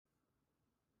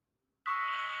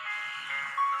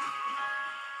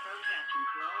to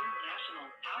growing national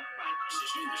outcry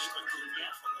continues over the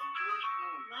death of George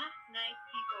Floyd. Last night,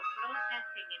 people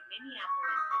protesting in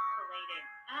Minneapolis escalated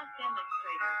as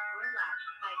demonstrators were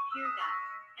lashed by tear gas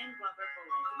and rubber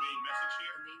bullets. The main message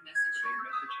here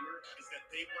is that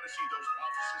they want to see those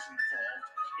officers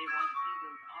involved. They want to see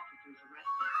those officers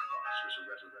arrested.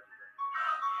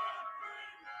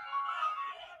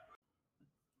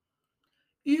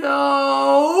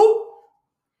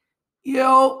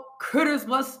 Yo, critters,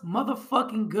 what's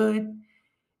motherfucking good?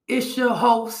 It's your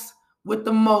host with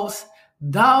the most,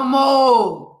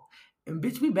 Damo. And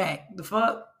bitch, we back. The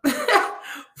fuck?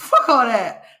 Fuck all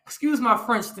that. Excuse my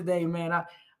French today, man.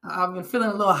 I've been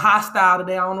feeling a little hostile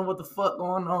today. I don't know what the fuck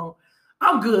going on.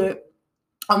 I'm good.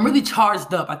 I'm really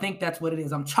charged up. I think that's what it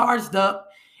is. I'm charged up.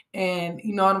 And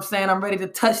you know what I'm saying? I'm ready to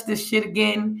touch this shit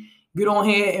again. Get on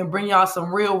here and bring y'all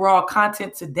some real raw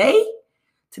content today.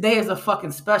 Today is a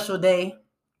fucking special day.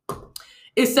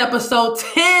 It's episode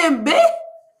 10, bitch.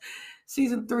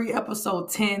 Season 3, episode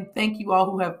 10. Thank you all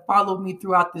who have followed me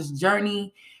throughout this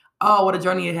journey. Oh, what a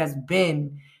journey it has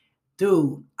been.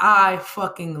 Dude, I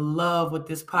fucking love what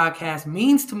this podcast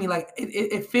means to me. Like,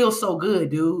 it feels so good,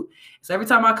 dude. So every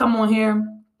time I come on here,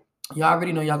 y'all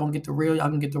already know y'all gonna get the real, y'all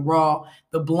gonna get the raw,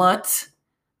 the blunt,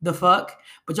 the fuck.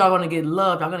 But y'all gonna get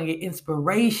love, y'all gonna get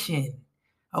inspiration.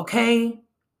 Okay?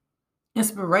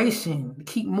 Inspiration to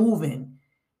keep moving.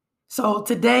 So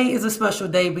today is a special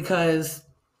day because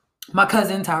my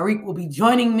cousin Tyreek will be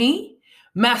joining me.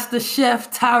 Master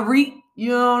Chef Tyreek, you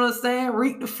know what I'm saying?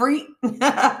 Reek the freak.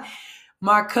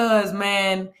 My cuz,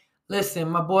 man, listen,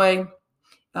 my boy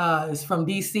is from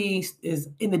DC, is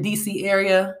in the DC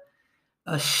area,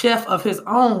 a chef of his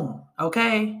own,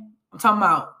 okay? I'm talking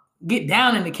about get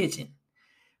down in the kitchen.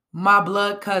 My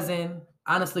blood cousin,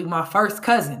 honestly, my first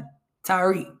cousin,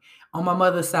 Tyreek, on my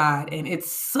mother's side. And it's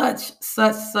such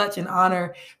an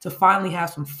honor to finally have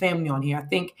some family on here. I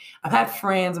think I've had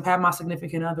friends, I've had my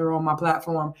significant other on my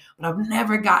platform, but I've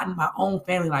never gotten my own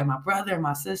family, like my brother and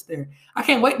my sister. I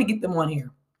can't wait to get them on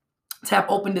here to have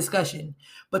open discussion.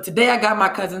 But today I got my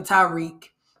cousin Tyreek,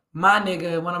 my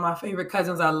nigga, one of my favorite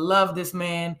cousins. I love this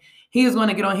man. He is going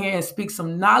to get on here and speak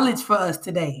some knowledge for us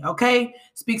today, okay?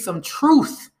 Speak some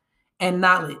truth and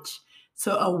knowledge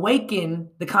to awaken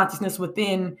the consciousness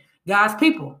within God's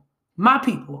people,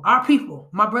 our people,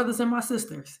 my brothers and my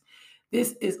sisters.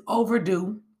 This is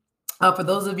overdue. For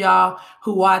those of y'all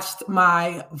who watched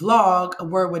my vlog, A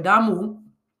Word with Damu,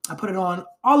 I put it on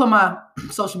all of my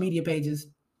social media pages.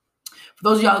 For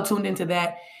those of y'all who tuned into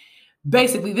that,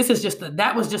 basically,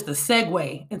 that was just a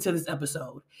segue into this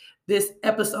episode. This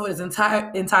episode is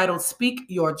entitled Speak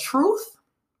Your Truth.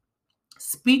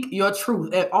 Speak your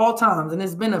truth at all times. And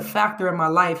it's been a factor in my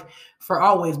life for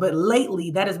always. But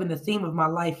lately, that has been the theme of my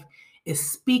life,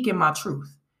 is speaking my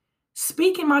truth.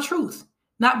 Speaking my truth.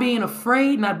 Not being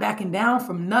afraid, not backing down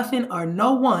from nothing or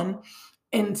no one,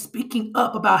 and speaking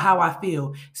up about how I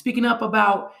feel. Speaking up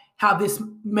about how this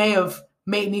may have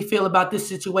made me feel about this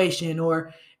situation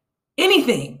or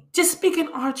anything. Just speaking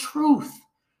our truth.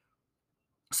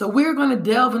 So we're going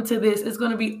to delve into this. It's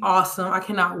going to be awesome. I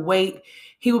cannot wait.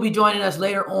 He will be joining us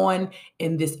later on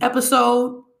in this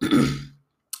episode.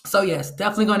 So yes,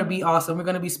 definitely going to be awesome. We're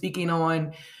going to be speaking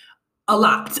on a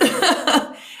lot.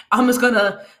 I'm just going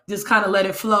to kind of let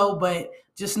it flow, but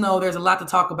just know there's a lot to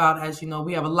talk about. As you know,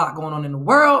 we have a lot going on in the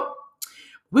world.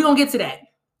 We're going to get to that.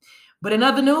 But in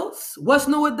other news, what's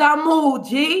new with Damu,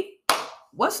 G?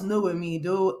 What's new with me,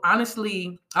 dude?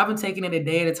 Honestly, I've been taking it a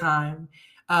day at a time.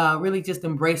 Really just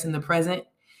embracing the present.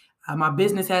 My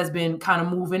business has been kind of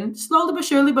moving slowly but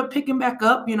surely, but picking back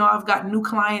up. You know, I've got new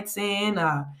clients in.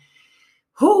 I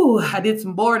did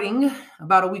some boarding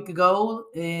about a week ago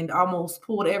and almost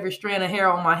pulled every strand of hair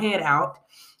on my head out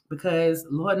because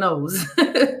Lord knows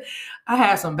I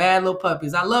had some bad little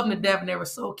puppies. I love them to death and they were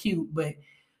so cute, but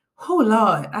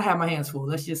Lord, I had my hands full.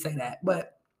 Let's just say that.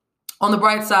 But on the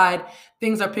bright side,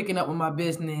 things are picking up with my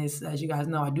business. As you guys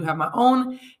know, I do have my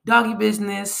own doggy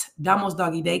business, Damo's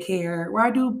Doggy Daycare, where I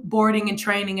do boarding and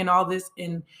training and all this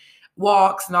and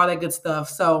walks and all that good stuff.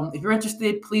 So if you're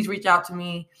interested, please reach out to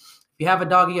me. If you have a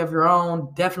doggy of your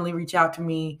own, definitely reach out to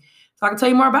me so I can tell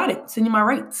you more about it, send you my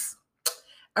rates.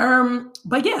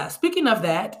 But yeah, speaking of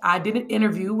that, I did an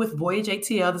interview with Voyage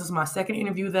ATL. This is my second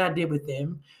interview that I did with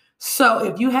them. So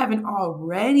if you haven't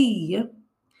already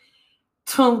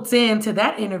tuned in to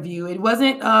that interview, it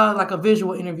wasn't like a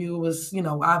visual interview. It was, you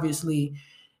know, obviously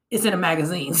it's in a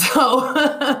magazine.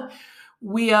 So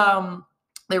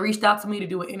they reached out to me to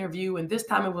do an interview. And this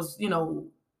time it was, you know,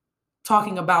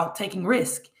 talking about taking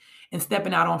risk and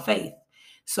stepping out on faith.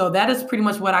 So that is pretty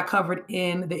much what I covered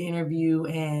in the interview.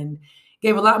 And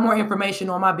gave a lot more information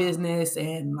on my business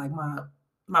and like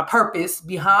my purpose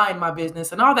behind my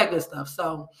business and all that good stuff.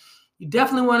 So you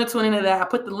definitely want to tune into that. I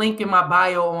put the link in my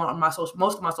bio on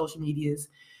most of my social medias.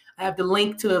 I have the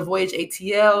link to Voyage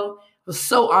ATL. I was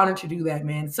so honored to do that,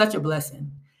 man. It's such a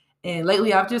blessing. And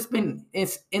lately I've just been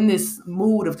in this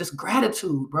mood of just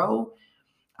gratitude, bro.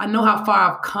 I know how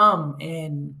far I've come,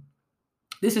 and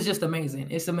this is just amazing.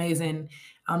 It's amazing.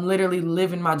 I'm literally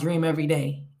living my dream every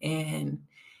day, and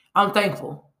I'm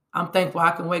thankful. I'm thankful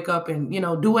I can wake up and,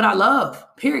 do what I love,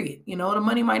 period. The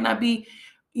money might not be,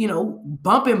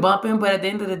 bumping, but at the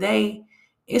end of the day,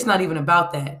 it's not even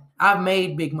about that. I've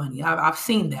made big money. I've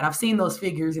seen that. I've seen those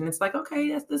figures, and it's like, okay,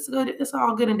 that's good. It's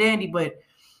all good and dandy, but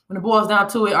when it boils down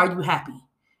to it, are you happy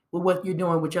with what you're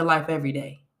doing with your life every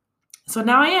day? So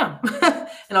now I am.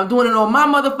 And I'm doing it on my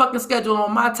motherfucking schedule,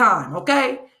 on my time,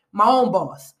 okay? My own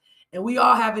boss. And we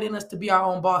all have it in us to be our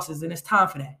own bosses, and it's time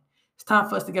for that. It's time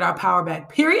for us to get our power back,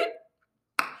 period.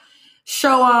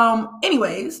 So,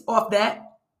 anyways, off that,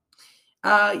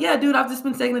 yeah, dude, I've just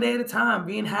been taking a day at a time,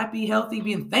 being happy, healthy,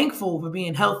 being thankful for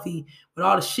being healthy with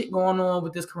all the shit going on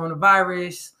with this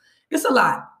coronavirus. It's a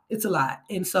lot. It's a lot.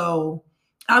 And so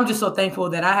I'm just so thankful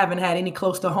that I haven't had any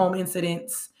close to home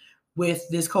incidents with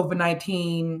this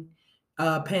COVID-19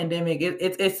 pandemic.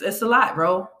 It's a lot,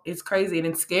 bro. It's crazy and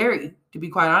it's scary, to be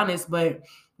quite honest, but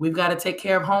we've got to take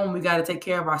care of home. We've got to take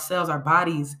care of ourselves, our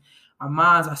bodies, our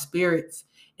minds, our spirits.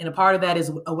 And a part of that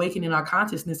is awakening our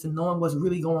consciousness and knowing what's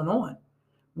really going on.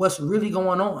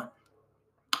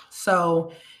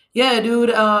 So, yeah, dude,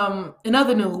 in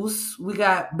other news, we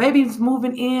got babies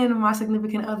moving in. My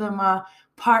significant other, my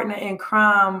partner in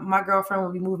crime, my girlfriend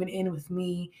will be moving in with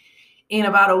me in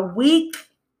about a week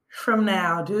from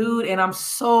now, dude. And I'm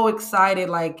so excited.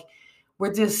 Like,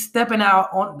 we're just stepping out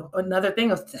on another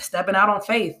thing of stepping out on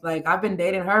faith. Like, I've been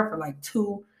dating her for like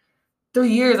 2-3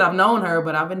 years. I've known her,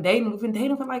 but we've been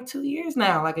dating for like 2 years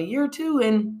now, like a year or two.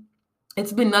 And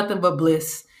it's been nothing but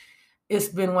bliss. It's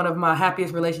been one of my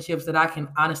happiest relationships that I can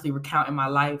honestly recount in my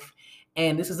life.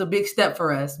 And this is a big step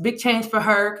for us. Big change for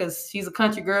her because she's a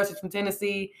country girl. She's from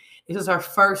Tennessee. This is her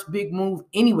first big move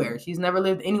anywhere. She's never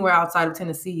lived anywhere outside of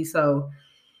Tennessee. So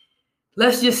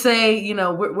let's just say,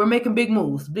 we're making big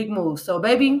moves. So,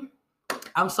 baby,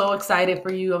 I'm so excited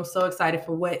for you. I'm so excited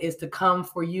for what is to come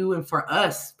for you and for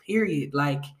us, period.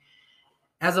 Like,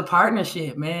 as a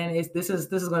partnership, man, this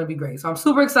is going to be great. So I'm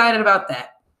super excited about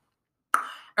that.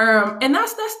 And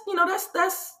that's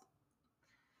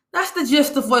the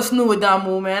gist of what's new with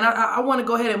Damu, man. I want to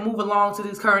go ahead and move along to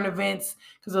these current events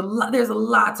because there's a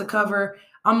lot to cover.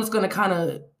 I'm just going to kind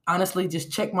of honestly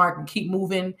just check mark and keep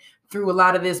moving through a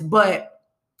lot of this, but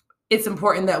it's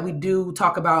important that we do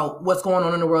talk about what's going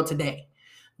on in the world today.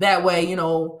 That way,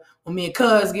 when me and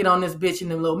Cuz get on this bitch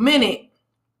in a little minute,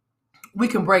 we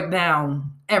can break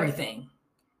down everything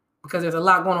because there's a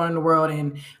lot going on in the world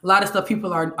and a lot of stuff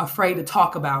people are afraid to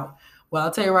talk about. Well,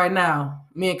 I'll tell you right now,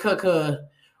 me and Cuz,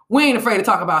 we ain't afraid to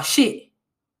talk about shit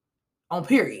on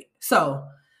period. So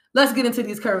let's get into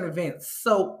these current events.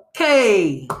 So,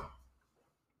 okay.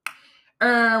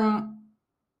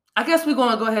 I guess we're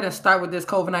going to go ahead and start with this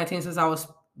COVID-19 since I was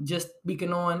just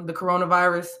speaking on the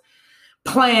coronavirus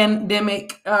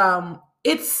pandemic.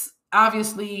 It's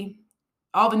obviously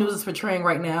all the news is portraying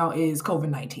right now is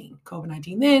COVID-19.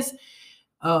 COVID-19 this,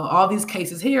 all these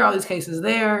cases here, all these cases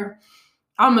there.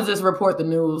 I'm going to just report the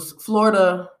news.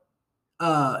 Florida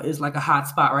is like a hot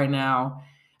spot right now.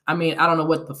 I mean, I don't know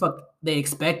what the fuck they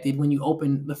expected when you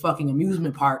opened the fucking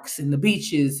amusement parks and the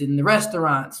beaches and the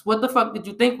restaurants. What the fuck did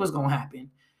you think was going to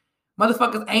happen?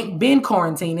 Motherfuckers ain't been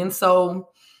quarantining, so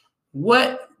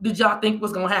what did y'all think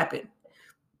was going to happen?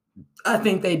 I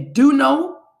think they did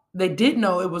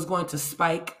know it was going to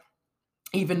spike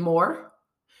even more,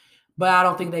 but I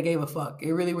don't think they gave a fuck.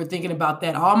 They really were thinking about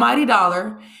that almighty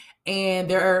dollar and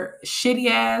their shitty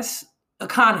ass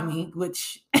economy,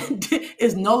 which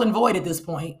is null and void at this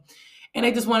point. And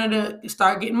they just wanted to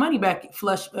start getting money back,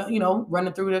 flush,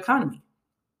 running through the economy.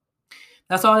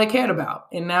 That's all they cared about.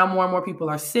 And now more and more people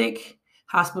are sick.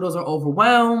 Hospitals are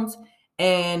overwhelmed.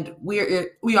 And we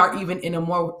are even in a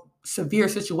more severe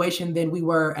situation than we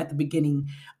were at the beginning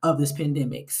of this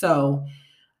pandemic. So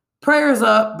prayers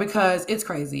up because it's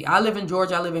crazy. I live in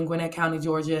Georgia. I live in Gwinnett County,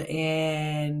 Georgia.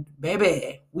 And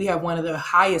baby, we have one of the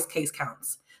highest case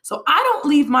counts. So I don't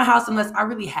leave my house unless I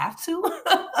really have to.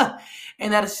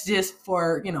 And that is just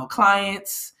for,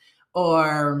 clients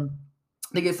or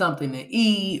to get something to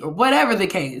eat or whatever the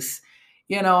case.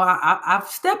 I've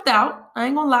stepped out. I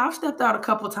ain't gonna lie. I've stepped out a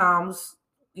couple times,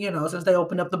 since they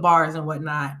opened up the bars and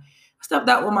whatnot. I stepped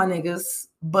out with my niggas.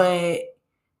 But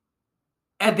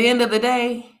at the end of the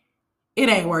day, it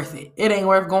ain't worth it. It ain't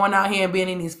worth going out here and being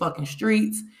in these fucking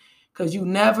streets because you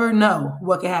never know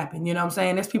what could happen. You know what I'm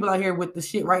saying? There's people out here with the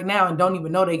shit right now and don't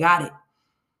even know they got it.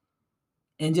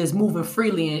 And just moving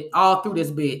freely all through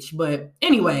this bitch. But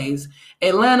anyways,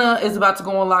 Atlanta is about to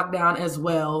go on lockdown as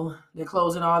well. They're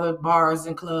closing all the bars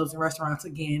and clubs and restaurants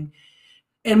again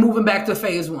and moving back to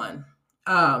phase 1.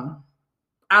 I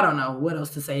don't know what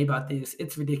else to say about this.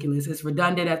 It's ridiculous. It's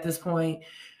redundant at this point.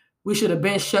 We should have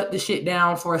been shut the shit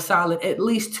down for a solid at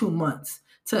least 2 months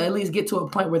to at least get to a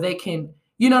point where they can,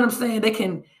 you know what I'm saying? They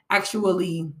can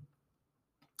actually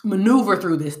maneuver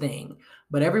through this thing.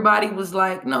 But everybody was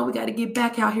like, no, we got to get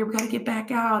back out here. We got to get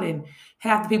back out. And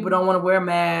half the people don't want to wear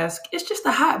masks. It's just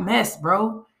a hot mess,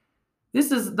 bro.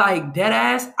 This is like dead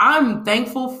ass. I'm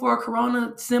thankful for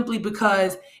Corona simply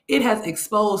because it has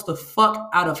exposed the fuck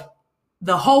out of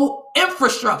the whole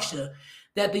infrastructure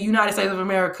that the United States of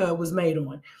America was made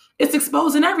on. It's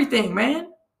exposing everything, man.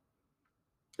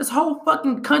 This whole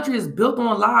fucking country is built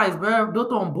on lies, bro.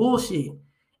 Built on bullshit.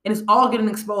 And it's all getting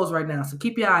exposed right now. So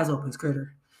keep your eyes open,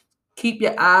 critter. Keep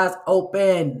your eyes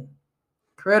open,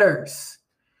 critters.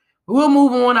 We'll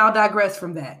move on. I'll digress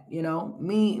from that. You know,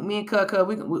 me and Kaka,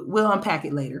 we'll unpack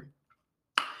it later.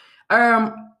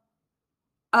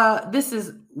 This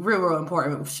is real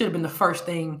important. It should have been the first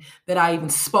thing that I even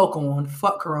spoke on.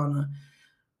 Fuck Corona.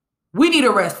 We need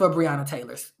arrest for Breonna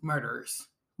Taylor's murderers.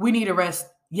 We need arrest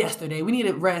yesterday. We need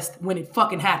arrest when it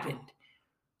fucking happened.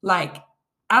 Like,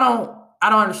 I don't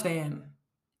understand.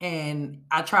 And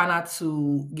I try not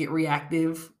to get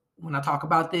reactive when I talk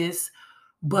about this,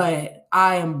 but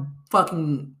I am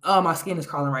fucking, my skin is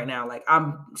crawling right now. Like,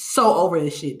 I'm so over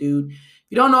this shit, dude. If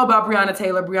you don't know about Breonna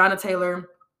Taylor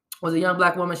was a young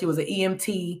Black woman. She was an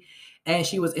EMT, and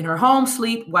she was in her home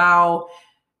sleep while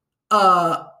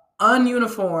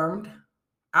ununiformed,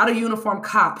 out of uniform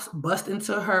cops bust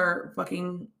into her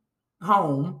fucking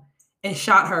home and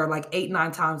shot her like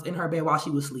 8-9 times in her bed while she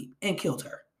was asleep and killed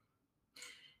her.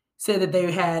 Said that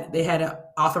they had an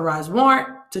authorized warrant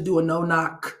to do a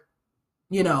no-knock,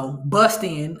 bust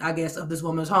in, I guess, of this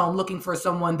woman's home, looking for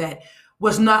someone that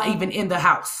was not even in the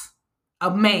house, a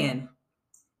man.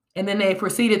 And then they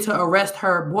proceeded to arrest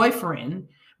her boyfriend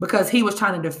because he was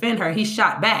trying to defend her. He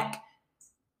shot back.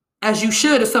 As you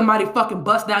should if somebody fucking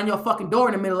bust down your fucking door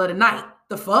in the middle of the night.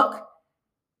 The fuck?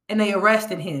 And they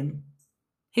arrested him.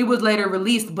 He was later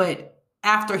released, but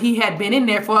after he had been in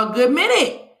there for a good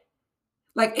minute.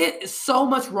 Like, it is so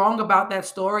much wrong about that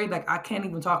story. Like, I can't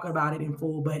even talk about it in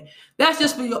full, but that's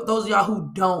just for those of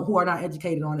y'all who are not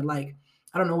educated on it. Like,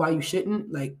 I don't know why you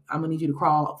shouldn't. Like, I'm gonna need you to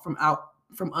crawl from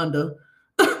under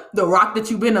the rock that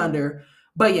you've been under.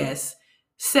 But yes,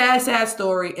 sad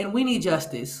story, and we need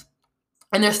justice.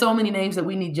 And there's so many names that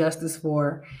we need justice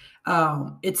for.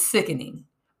 It's sickening.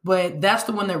 But that's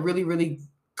the one that really, really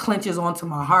clenches onto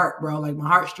my heart, bro. Like, my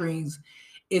heartstrings,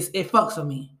 it fucks with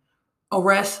me.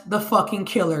 Arrest the fucking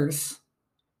killers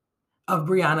of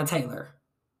Breonna Taylor.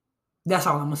 That's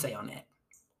all I'm going to say on that.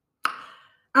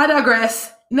 I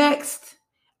digress. Next,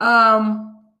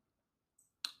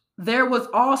 there was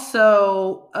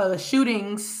also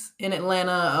shootings in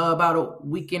Atlanta about a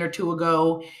weekend or two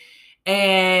ago,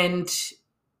 and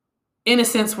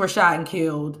innocents were shot and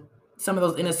killed. Some of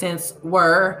those innocents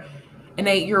were an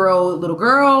 8-year-old little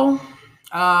girl.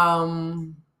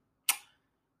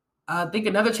 I think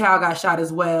another child got shot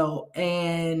as well.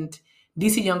 And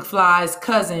DC Young Fly's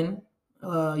cousin,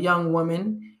 a young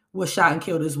woman, was shot and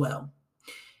killed as well.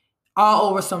 All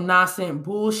over some nonsense,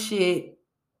 bullshit,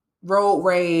 road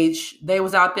rage. They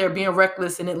was out there being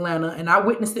reckless in Atlanta, and I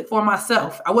witnessed it for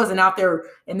myself. I wasn't out there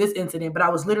in this incident, but I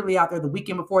was literally out there the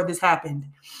weekend before this happened.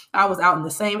 I was out in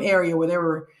the same area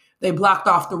where they blocked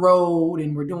off the road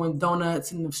and were doing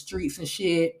donuts in the streets and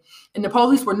shit. And the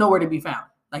police were nowhere to be found.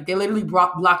 Like, they literally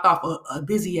blocked off a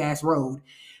busy-ass road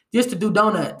just to do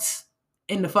donuts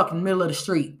in the fucking middle of the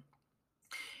street.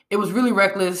 It was really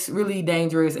reckless, really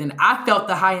dangerous, and I felt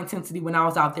the high intensity when I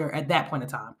was out there at that point in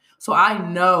time. So I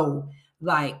know,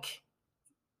 like,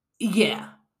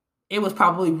 yeah, it was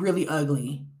probably really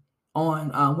ugly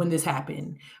on when this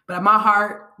happened. But my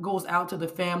heart goes out to the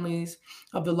families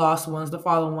of the lost ones, the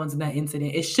fallen ones in that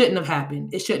incident. It shouldn't have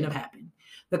happened. It shouldn't have happened.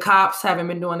 The cops haven't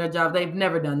been doing their job. They've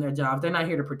never done their job. They're not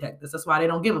here to protect us. That's why they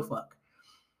don't give a fuck.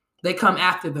 They come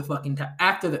after the fucking time,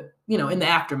 in the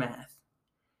aftermath.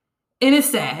 And it's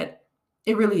sad.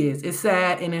 It really is. It's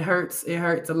sad and it hurts. It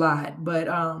hurts a lot. But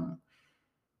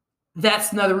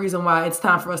that's another reason why it's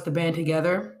time for us to band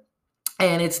together.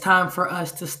 And it's time for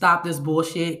us to stop this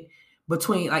bullshit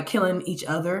between, like, killing each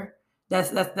other.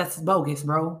 That's bogus,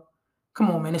 bro. Come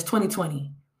on, man. It's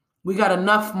 2020. We got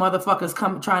enough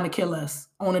motherfuckers trying to kill us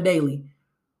on a daily.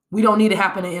 We don't need it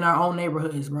happening in our own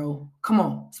neighborhoods, bro. Come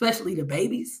on. Especially the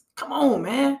babies. Come on,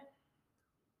 man.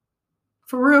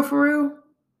 For real, for real.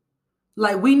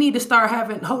 Like, we need to start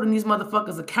holding these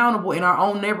motherfuckers accountable in our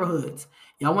own neighborhoods.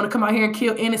 Y'all want to come out here and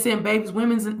kill innocent babies,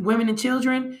 women and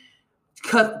children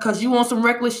because you want some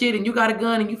reckless shit and you got a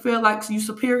gun and you feel like you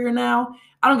superior now?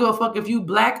 I don't give a fuck if you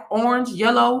black, orange,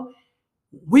 yellow.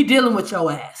 We dealing with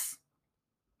your ass.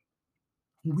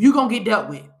 You gonna get dealt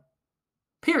with.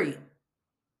 Period.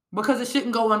 Because it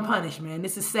shouldn't go unpunished, man.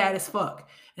 This is sad as fuck.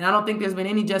 And I don't think there's been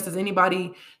any justice.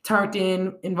 Anybody turned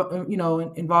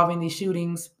involving these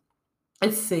shootings.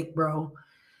 It's sick, bro.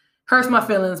 Hurts my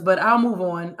feelings, but I'll move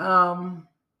on.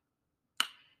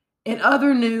 In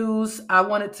other news, I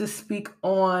wanted to speak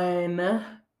on...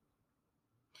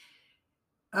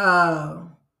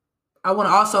 I want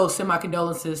to also send my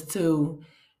condolences to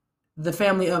the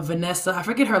family of Vanessa. I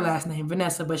forget her last name,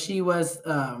 Vanessa, but she was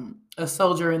a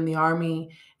soldier in the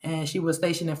Army, and she was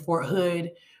stationed at Fort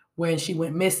Hood when she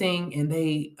went missing, and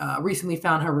they recently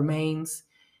found her remains,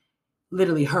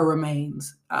 literally her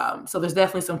remains. So there's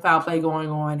definitely some foul play going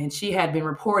on, and she had been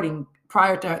reporting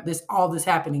prior to all this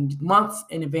happening, months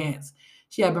in advance.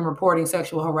 She had been reporting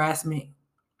sexual harassment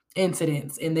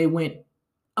incidents, and they went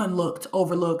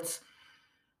overlooked.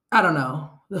 I don't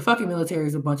know. The fucking military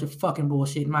is a bunch of fucking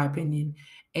bullshit, in my opinion.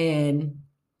 And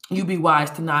you'd be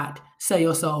wise to not sell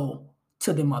your soul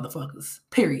to them motherfuckers.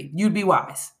 Period. You'd be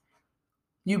wise.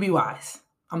 You'd be wise.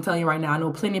 I'm telling you right now, I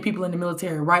know plenty of people in the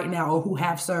military right now or who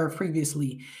have served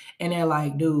previously. And they're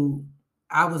like, dude,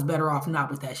 I was better off not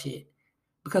with that shit.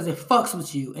 Because it fucks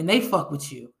with you. And they fuck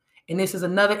with you. And this is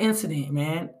another incident,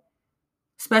 man.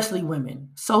 Especially women.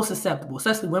 So susceptible.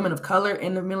 Especially women of color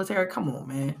in the military. Come on,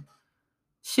 man.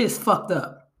 Shit's fucked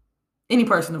up. Any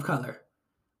person of color.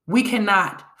 We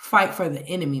cannot fight for the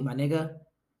enemy, my nigga.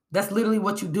 That's literally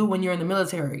what you do when you're in the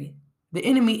military. The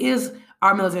enemy is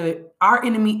our military. Our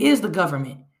enemy is the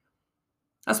government.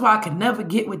 That's why I could never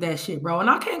get with that shit, bro. And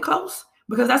I came close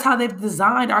because that's how they've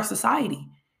designed our society.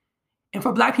 And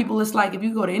for black people, it's like if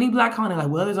you go to any black country, like,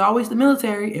 well, there's always the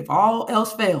military. If all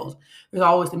else fails, there's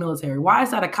always the military. Why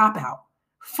is that a cop-out?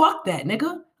 Fuck that,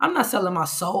 nigga. I'm not selling my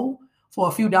soul for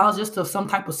a few dollars just to some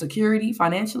type of security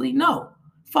financially. No,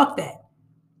 fuck that.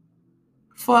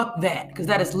 Fuck that. Because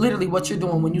that is literally what you're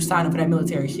doing when you sign up for that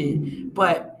military shit.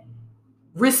 But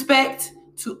respect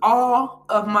to all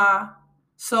of my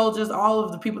soldiers, all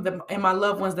of the people and my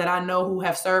loved ones that I know who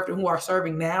have served and who are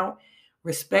serving now.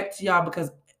 Respect to y'all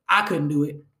because I couldn't do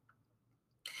it.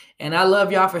 And I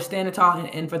love y'all for standing tall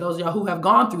and for those of y'all who have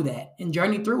gone through that and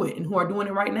journeyed through it and who are doing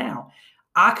it right now.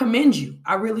 I commend you.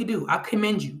 I really do. I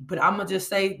commend you. But I'm going to just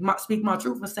speak my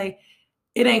truth and say,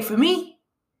 it ain't for me.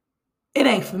 It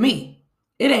ain't for me.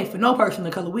 It ain't for no person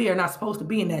of color. We are not supposed to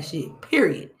be in that shit,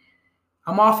 period.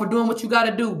 I'm all for doing what you got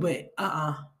to do, but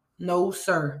no,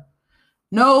 sir.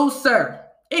 No, sir.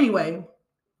 Anyway,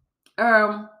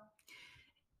 I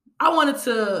wanted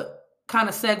to kind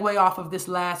of segue off of this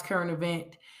last current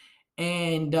event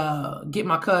and get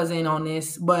my cousin on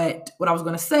this. But what I was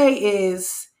going to say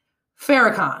is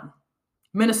Farrakhan,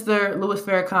 Minister Louis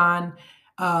Farrakhan,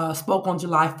 spoke on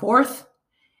July 4th.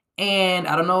 And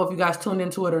I don't know if you guys tuned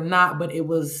into it or not, but it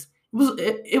was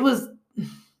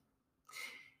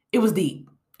deep.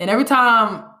 And every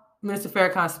time Minister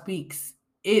Farrakhan speaks,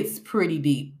 it's pretty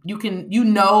deep. You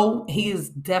know he is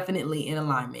definitely in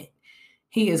alignment.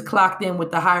 He is clocked in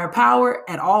with the higher power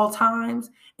at all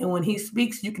times. And when he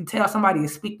speaks, you can tell somebody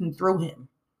is speaking through him.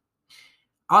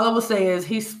 All I will say is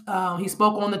he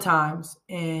spoke on the times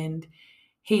and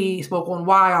he spoke on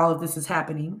why all of this is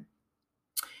happening.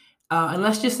 And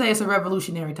let's just say it's a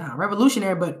revolutionary time.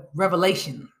 Revolutionary, but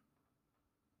revelation.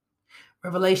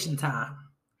 Revelation time.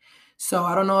 So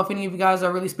I don't know if any of you guys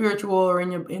are really spiritual or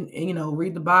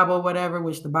read the Bible or whatever,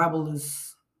 which the Bible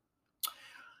is,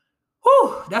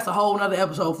 that's a whole nother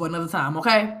episode for another time,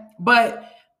 okay?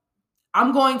 But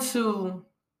I'm going to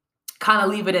kind of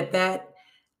leave it at that.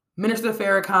 Minister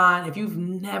Farrakhan, if you've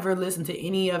never listened to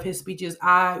any of his speeches,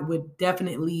 I would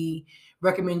definitely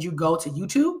recommend you go to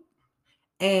YouTube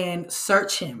and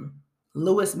search him,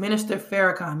 Minister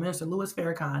Louis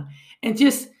Farrakhan, and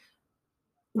just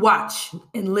watch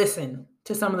and listen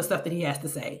to some of the stuff that he has to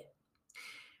say.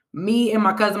 Me and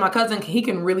my cousin, he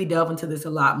can really delve into this a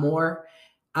lot more.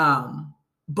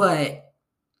 But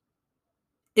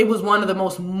it was one of the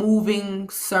most moving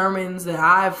sermons that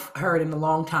I've heard in a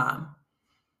long time.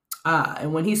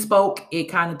 And when he spoke, it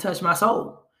kind of touched my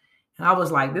soul. And I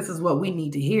was like, this is what we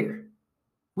need to hear.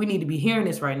 We need to be hearing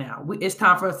this right now. It's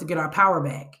time for us to get our power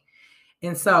back.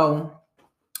 And so,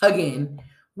 again,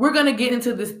 we're going to get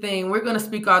into this thing. We're going to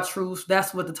speak our truth.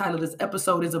 That's what the title of this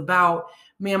episode is about.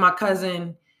 Me and my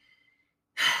cousin,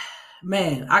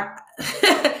 man, I'm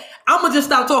going to just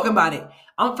stop talking about it.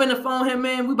 I'm finna phone him,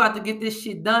 man. We about to get this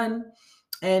shit done.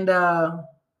 And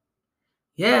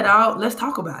yeah, dog, let's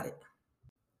talk about it.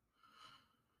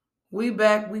 We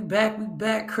back,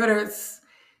 critters.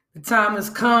 The time has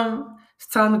come. It's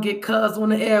time to get Cuz on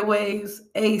the airwaves.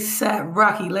 ASAP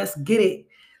Rocky, let's get it.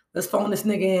 Let's phone this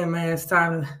nigga in, man. It's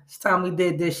time we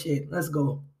did this shit. Let's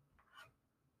go.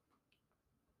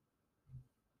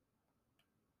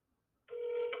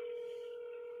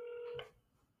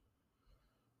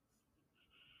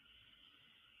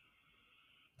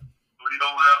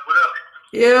 What up?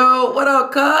 Yo, what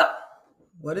up, Cuz?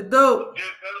 What it do?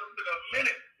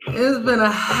 It's been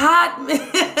a hot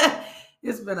minute.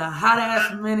 It's been a hot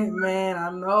ass minute, man. I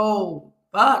know.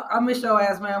 Fuck, I miss your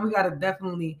ass, man. We gotta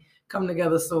definitely come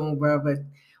together soon, bro. But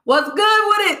what's good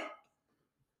with it?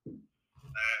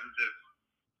 I'm just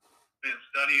been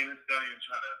studying,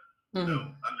 trying to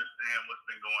understand what's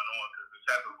been going on because it's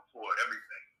happened before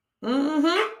everything.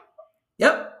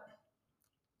 Yep.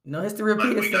 History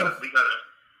repeats itself.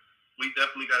 We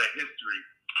definitely got a history.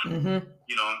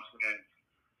 You know what I'm saying?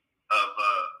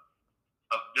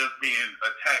 Of just being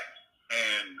attacked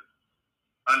and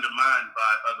undermined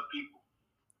by other people,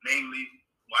 namely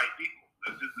white people.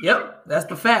 Yep, that's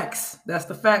the facts. That's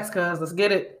the facts, cuz. Let's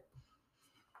get it.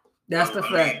 That's the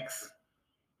facts.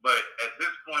 But at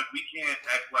this point, we can't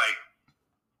act like,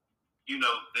 they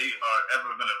are ever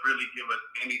going to really give us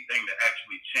anything to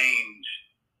actually change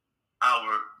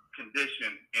our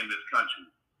condition in this country.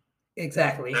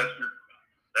 Exactly.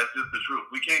 That's just the truth.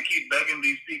 We can't keep begging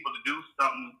these people to do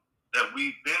something that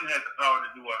we've been had the power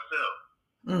to do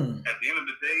ourselves. At the end of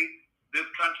the day, this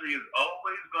country is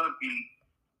always going to be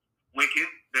wicked.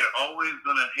 They're always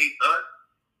going to hate us.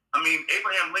 I mean,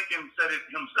 Abraham Lincoln said it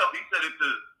himself. He said it to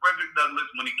Frederick Douglass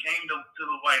when he came to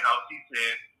the White House. He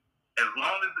said, as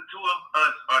long as the two of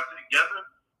us are together,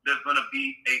 there's going to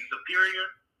be a superior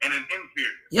and an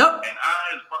inferior. Yep. And I,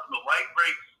 as the white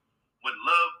race, would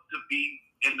love to be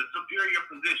in the superior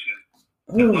position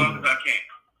as long as I can.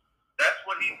 That's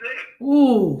what he said.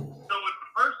 So if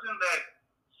the person that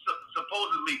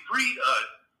supposedly freed us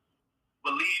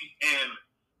believes in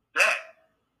that,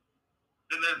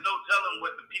 then there's no telling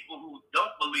what the people who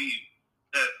don't believe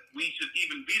that we should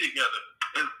even be together,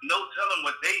 there's no telling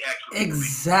what they actually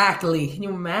Exactly. Believe. Can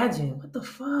you imagine? What the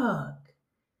fuck?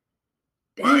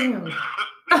 Damn.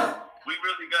 Right. We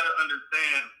really got to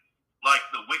understand, like,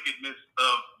 the wickedness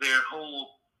of their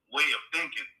whole way of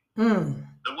thinking.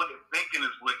 The way of thinking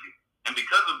is wicked. And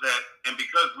because of that, and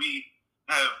because we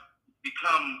have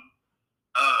become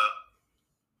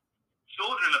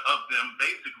children of them,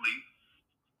 basically,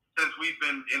 since we've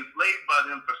been enslaved by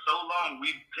them for so long,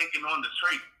 we've taken on the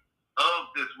trait of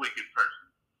this wicked person.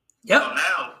 Yep.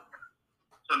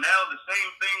 So now the same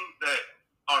things that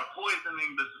are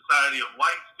poisoning the society of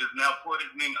whites is now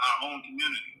poisoning our own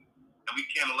community. And we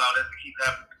can't allow that to keep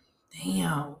happening.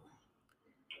 Damn.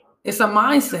 It's a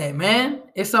mindset, man.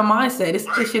 It's a mindset.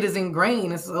 This shit is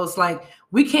ingrained. So it's like,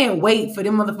 we can't wait for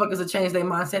them motherfuckers to change their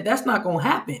mindset. That's not going to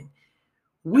happen.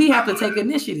 We have to take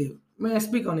initiative. Man,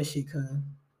 speak on this shit, cuz.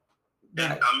 I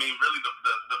mean, really,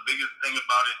 the biggest thing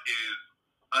about it is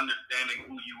understanding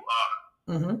who you are.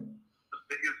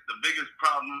 The biggest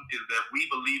problem is that we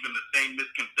believe in the same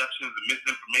misconceptions and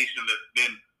misinformation that's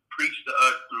been preached to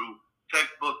us through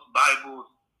textbooks, Bibles,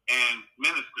 and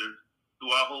ministers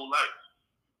through our whole life.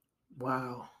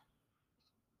 Wow.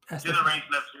 That's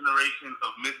generation after generation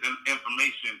of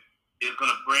misinformation is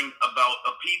going to bring about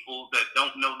a people that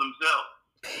don't know themselves.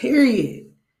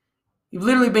 Period. You've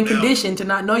literally been conditioned to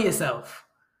not know yourself.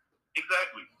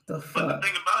 Exactly. The fuck? But the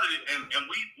thing about it, and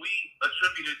we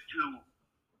attribute it to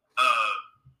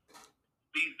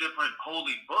these different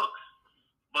holy books,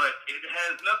 but it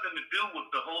has nothing to do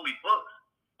with the holy books.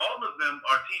 All of them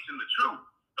are teaching the truth.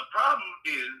 The problem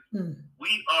is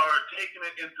we are taking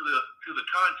it into the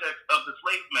context of the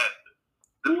slave master.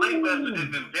 The slave master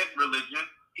didn't invent religion.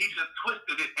 He just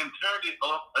twisted it and turned it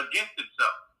off against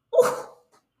itself.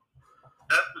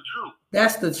 That's the truth.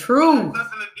 That's the truth. It has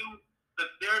nothing to do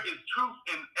that there is truth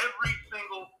in every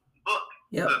single book.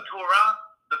 Yep. The Torah,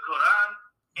 the Quran,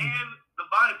 and the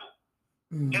Bible.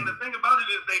 And the thing about it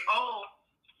is they all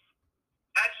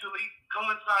actually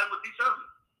coincide with each other.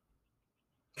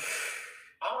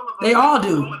 All of them they all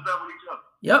do. coincide with each other.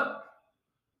 Yep.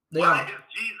 Why is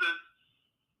Jesus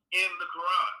in the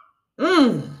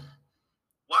Quran?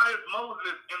 Why is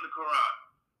Moses in the Quran?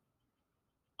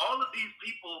 All of these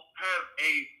people have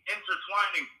a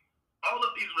intertwining. All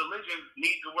of these religions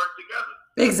need to work together.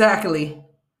 Exactly.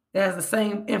 that has the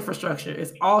same infrastructure.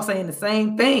 It's all saying the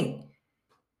same thing.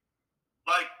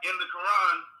 Like in the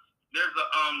Quran, there's a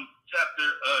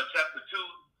chapter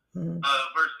 2,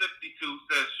 verse 62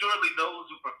 says, "Surely those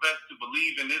who profess to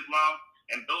believe in Islam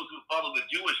and those who follow the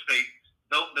Jewish faith,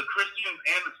 the Christians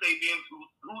and the Sabians,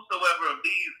 whosoever of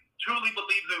these truly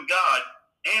believes in God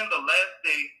and the last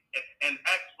day and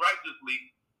acts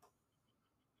righteously,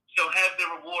 shall have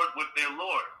their reward with their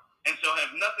Lord, and shall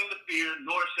have nothing to fear,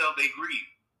 nor shall they grieve."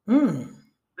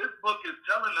 This book is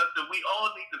telling us that we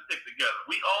all need to stick together.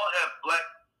 We all have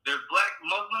there's black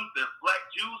Muslims, there's black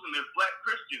Jews, and there's black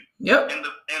Christians. Yep.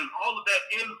 And all of that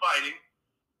infighting,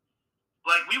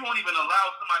 like we won't even allow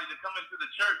somebody to come into the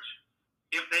church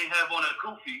if they have on a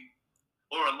kufi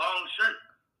or a long shirt.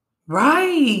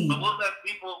 Right. But we'll let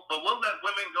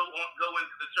women go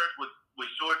into the church with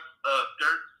short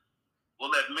skirts. We'll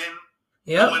let men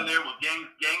go in there with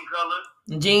gang colors.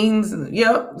 Jeans,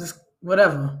 just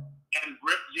whatever. And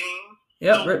ripped jeans.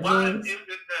 Yep, so ripped why jeans. is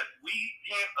it that we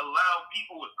can't allow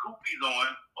people with kufis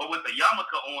on or with a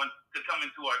yarmulke on to come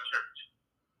into our church?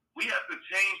 We have to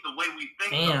change the way we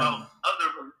think about other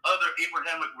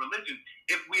Abrahamic religions.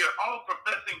 If we are all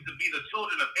professing to be the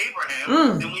children of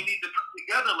Abraham, then we need to come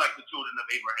together like the children of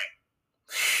Abraham.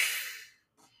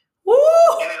 Woo!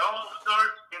 And it all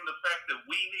starts in the fact that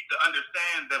we need to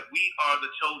understand that we are the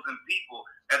chosen people.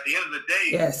 At the end of the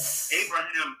day,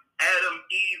 Abraham, Adam,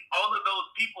 Eve, all of those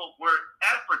people were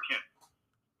African.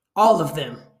 All of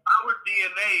them. Our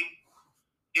DNA,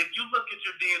 if you look at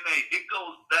your DNA, it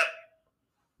goes back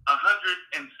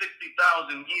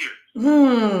 160,000 years.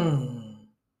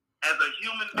 As a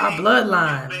human being, our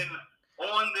bloodline. you've been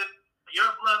on this. Your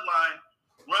bloodline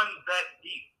runs that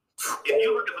deep. If you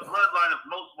look at the bloodline of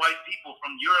most white people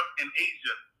from Europe and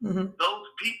Asia, those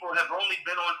people have only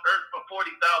been on Earth for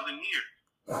 40,000 years.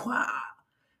 Wow.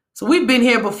 So we've been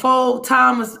here before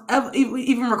time was ever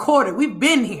even recorded. We've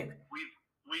been here.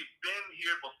 We've been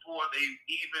here before they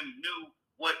even knew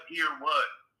what here was.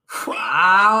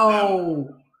 Wow.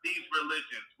 These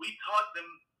religions. We taught them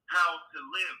how to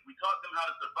live. We taught them how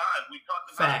to survive. We taught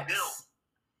them how to build.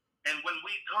 And when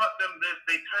we taught them this,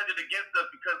 they turned it against us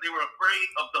because they were afraid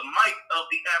of the might of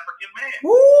the African man.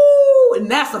 Woo! And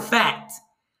that's a fact.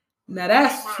 Now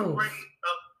that's true.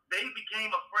 They became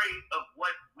afraid of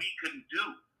what we could do.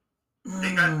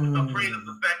 They got afraid of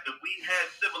the fact that we had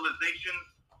civilization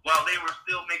while they were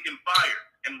still making fire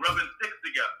and rubbing sticks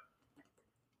together.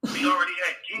 We already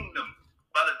had kingdoms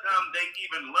by the time they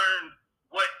even learned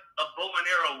what a bow and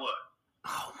arrow was.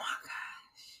 Oh my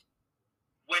gosh.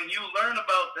 When you learn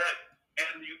about that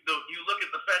and you look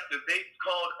at the fact that they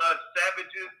called us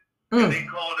savages and they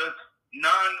called us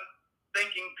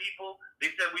non-thinking people,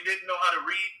 they said we didn't know how to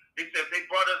read. They said they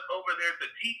brought us over there to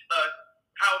teach us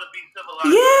how to be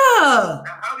civilized. Yeah.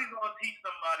 Now, how are you going to teach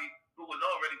somebody who was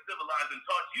already civilized and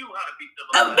taught you how to be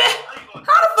civilized?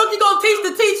 How the fuck you going to teach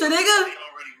the teacher, nigga? They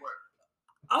already were.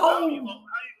 Oh. How are you going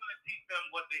to teach them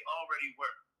what they already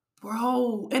were?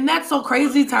 Bro, and that's so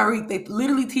crazy, Tariq. They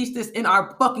literally teach this in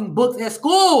our fucking books at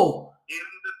school. In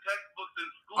the textbooks in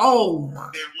school. Oh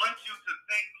my. They want you to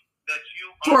think that you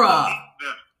are beneath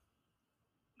them.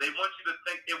 They want you to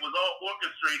think it was all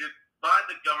orchestrated by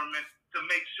the government to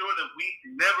make sure that we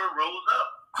never rose up.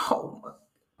 Oh my.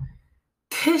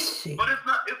 This shit. But it's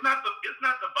not the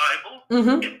Bible.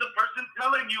 It's the person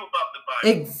telling you about the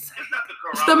Bible. It's not the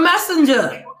Quran. It's the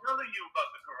messenger. People telling you about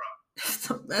the Quran. It's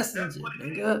the messenger,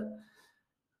 nigga.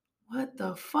 What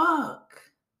the fuck?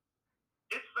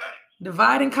 It's facts.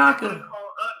 Divide and conquer.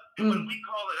 When we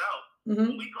call it out,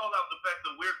 when we call out the fact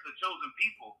that we're the chosen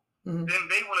people, then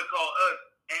they want to call us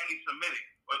anti-Semitic.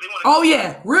 Or they want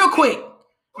to real quick.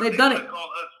 They've done it. Call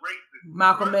us racist.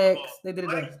 Malcolm X, they did it.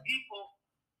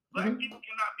 Black people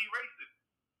cannot be racist.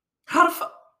 How the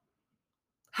fuck?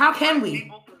 How can we?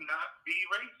 People cannot be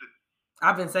racist.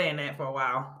 I've been saying that for a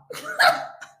while.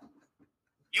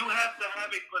 You have to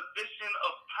have a position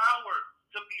of power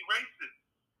to be racist.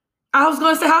 I was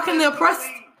going to say, how can they oppress?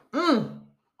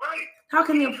 Right. How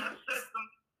can they? We've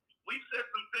said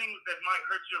some things that might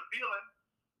hurt your feelings,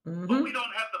 but we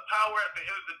don't have the power at the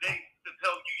end of the day to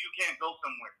tell you can't go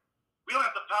somewhere. We don't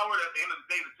have the power at the end of the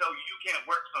day to tell you can't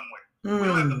work somewhere. We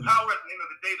don't have the power at the end of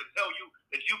the day to tell you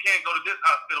that you can't go to this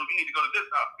hospital, you need to go to this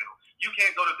hospital. You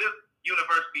can't go to this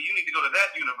university, you need to go to that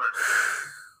university.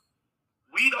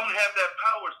 We don't have that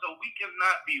power, so we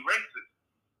cannot be racist.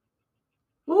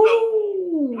 So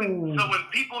when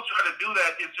people try to do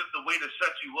that, it's just a way to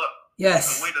shut you up. Yes.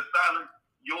 It's a way to silence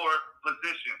your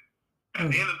position. At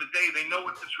the end of the day, they know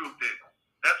what the truth is.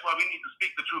 That's why we need to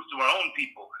speak the truth to our own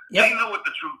people. They know what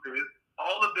the truth is.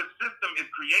 All of this system is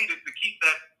created to keep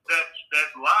that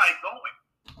lie going.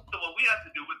 what we have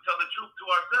to do is tell the truth to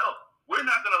ourselves. We're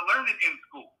not going to learn it in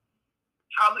school,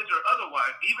 college or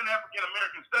otherwise. Even African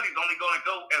American studies only going to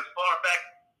go as far back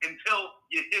until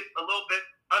you hit a little bit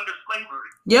under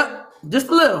slavery. Yep, just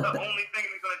a little. That's the only thing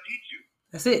they're going to teach you.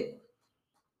 That's it.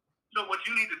 So what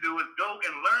you need to do is go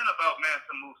and learn about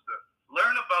Mansa Musa.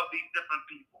 Learn about these different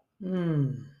people.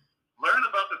 Learn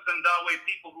about the Sandawe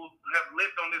people who have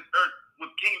lived on this earth with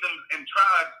kingdoms and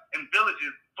tribes and villages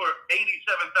for 87,000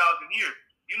 years.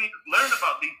 You need to learn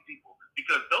about these people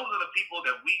because those are the people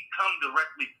that we come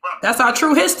directly from. That's our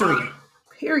true history.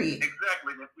 Period.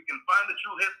 Exactly. And if we can find the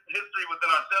true history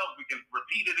within ourselves, we can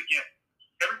repeat it again.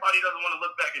 Everybody doesn't want to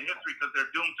look back at history because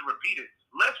they're doomed to repeat it.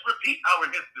 Let's repeat our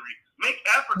history. Make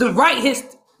Africa the right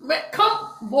history.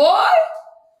 Come, boy.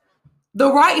 The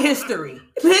right history.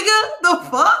 Nigga, the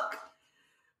fuck?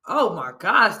 Oh my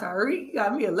gosh, Tyreek, you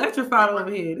got me electrified over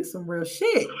here. This is some real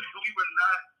shit. We were not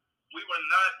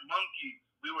monkeys.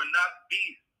 We were not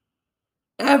beasts.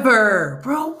 Ever.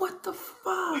 Bro, what the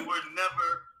fuck? We were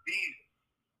never beasts.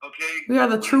 Okay? We are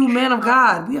the true man of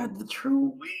God. We are the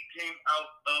true. We came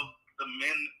out of the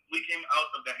men. We came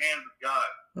out of the hands of God.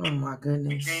 Oh my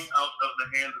goodness. We came out of the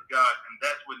hands of God, and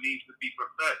that's what needs to be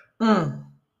perfected.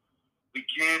 We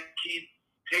can't keep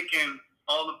taking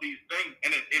all of these things,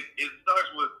 and it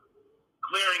starts with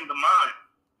clearing the mind.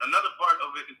 Another part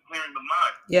of it is clearing the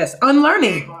mind. Yes,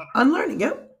 unlearning. Unlearning,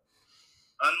 yep.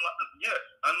 Yes,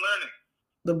 unlearning.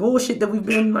 The bullshit that we've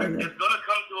been learning. It's going to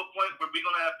come to a point where we're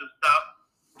going to have to stop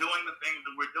doing the things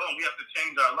that we're doing. We have to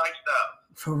change our lifestyle.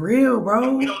 For real, bro.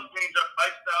 If we don't change our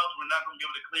lifestyles, we're not going to be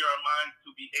able to clear our minds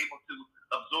to be able to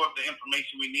absorb the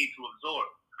information we need to absorb.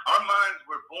 Our minds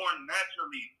were born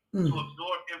naturally to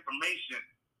absorb information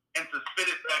and to spit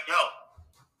it back out.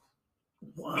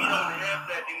 Wow. We don't have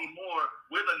that anymore.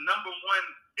 We're the number one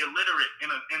illiterate in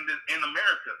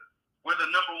America. We're the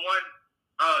number one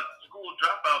school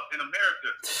dropouts in America.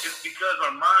 It's because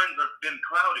our minds have been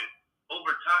clouded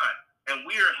over time, and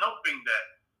we are helping that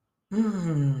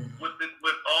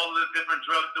with all the different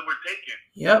drugs that we're taking.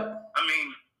 Yep. I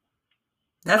mean,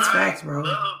 that's facts, bro.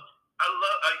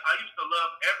 I used to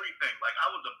love everything. Like I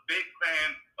was a big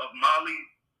fan of Molly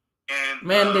and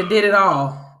man, they did it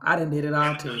all. I done did it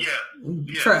all too. Yeah.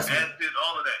 Trust me. As did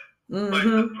all of that. But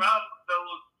the problem with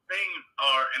those things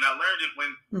are, and I learned it when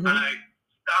I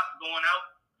stopped going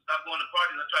out, stopped going to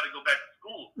parties. I tried to go back to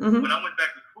school. When I went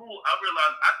back to school, I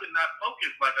realized I could not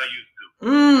focus like I used to.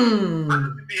 I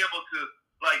used to be able to,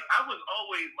 like, I was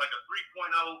always like a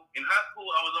 3.0. In high school,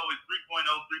 I was always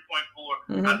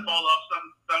 3.0, 3.4. I'd fall off some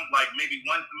like maybe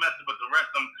one semester, but the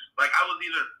rest of them, like I was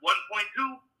either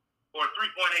 1.2 or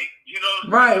 3.8. You know?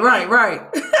 Right. It was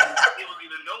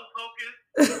either no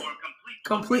focus or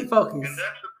complete focus. And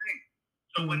that's the thing.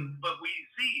 So but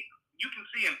you can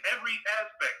see in every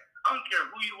aspect. I don't care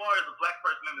who you are as a black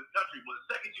person in this country, but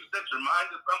the second you set your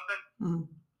mind to something,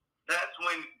 that's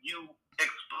when you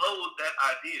explode that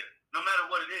idea, no matter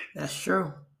what it is. That's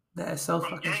true. That is so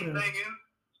fucking true.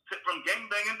 From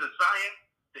gangbanging to science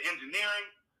to engineering,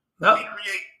 we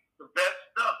create the best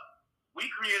stuff. We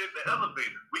created the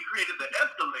elevator. We created the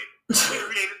escalator. We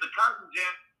created the cotton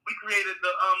gin. We created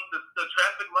the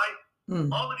traffic light.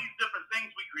 All of these different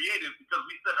things we created because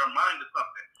we set our mind to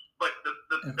something. But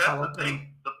that's the thing.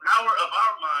 The power of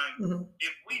our mind,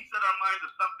 if we set our mind to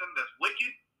something that's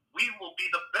wicked, we will be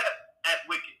the best at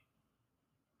wicked.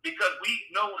 Because we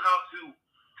know how to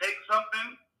take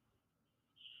something.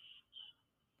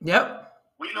 Yep.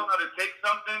 We know how to take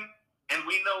something and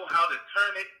we know how to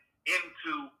turn it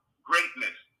into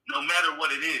greatness, no matter what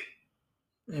it is.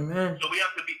 Amen. So we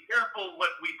have to be careful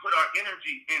what we put our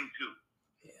energy into.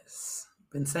 Yes.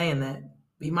 Been saying that.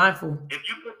 Be mindful. If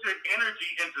you put your energy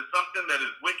into something that is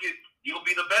wicked, you'll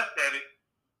be the best at it,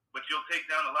 but you'll take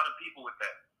down a lot of people with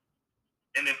that.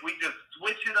 And if we just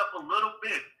switch it up a little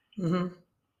bit, I'm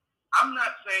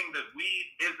not saying that weed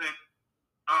isn't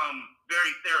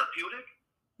very therapeutic.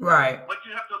 Right. But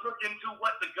you have to look into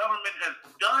what the government has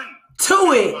done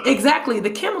to it. Exactly. The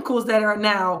chemicals that are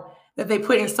now, that they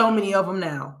put in so many of them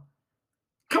now.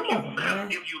 Come on,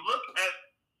 man. If you look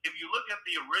at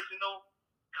the original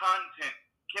content,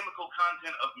 chemical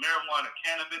content of marijuana,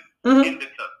 cannabis,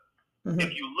 indica,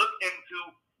 if you look into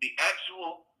the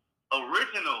actual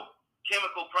original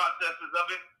chemical processes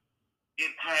of it,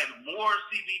 it had more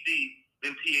CBD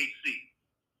than THC.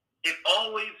 It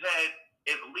always had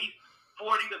at least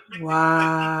 40 to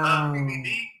 60% CBD,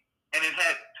 and it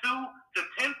had 2 to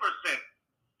 10%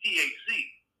 THC.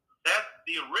 That's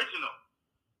the original.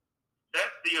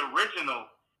 That's the original.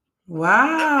 Wow.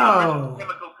 That's the original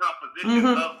chemical composition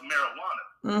of marijuana.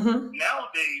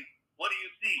 Nowadays, what do you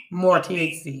see? More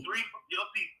THC.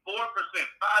 You'll see 4%, 5%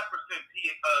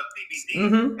 CBD,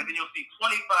 Mm-hmm. and then you'll see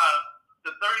 25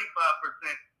 to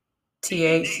 35%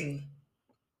 THC.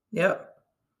 Yep.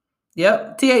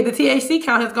 The THC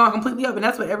count has gone completely up, and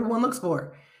that's what everyone looks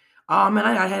for. Oh man,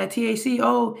 I had a THC.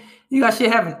 Oh, you got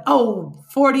shit having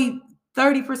 40,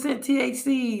 30%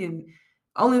 THC and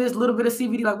only this little bit of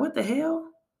CBD. Like, what the hell?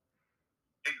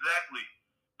 Exactly.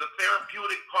 The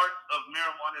therapeutic parts of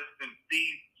marijuana is in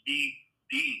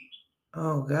CBD.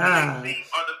 Oh God. THC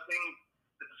are the things.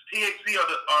 THC are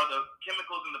the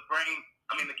chemicals in the brain.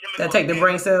 I mean, the chemicals that take the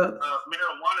brain cells.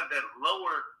 Marijuana that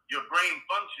lower your brain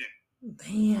function.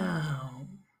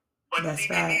 Damn. But That's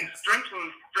CBD facts.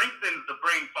 strengthens the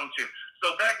brain function.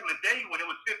 So back in the day when it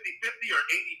was 50-50 or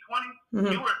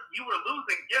 80-20, you were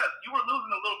losing. Yes, you were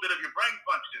losing a little bit of your brain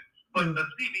function, but the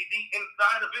CBD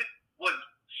inside of it was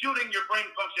shooting your brain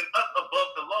function up above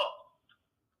the law.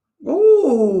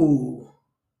 Ooh.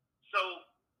 So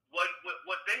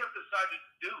what they have decided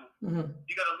to do,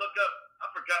 you got to look up.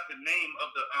 I forgot the name of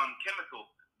the chemical,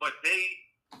 but they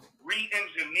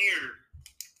re-engineered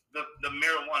the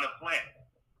marijuana plant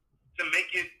to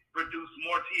make it produce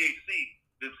more THC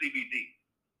than CBD.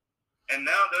 And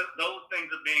now those things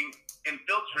are being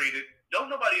infiltrated. Don't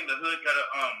nobody in the hood got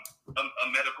a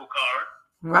medical card.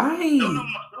 Right. Don't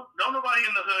nobody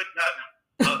in the hood got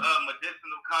a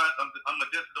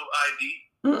medicinal ID.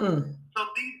 So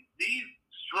these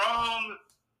strong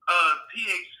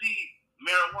THC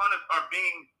marijuanas are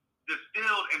being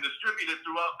distilled and distributed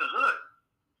throughout the hood.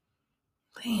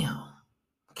 Damn.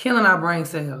 Killing our brain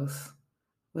cells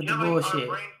with the bullshit.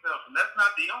 Our brain cells. And that's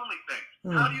not the only thing.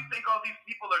 How do you think all these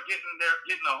people are getting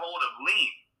a hold of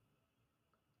lean?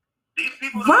 These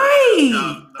people don't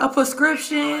have a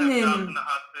prescription jobs and in the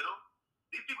hospital.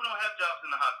 These people don't have jobs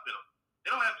in the hospital. They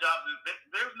don't have jobs.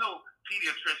 There's no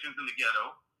pediatricians in the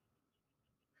ghetto.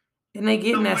 And they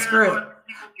getting that script. Where are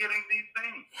people getting these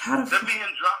things? They're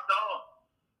being dropped off.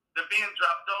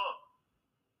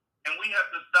 And we have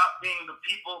to stop being the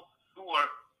people who are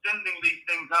sending these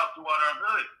things out throughout our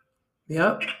hood.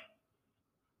 Yep.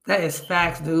 That is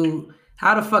facts, dude.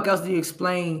 How the fuck else do you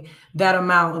explain that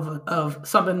amount of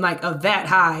something like of that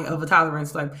high of a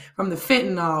tolerance, like from the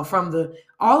fentanyl, from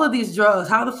all of these drugs?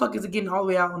 How the fuck is it getting all the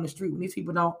way out on the street when these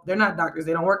people they're not doctors,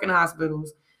 they don't work in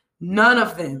hospitals, none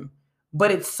of them, but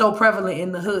it's so prevalent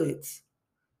in the hoods.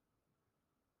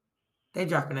 They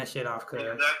dropping that shit off, cuz.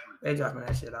 Exactly. They dropping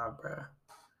that shit off, bro.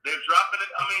 They're dropping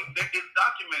it. I mean, it's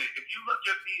documented. If you look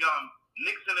at the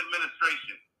Nixon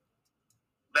administration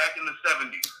back in the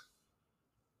 70s,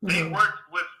 they worked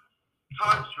with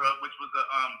Contra, which was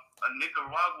a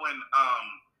Nicaraguan.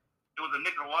 It was a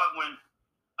Nicaraguan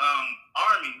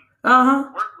army.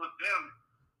 Worked with them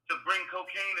to bring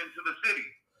cocaine into the city.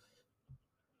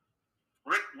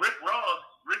 Ricky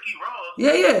Ross.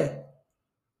 Yeah.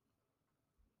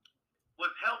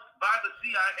 Was helped by the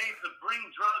CIA to bring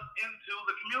drugs into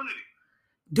the community.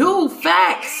 Dude,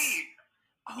 facts.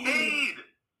 Paid.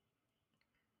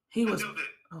 He was. Do this.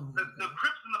 The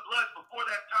Crips and the Bloods before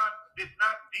that time did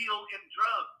not deal in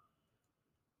drugs.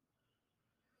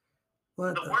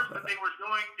 The worst that they were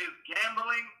doing is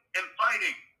gambling and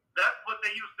fighting. That's what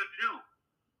they used to do.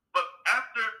 But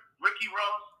after Ricky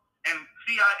Ross and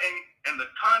CIA and the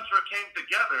Contra came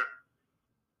together,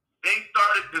 they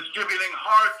started distributing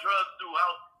hard drugs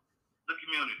throughout the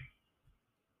community.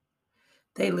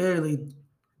 They literally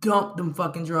dumped them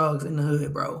fucking drugs in the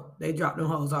hood, bro. They dropped them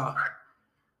hoes off. Right.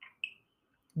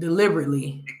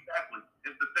 Deliberately. Exactly.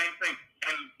 It's the same thing.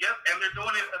 And yes, and they're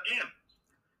doing it again.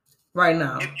 Right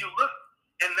now. If you look,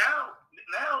 and now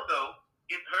though,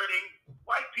 it's hurting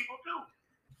white people too.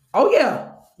 Oh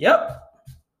yeah. Yep.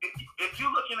 If you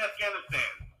look in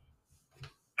Afghanistan,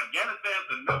 Afghanistan's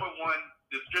the number one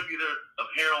distributor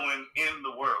of heroin in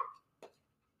the world.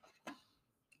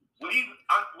 We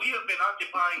have been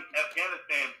occupying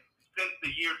Afghanistan since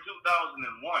the year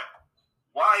 2001.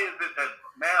 Why is it that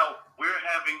now we're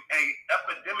having an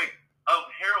epidemic of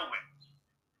heroin?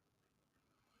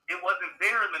 It wasn't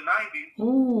there in the 90s,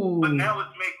 but now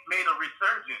it's made a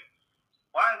resurgence.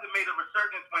 Why has it made a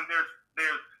resurgence when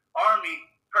there's army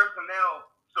personnel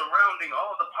surrounding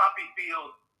all the poppy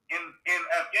fields in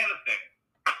Afghanistan?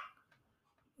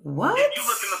 What? If you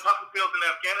look in the poppy fields in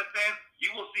Afghanistan,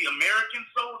 you will see American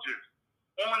soldiers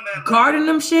on that guarding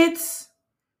them shits.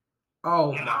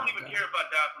 Oh, and I don't even care about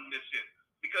dying from this shit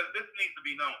because this needs to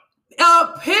be known.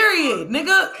 Period,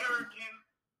 nigga.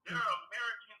 There are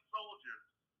American soldiers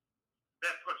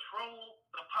that patrol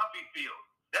the poppy field.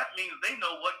 That means they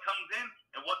know what comes in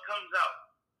and what comes out.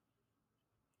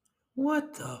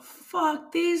 What the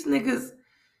fuck? These niggas.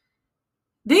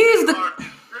 Are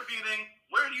distributing.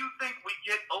 Where do you think we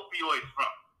get opioids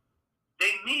from?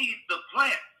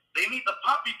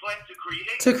 poppy plant to create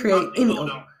any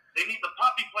oxycodone. They need the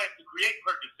poppy plant to create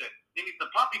Percocet. They need the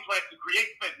poppy plant to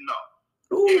create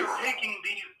fentanyl. Ooh. They're taking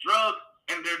these drugs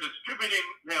and they're distributing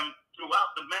them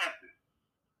throughout the masses.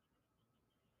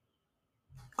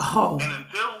 Oh. And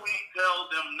until we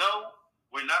tell them no,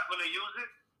 we're not going to use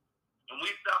it, and we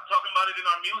stop talking about it in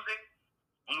our music,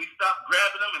 when we stop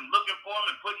grabbing them and looking for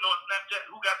them and putting on Snapchat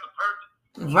who got the perk,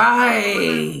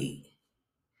 right,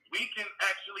 we can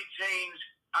actually change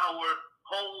our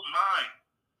whole mind.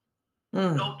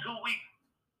 Go 2 weeks.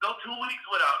 Go 2 weeks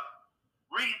without it.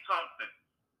 Read something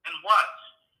and watch.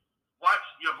 Watch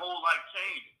your whole life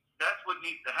change. That's what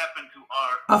needs to happen to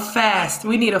a fast.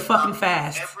 We need a fucking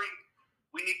fast.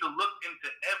 We need to look into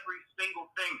every single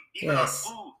thing, even our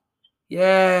food.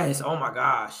 Yes. Oh my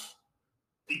gosh.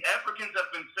 The Africans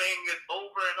have been saying it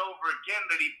over and over again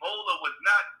that Ebola was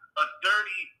not a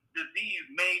dirty disease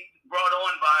brought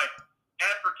on by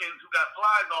Africans who got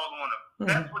flies all on them.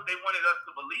 That's what they wanted us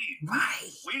to believe.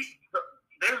 Right.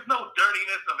 There's no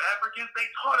dirtiness of Africans. They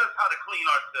taught us how to clean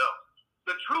ourselves.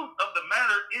 The truth of the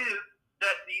matter is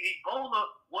that the Ebola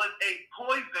was a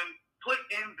poison put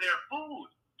in their food.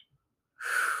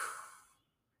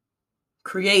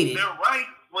 Created. Their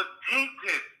rice was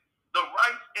tainted. The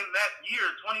rice in that year,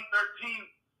 2013,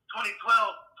 2012,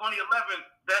 2011,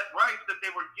 that rice that they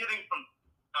were getting from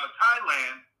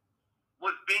Thailand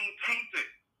was being tainted.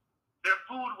 Their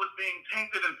food was being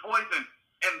tainted and poisoned,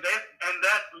 and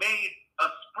that made a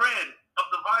spread of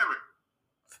the virus.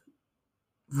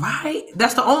 Right?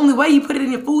 That's the only way. You put it in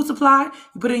your food supply,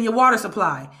 you put it in your water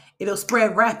supply. It'll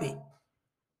spread rapid.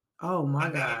 Oh my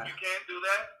God. If you can't do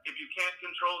that, if you can't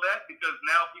control that, because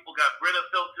now people got Brita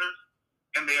filters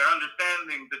and they are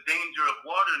understanding the danger of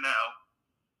water now.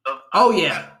 Of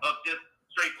just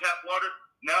straight tap water.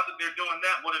 Now that they're doing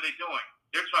that, what are they doing?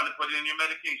 They're trying to put it in your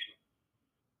medication.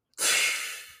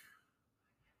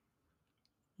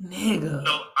 Nigga.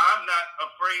 So I'm not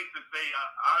afraid to say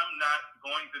I'm not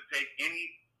going to take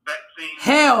any vaccine.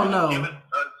 Hell no. Given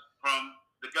us from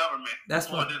the government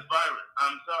for this virus.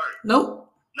 I'm sorry.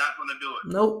 Nope. Not going to do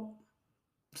it. Nope.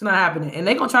 It's not happening. And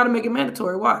they're going to try to make it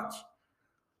mandatory. Watch.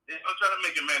 They're going to try to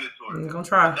make it mandatory. They're going to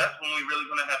try. That's when we're really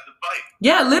going to have to fight.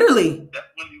 Yeah, literally. That's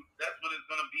when it's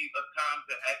going to be a time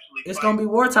to actually It's fight. going to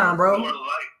be wartime, bro. For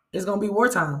life. It's going to be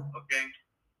wartime. Okay?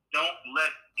 Don't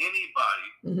let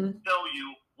anybody tell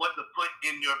you what to put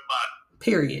in your body.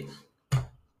 Period.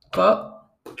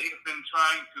 Fuck. They have been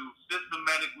trying to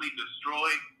systematically destroy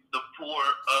the poor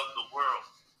of the world.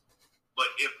 But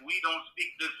if we don't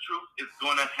speak this truth, it's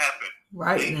going to happen.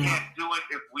 They can't do it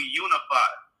if we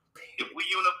unify. If we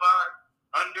unify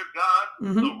under God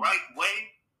the right way,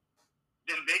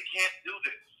 then they can't do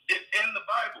this. It's in the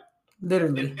Bible.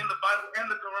 Literally. It's in the Bible and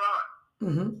the Quran.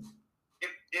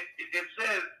 It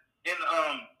says in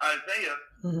Isaiah,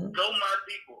 go my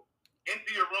people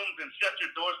into your rooms and shut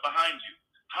your doors behind you.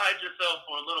 Hide yourself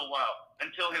for a little while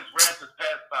until his wrath has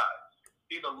passed by.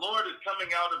 See, the Lord is coming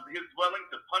out of his dwelling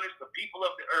to punish the people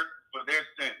of the earth for their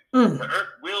sins. The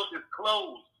earth will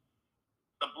disclose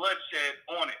the bloodshed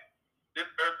on it. This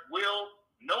earth will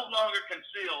no longer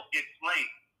conceal its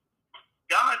flame.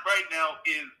 God right now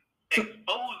is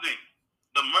exposing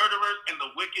the murderers and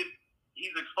the wicked.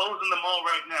 He's exposing them all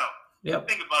right now.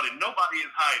 Yep. Think about it. Nobody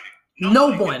is hiding.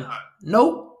 No one.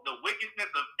 Nope. The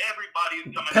wickedness of everybody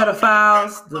is coming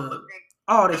Pedophiles, out.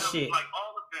 all this shit. Like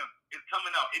all of them is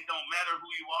coming out. It don't matter who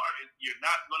you are. You're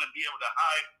not going to be able to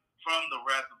hide from the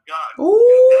wrath of God. Ooh.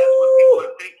 That's what people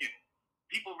are thinking.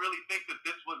 People really think that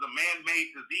this was a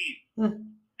man-made disease.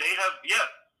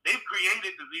 They've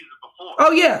created diseases before.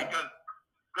 Oh, yeah.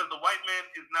 Because the white man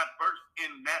is not versed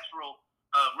in natural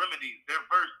remedies. They're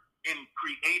versed in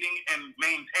creating and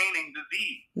maintaining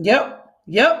disease. Yep.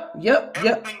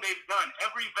 Everything they've done,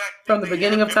 every vaccine from the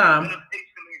beginning of time,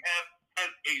 medication they have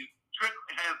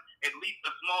has at least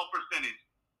a small percentage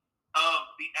of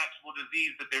the actual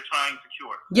disease that they're trying to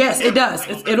cure. Yes, it does.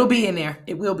 It'll be in there.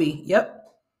 It will be. Yep.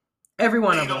 Every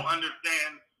one of them. They don't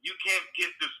understand. You can't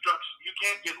get destruction. You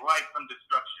can't get life from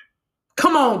destruction.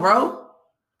 Come on, bro.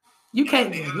 You can't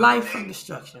get life from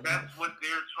destruction. That's what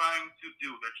they're trying to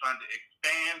do. They're trying to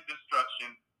expand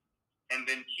destruction and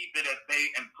then keep it at bay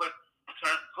and put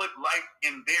life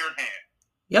in their hands.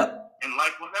 Yep. And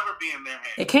life will never be in their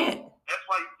hands. It can't. That's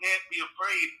why you can't be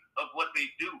afraid of what they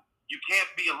do. You can't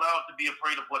be allowed to be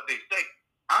afraid of what they say.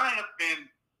 I have been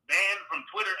banned from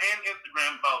Twitter and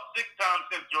Instagram about 6 times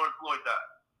since George Floyd died.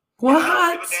 What? And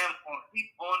I don't give a damn on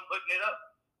keep on putting it up.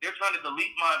 They're trying to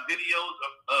delete my videos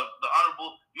of the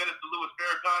Honorable Minister Louis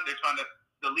Farrakhan. They're trying to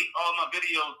delete all my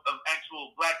videos of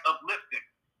actual black uplifting.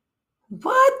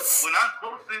 What? When I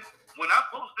posted When I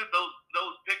posted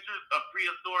those pictures of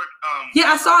prehistoric,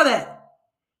 yeah, I saw that.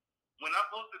 When I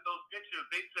posted those pictures,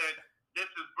 they said this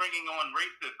is bringing on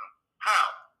racism.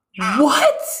 How?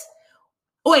 What?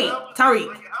 Wait, Tariq.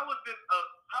 How is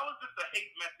this a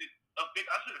hate message of big?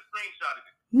 I should have screenshotted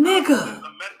it. Nigga. How is this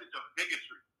a message of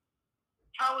bigotry?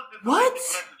 How is this what? a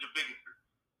message of bigotry?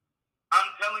 I'm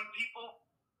telling people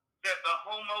that the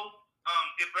homo,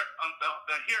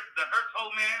 the Herto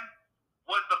man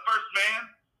was the first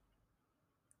man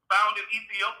found in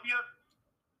Ethiopia.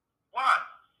 Why?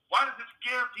 Why does it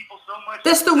scare people so much?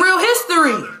 That's the real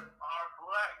history. Are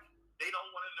black. They don't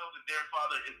want to know that their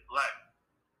father is black.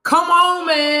 Come on,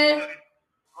 man.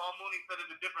 Paul Mooney said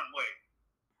it a different way.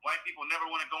 White people never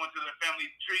want to go into their family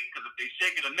tree because if they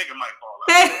shake it, a nigga might fall out.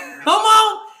 Hey, come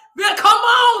on. Yeah, come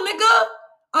on, nigga.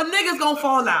 A nigga's gonna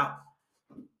fall out.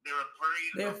 They're afraid.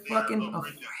 They're fucking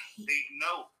afraid. They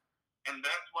know. And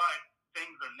that's why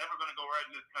things are never going to go right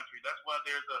in this country. That's why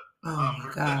there's a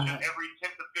recession every 10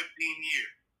 to 15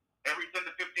 years. Every 10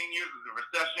 to 15 years is a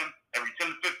recession. Every 10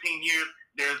 to 15 years,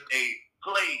 there's a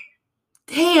plague.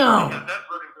 Damn. That's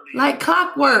what it really like is.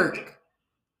 clockwork.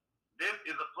 This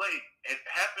is a plague. It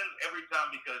happens every time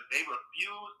because they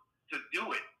refuse to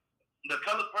do it. The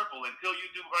color purple, until you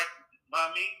do right by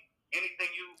me,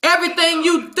 everything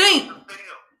you think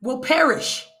will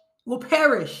perish. Will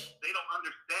perish. They don't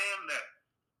understand that.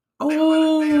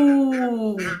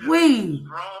 Oh, wait.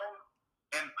 Strong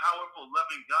and powerful,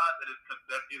 loving God that is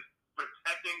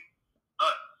protecting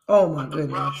us. Oh my goodness.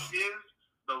 The problem goodness. is,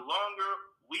 the longer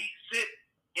we sit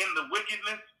in the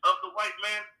wickedness of the white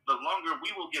man, the longer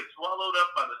we will get swallowed up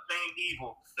by the same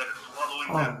evil that is swallowing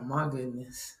them. Oh my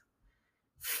goodness.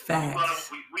 Facts.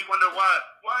 We wonder why.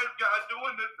 Why is God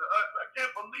doing this to us? I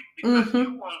can't believe because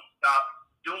you won't stop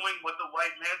doing what the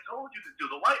white man told you to do.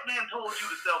 The white man told you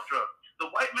to sell drugs.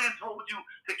 The white man told you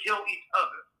to kill each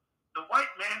other. The white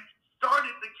man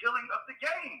started the killing of the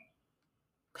gang.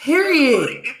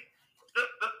 Period.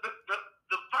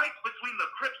 The fights between the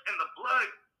Crips and the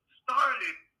Bloods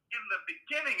started in the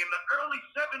beginning, in the early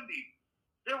 70s.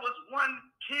 There was one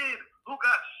kid who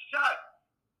got shot,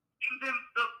 and then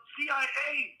the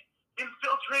CIA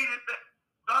infiltrated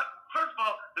first of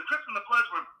all, the Crips and the Bloods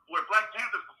were Black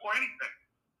Panthers before anything.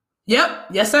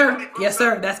 Yep. Yes, sir. Yes,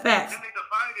 sir. That's facts. Then they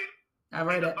divided.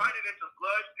 Divided into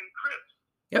Bloods and Crips.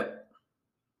 Yep.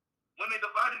 When they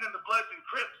divided into Bloods and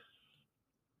Crips,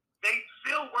 they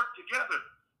still worked together.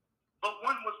 But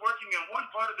one was working in one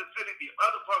part of the city, the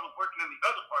other part was working in the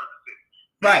other part of the city.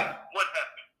 Right. And what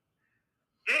happened?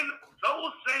 Then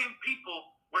those same people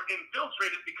were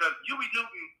infiltrated because Huey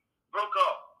Newton broke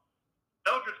off.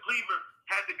 Eldridge Cleaver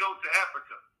had to go to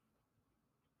Africa.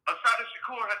 Assata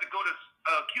Shakur had to go to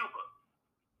Cuba.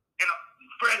 And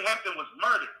Fred Hampton was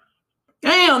murdered.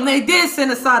 Damn, they did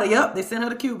send Assata. Yep, they sent her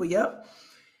to Cuba. Yep.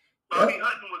 Bobby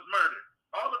Hutton was murdered.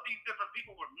 All of these different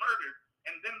people were murdered,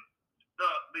 and then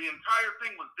the entire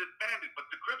thing was disbanded. But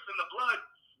the Crips and the Bloods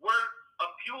were a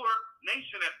pure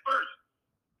nation at first,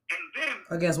 and then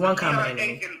against one CIA,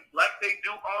 common, like they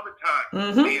do all the time,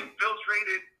 they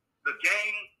infiltrated the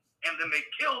gang, and then they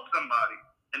killed somebody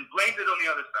and blamed it on the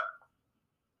other side.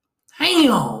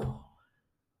 Damn.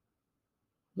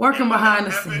 Working behind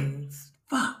the scenes.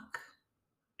 Fuck.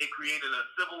 It created a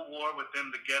civil war within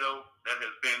the ghetto that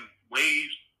has been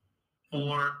waged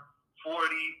for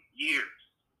 40 years.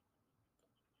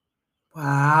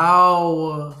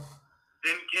 Wow.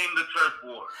 Then came the turf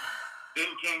war. Then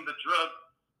came the drug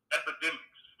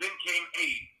epidemics. Then came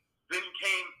AIDS. Then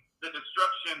came the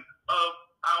destruction of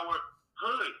our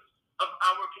hoods, of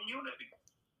our community.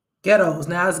 Ghettos.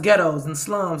 Now it's ghettos and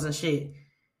slums and shit.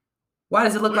 Why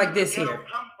does it look like this here?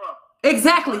 Come from?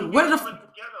 Exactly.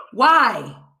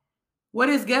 Why? What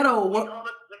is ghetto? We call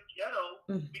it the ghetto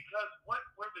because what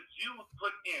were the Jews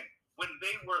put in when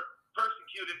they were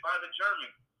persecuted by the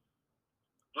Germans?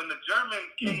 When the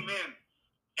Germans came in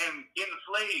and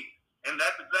enslaved, and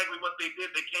that's exactly what they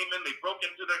did. They came in, they broke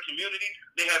into their community.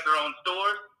 They had their own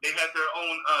stores. They had their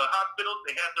own hospitals.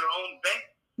 They had their own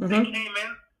banks. They came in,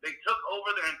 they took over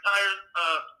their entire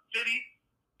city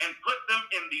and put them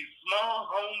in these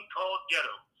small homes called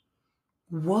ghettos.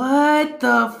 What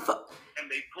the fuck? And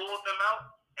they pulled them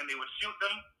out, and they would shoot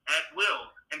them at will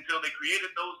until they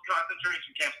created those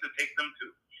concentration camps to take them to.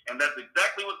 And that's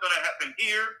exactly what's going to happen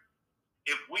here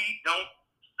if we don't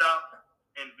stop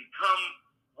and become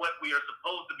what we are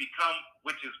supposed to become,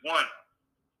 which is one.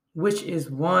 Which is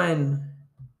one.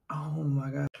 Oh my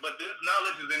God. But this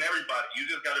knowledge is in everybody. You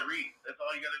just got to read. That's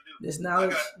all you got to do. This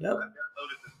knowledge. Yep. I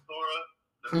downloaded the Torah,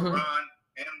 the Quran,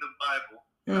 and the Bible.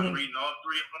 I'm reading all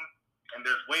three of them, and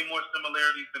there's way more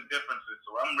similarities than differences.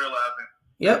 So I'm realizing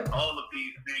Yep. All of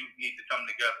these things need to come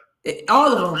together. All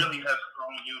of them. Really have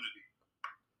strong unity.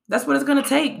 That's what it's going to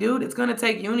take, dude. It's going to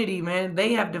take unity, man.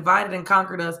 They have divided and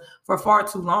conquered us for far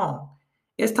too long.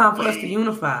 It's time for us to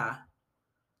unify.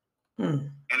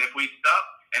 And if we stop,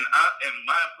 and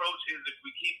my approach is if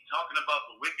we keep talking about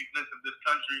the wickedness of this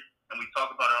country and we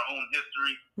talk about our own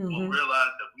history, we'll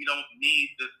realize that we don't need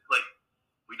this place.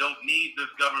 We don't need this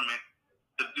government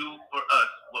to do for us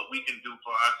what we can do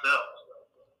for ourselves.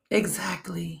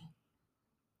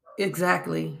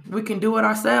 Exactly. We can do it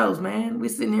ourselves, man. We're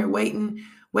sitting here waiting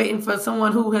for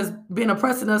someone who has been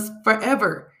oppressing us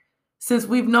forever since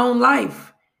we've known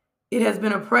life. It has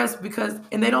been oppressed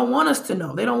and they don't want us to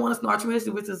know. They don't want us to know our true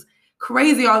history, which is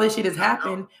crazy. All this shit has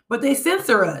happened, but they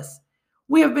censor us.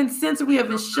 We have been censored. We have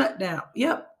been shut down.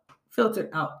 Yep. Filtered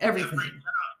out everything.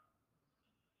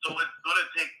 So it's going to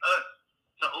take us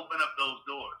to open up those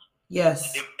doors.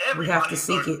 Yes. If we have to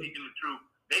seek it. Speaking the truth,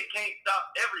 they can't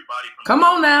stop everybody from. Come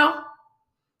on now.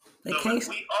 They can't. If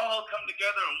we all come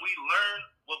together and we learn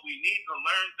what we need to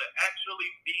learn to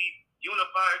actually be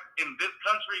unified in this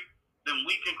country, then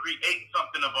we can create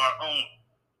something of our own.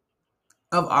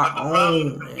 Of our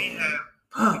own.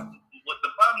 What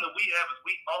the problem that we have is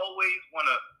we always want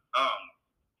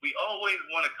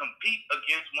to compete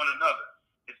against one another.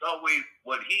 It's always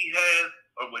what he has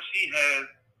or what she has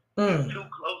is too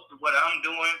close to what I'm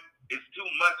doing. It's too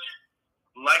much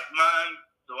like mine,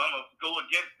 so I'm gonna go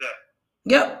against that.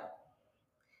 Yep.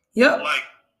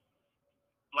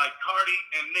 Like Cardi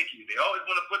and Nicki, they always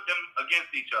want to put them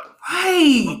against each other.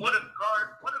 Right. But what if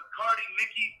Cardi,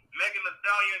 Nicki, Megan Thee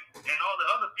Stallion, and all the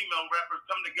other female rappers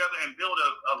come together and build a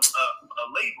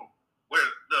label where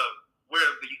the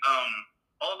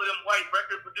all of them white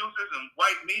record producers and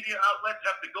white media outlets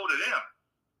have to go to them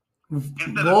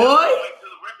instead of them going to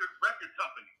the record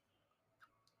company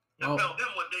to tell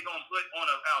them what they're gonna put on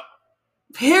an album.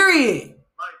 Period.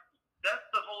 Like that's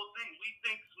the whole thing. We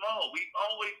think small. We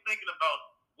always thinking about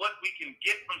what we can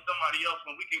get from somebody else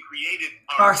when we can create it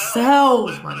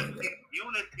ourselves. It's gonna take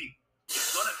unity.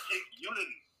 It's gonna take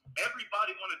unity.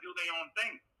 Everybody want to do their own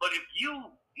thing, but if you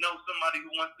know somebody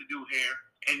who wants to do hair,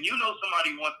 and you know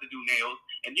somebody who wants to do nails,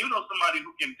 and you know somebody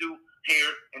who can do hair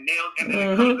and nails, and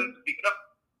then it comes in to become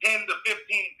 10 to 15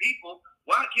 people,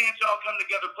 why can't y'all come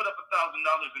together, put up $1,000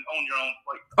 and own your own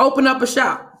place? Open up a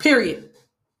shop. Period.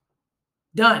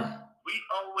 Done. We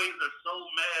always are so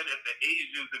mad at the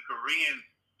Asians and Koreans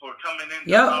for coming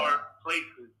into our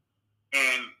places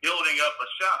and building up a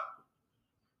shop.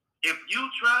 If you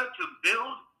try to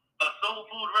build a soul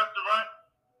food restaurant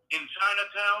in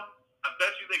Chinatown, I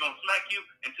bet you they're going to smack you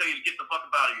and tell you to get the fuck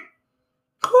up out of here.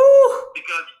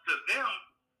 Because to them,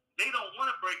 they don't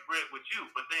want to break bread with you,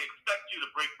 but they expect you to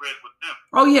break bread with them.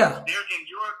 Oh, yeah. They're in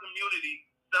your community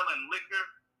selling liquor,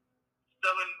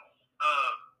 selling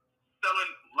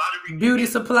lottery beauty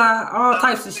tickets, supply, all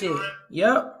types of shit.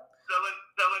 Yep.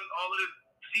 Selling all of this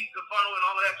seats and funnel and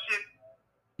all of that shit.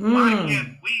 Why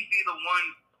can't we be the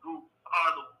ones who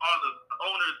are the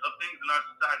owners of things in our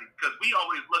society? Because we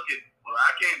always look at, well,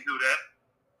 I can't do that.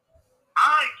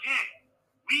 I can't.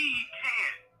 We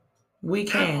can. We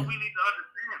can. That's what we need to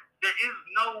understand. There's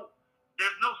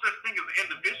no such thing as an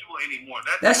individual anymore.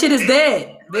 That shit is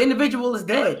dead. The individual is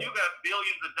dead. You got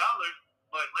billions of dollars,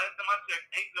 but last time I checked,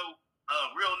 ain't no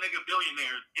real nigga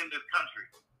billionaires in this country.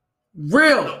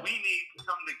 Real. So we need to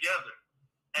come together.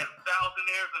 As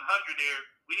thousandaires and hundredaires,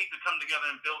 we need to come together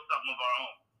and build something of our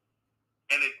own.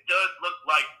 And it does look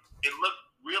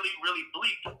really, really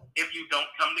bleak if you don't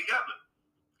come together.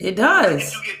 It does.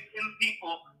 If you get 10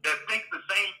 people that think the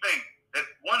same thing, that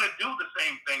want to do the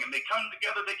same thing, and they come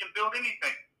together, they can build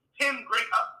anything. 10 great,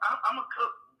 I'm a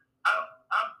cook.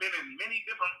 I've been in many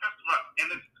different restaurants, and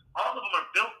all of them are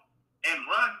built and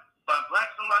run by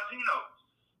Blacks and Latinos.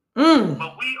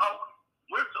 But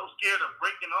we're so scared of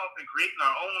breaking off and creating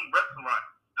our own restaurant.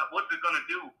 What's it going to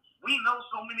do? We know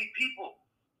so many people.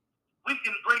 We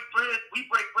can break bread. We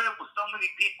break bread with so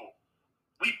many people.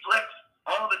 We flex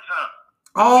all the time.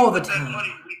 All the time. That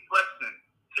money we flexing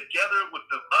together with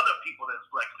the other people that's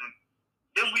flexing,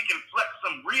 then we can flex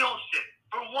some real shit.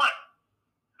 For what?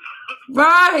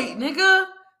 Right, nigga.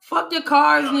 Fuck your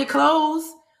cars and your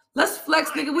clothes. Let's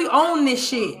flex, nigga. We own this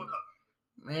shit.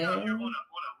 Man. You're on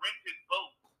a rented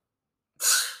boat.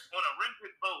 On a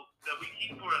rented boat that we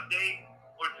keep for a day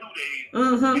or 2 days,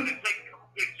 and then take a couple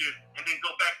pictures, and then go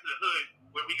back to the hood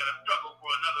where we gotta struggle for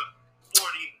another 40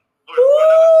 or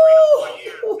another 3 or 4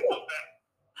 years to go back.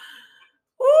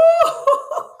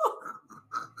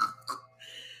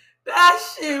 That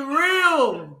shit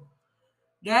real.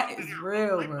 That is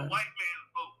real, like bro. The white man's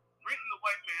boat. Renting the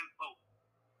white man's boat.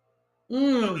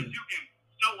 So that you can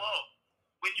show off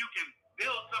when you can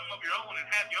build something of your own and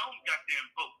have your own goddamn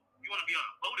boat. You want to be on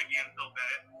a boat again so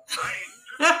bad. I ain't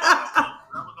tripping on a boat.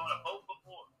 I was on a boat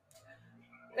before.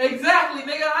 Exactly,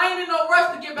 nigga. I ain't in no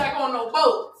rush to get back on no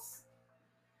boats.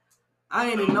 I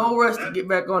ain't in no rush to get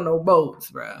back on no boats,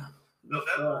 bro. So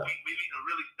that's what we need to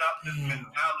really stop this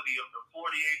mentality of the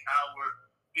 48-hour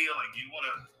feeling. You want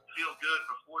to feel good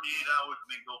for 48 hours and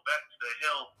then go back to the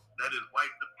hell that is white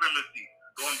supremacy.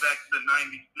 Going back to the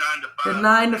 9 to 5. The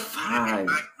 9 to 5.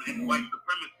 And white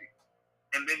supremacy.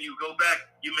 And then you go back,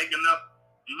 you make enough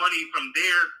money from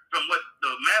there, from what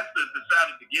the masters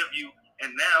decided to give you,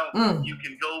 and now you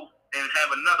can go and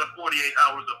have another 48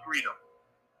 hours of freedom.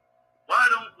 Why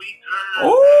don't we turn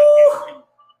that into 7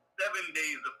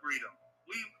 days of freedom?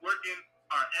 We working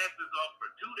our asses off for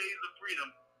 2 days of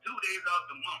freedom, 2 days out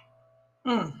the month.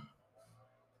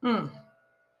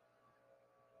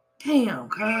 Damn,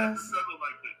 cuz.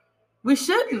 We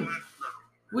shouldn't.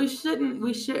 We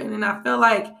shouldn't. And I feel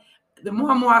like the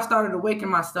more and more I started awakening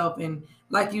myself and,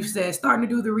 like you said, starting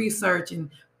to do the research and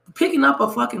picking up a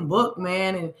fucking book,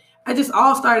 man. And I just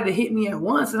all started to hit me at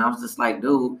once. And I was just like,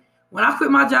 dude, when I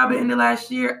quit my job at the end of last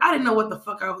year, I didn't know what the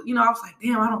fuck I was, I was like,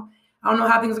 damn, I don't know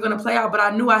how things are going to play out, but I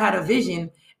knew I had a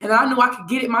vision and I knew I could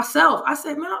get it myself. I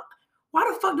said, man, why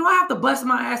the fuck do I have to bust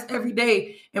my ass every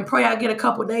day and pray I get a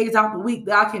couple days out the week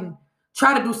that I can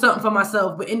try to do something for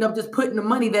myself, but end up just putting the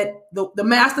money that the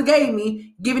master gave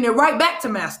me, giving it right back to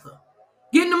master.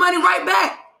 Getting the money right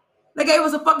back. They gave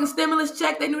us a fucking stimulus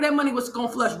check. They knew that money was going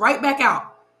to flush right back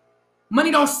out.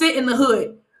 Money don't sit in the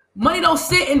hood. Money don't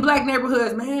sit in black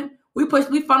neighborhoods, man. We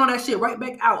funnel that shit right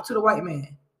back out to the white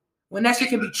man. When that shit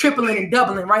can be tripling and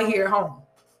doubling right here at home.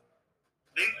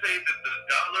 They say that the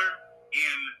dollar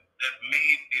that's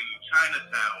made in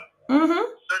Chinatown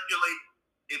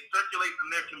circulates in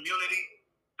their community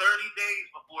 30 days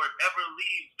before it ever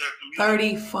leaves their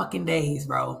community. 30 fucking days,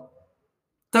 bro.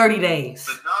 30 days.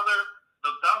 The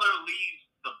dollar leaves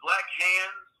the black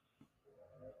hands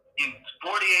in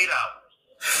 48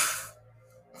 hours.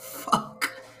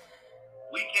 Fuck.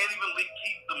 We can't even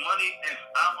keep the money in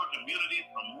our communities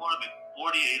for more than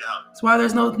 48 hours. That's why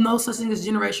there's no such thing as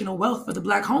generational wealth for the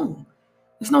black home.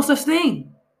 There's no such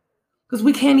thing. Because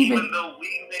we can't even though we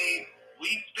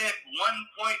spent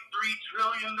 $1.3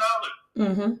 trillion last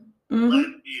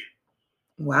year.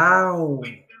 Wow. We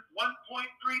spent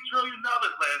 $1.3 trillion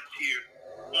last year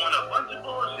on a bunch of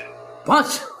bullshit.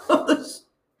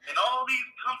 And all these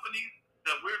companies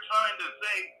that we're trying to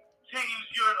say, change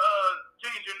your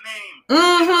name.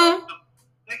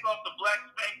 Take off the black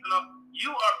spank and all.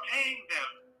 You are paying them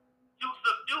to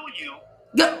subdue you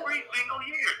every single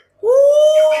year.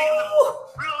 You're paying them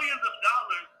billions of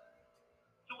dollars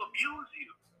to abuse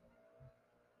you.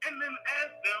 And then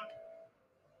ask them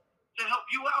to help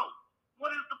you out.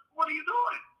 What are you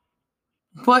doing?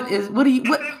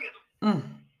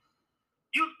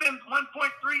 You spend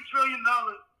 $1.3 trillion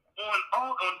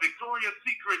on Victoria's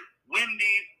Secret,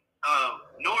 Wendy's,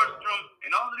 Nordstrom,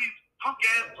 and all of these punk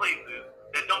ass places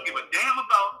that don't give a damn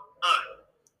about us.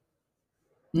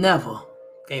 Never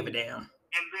gave a damn.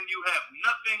 And then you have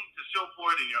nothing to show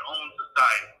for it in your own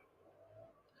society.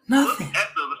 Nothing. Look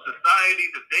at the society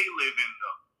that they live in,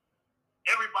 though.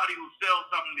 Everybody who sells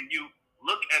something to you,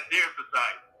 look at their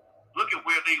society. Look at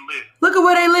where they live. Look at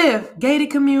where they live. Gated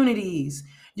communities.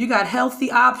 You got healthy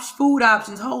food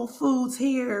options, Whole Foods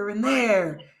here and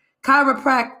there.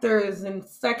 Chiropractors and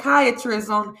psychiatrists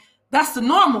that's the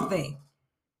normal thing.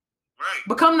 Right.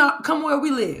 But come where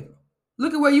we live.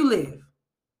 Look at where you live.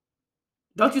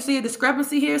 Don't you see a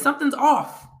discrepancy here? Something's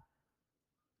off.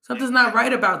 Something's not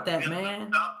right about that, man.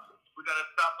 We gotta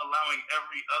stop allowing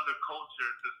every other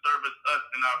culture to service us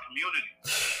in our community.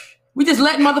 We just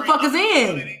letting motherfuckers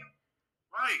in.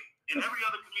 Right. In every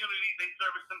other community, they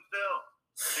service themselves.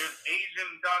 There's Asian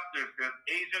doctors, there's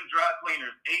Asian dry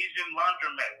cleaners, Asian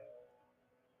laundromats.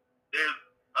 There's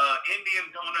Indian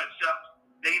donut shops.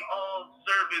 They all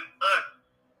service us,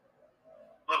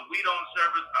 but we don't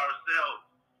service ourselves.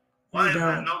 Why is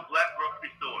there no black grocery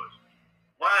stores?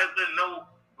 Why is there no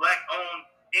black-owned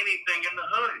anything in the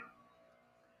hood?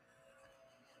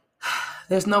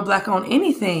 There's no black-owned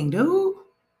anything, dude.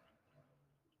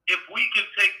 If we can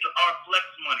take our flex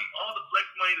money, all the flex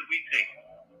money that we take,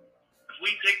 if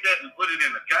we take that and put it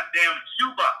in a goddamn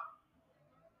shoebox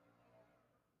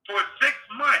for 6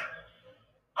 months,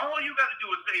 all you got to do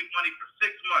is save money for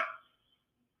 6 months.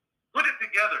 Put it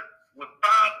together with 5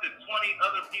 to 20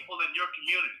 other people in your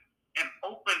community and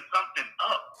open something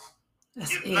up.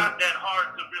 It's not that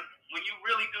hard to when you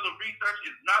really do the research,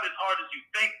 it's not as hard as you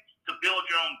think to build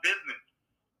your own business.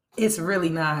 It's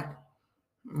really not.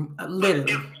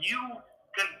 Literally. But if you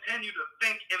continue to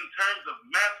think in terms of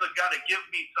Massa got to give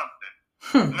me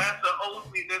something. Massa owes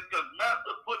me this because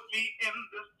Massa put me in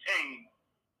this chain.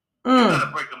 You got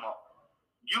to break them off.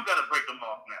 You got to break them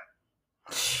off now.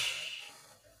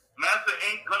 Massa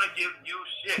ain't going to give you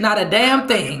shit. Not a damn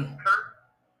thing.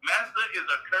 Massa is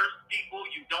a cursed people.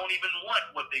 You don't even want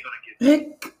what they're going to give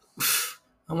you.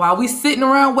 And while we sitting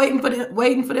around waiting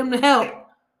for them to help,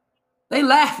 they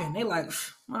laughing. They like,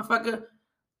 motherfucker,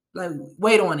 like,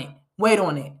 wait on it.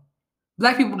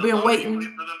 Black people been waiting. For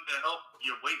them to help,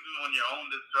 you're waiting on your own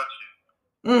destruction.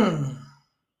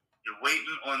 You're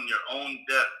waiting on your own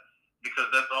death because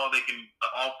that's all they can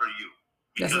offer you.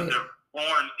 Because they're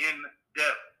born in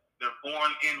death. They're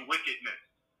born in wickedness.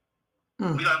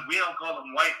 We don't call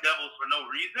them white devils for no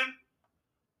reason.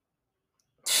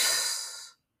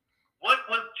 What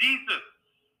was Jesus?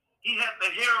 He had the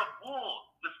hair of wool,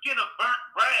 the skin of burnt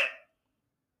bread.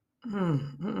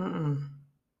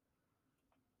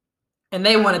 And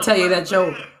they want to tell you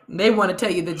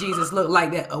that Jesus looked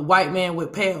like that, a white man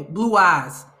with pale blue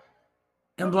eyes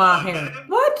and blonde hair.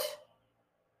 What?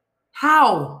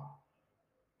 How?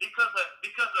 Because a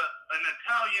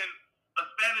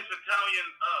Spanish Italian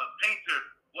painter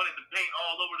wanted to paint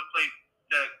all over the place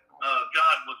that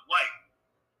God was white.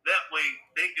 That way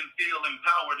they can feel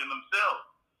empowered in themselves.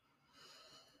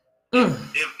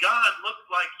 If God looks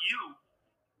like you,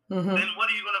 then what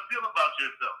are you going to feel about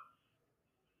yourself?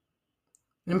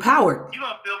 Empowered. You're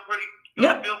going to feel pretty.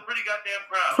 Feel pretty goddamn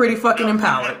proud. Pretty fucking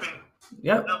empowered.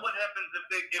 Now what happens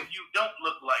if you don't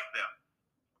look like them?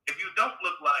 If you don't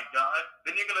look like God,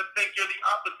 then you're going to think you're the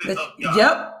opposite of God.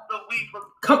 Yep. So we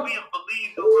have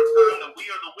believed over time that we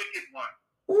are the wicked one.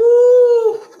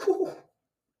 Ooh.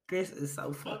 This is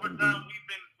so fucking over time, deep.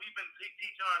 we've been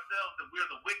teaching ourselves that we're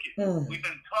the wicked. We've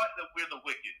been taught that we're the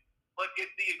wicked. But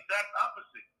it's the exact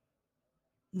opposite.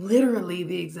 Literally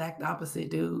the exact opposite,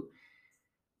 dude.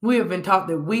 We have been taught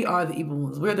that we are the evil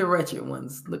ones. We're the wretched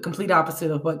ones. The complete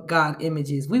opposite of what God's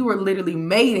image is. We were literally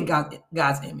made in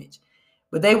God's image.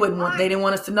 But they didn't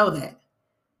want us to know that.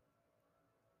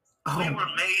 We were made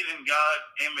in God's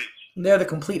image. They're the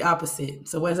complete opposite.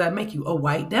 So what does that make you? A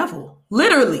white devil.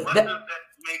 Literally. What does that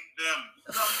make them?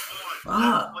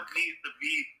 That's what needs to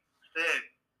be said.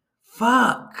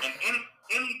 Fuck. And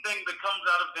anything that comes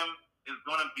out of them is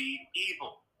going to be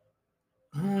evil.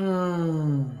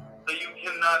 So you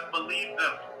cannot believe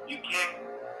them. You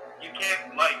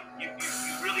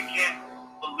really can't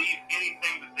believe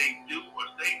anything that they do or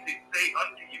say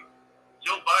unto you.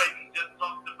 Joe Biden just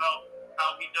talked about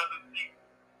how he doesn't think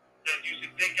that you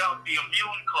should take out the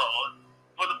immune clause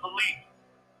for the police.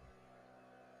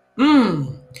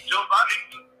 Joe Biden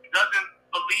doesn't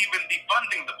believe in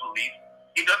defunding the police.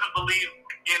 He doesn't believe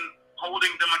in holding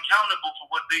them accountable for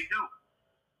what they do.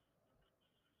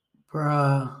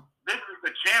 Bruh. This is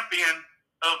the champion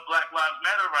of Black Lives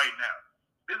Matter right now.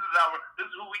 This is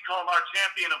who we call our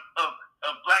champion of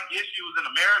black issues in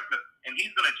America, and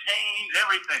he's going to change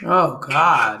everything. Oh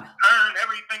God! Turn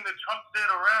everything that Trump said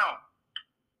around.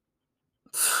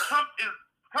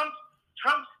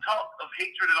 Trump's talk of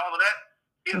hatred and all of that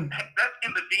that's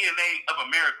in the DNA of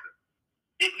America.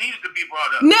 It needs to be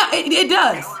brought up. No, it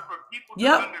does. In order for people to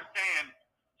understand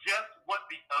just what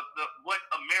what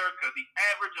America, the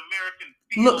average American,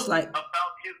 feels looks like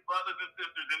about his brothers and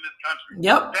sisters in this country.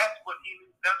 Yep. That's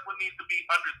what needs to be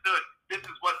understood. This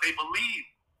is what they believe.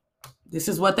 This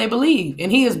is what they believe, and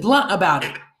he is blunt about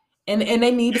it, and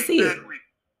they need to see it.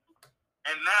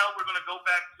 And now we're going to go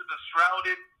back to the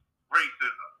shrouded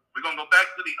racism. We're going to go back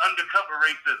to the undercover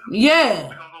racism. Yeah.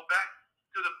 We're going to go back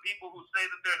to the people who say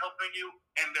that they're helping you,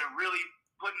 and they're really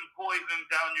putting poison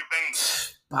down your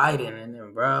veins. Biden and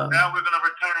them, bro. Now we're going to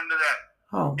return to that.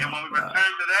 Oh, and when we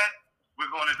return to that,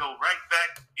 we're going to go right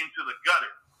back into the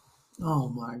gutter. Oh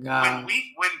my God.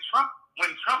 When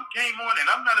Trump came on, and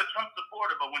I'm not a Trump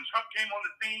supporter, but when Trump came on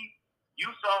the scene, you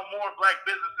saw more black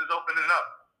businesses opening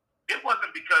up. It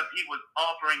wasn't because he was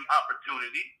offering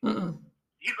opportunity.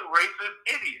 He's a racist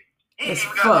idiot. He ain't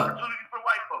even got opportunity for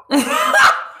white folks.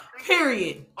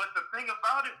 Period. But the thing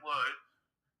about it was,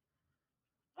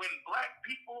 when black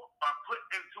people are put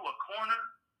into a corner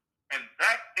and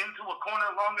backed into a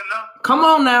corner long enough, come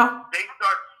on now,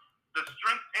 the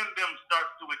strength in them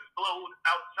starts to explode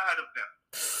outside of them.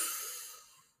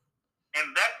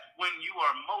 And that's when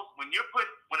when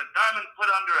a diamond's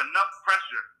put under enough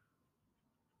pressure,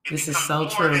 it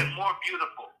becomes more and more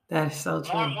beautiful. That is so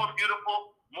true. More and more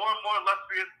beautiful, more and more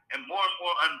illustrious, and more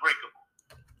unbreakable.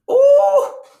 Ooh!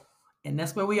 And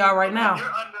that's where we are right now. So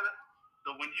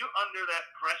when you're under that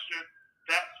pressure,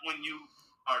 that's when you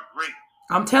are great.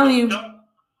 I'm telling you.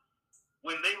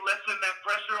 When they lessen that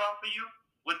pressure off of you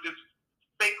with this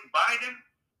Biden,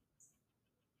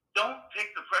 don't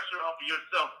take the pressure off of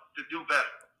yourself to do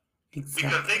better. Exactly.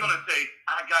 Because they're going to say,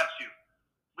 I got you.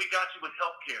 We got you with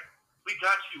health care. We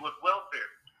got you with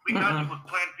welfare. We got you with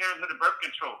Planned Parenthood and birth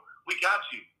control. We got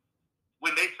you.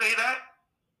 When they say that,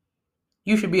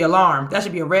 you should be alarmed. That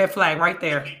should be a red flag right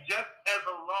there. You should be just as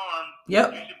alarmed. Yep.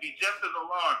 You should be just as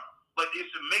alarmed. But it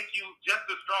should make you just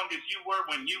as strong as you were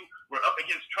when you were up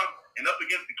against Trump and up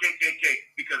against the KKK,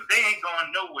 because they ain't going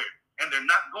nowhere. And they're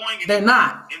not going They're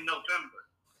not. in November.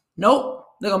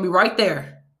 Nope. They're going to be right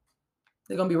there.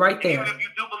 They're going to be right there. Even if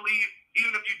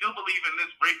you do believe in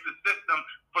this racist system,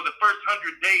 for the first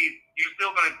 100 days, you're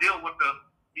still going to deal with the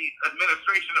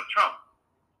administration of Trump.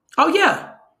 Oh,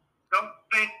 yeah. Don't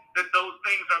think that those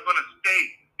things are going to stay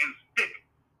and stick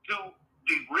to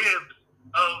the ribs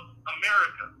of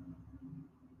America.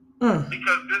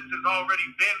 Because this has already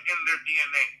been in their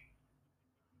DNA.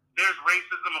 There's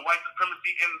racism and white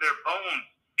supremacy in their bones,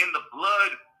 in the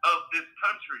blood of this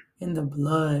country. In the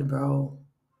blood, bro.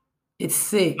 It's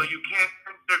sick. So you can't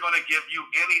think they're going to give you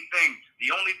anything. The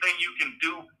only thing you can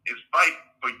do is fight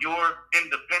for your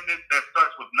independence that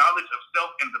starts with knowledge of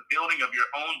self and the building of your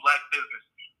own black business.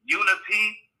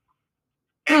 Unity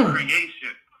and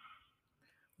creation.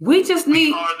 We just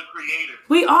need... We are the creators.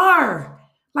 We are.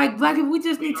 Like, black people, we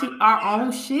just need our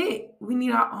own shit. We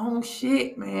need our own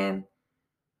shit, man.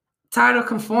 Tired of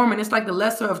conforming. It's like the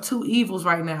lesser of two evils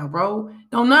right now, bro.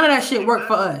 Don't none of that shit work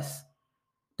for us.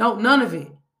 Don't none of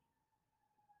it.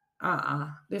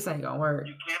 This ain't gonna work.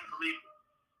 You can't believe it.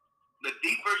 The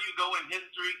deeper you go in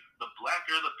history, the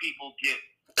blacker the people get.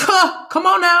 Come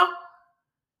on now.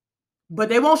 But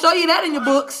they won't show you that in your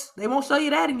books. They won't show you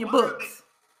that in your books.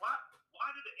 Why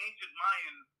did the ancient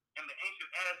Mayans and the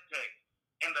ancient Aztecs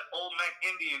and the Olmec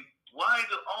Indians, why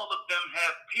do all of them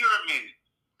have pyramids?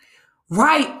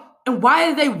 Right. And why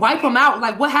did they wipe them out?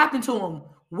 Like, what happened to them?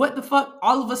 What the fuck?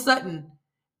 All of a sudden.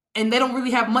 And they don't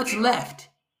really have much left.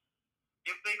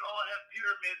 If they all have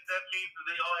pyramids, that means that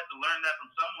they all had to learn that from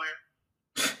somewhere.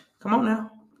 Come on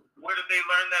now. Where did they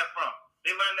learn that from?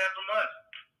 They learned that from us.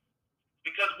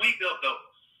 Because we built those.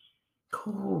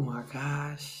 Oh my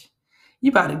gosh. I'm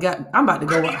about to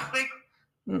go.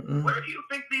 Where do you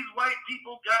think these white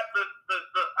people got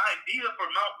the idea for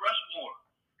Mount Rushmore?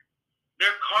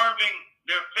 They're carving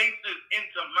their faces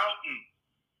into mountains.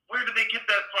 Where did they get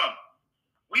that from?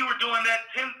 We were doing that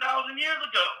 10,000 years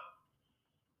ago.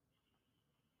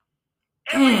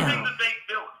 Everything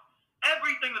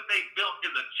that they built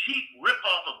is a cheap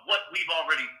ripoff of what we've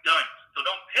already done. So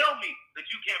don't tell me that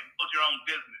you can't build your own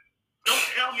business. Don't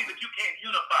tell me that you can't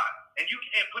unify and you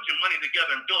can't put your money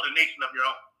together and build a nation of your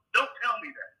own. Don't tell me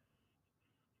that.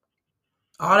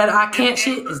 All that I can't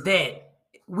shit is dead.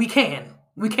 We can.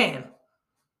 We can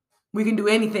do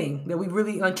anything that we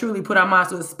really and truly put our minds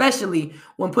to, especially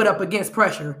when put up against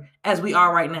pressure as we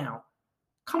are right now.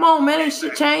 Come on, man. This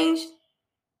shit changed.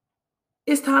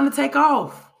 It's time to take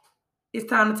off. It's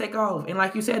time to take off. And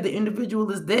like you said, the individual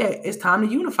is there. It's time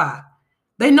to unify.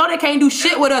 They know they can't do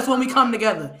shit with us when we come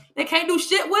together. They can't do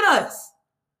shit with us.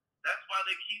 That's why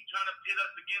they keep trying to pit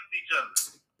us against each other.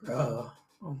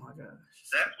 Oh my gosh.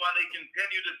 That's why they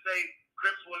continue to say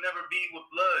Crips will never be with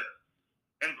Bloods.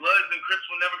 And Bloods and Crips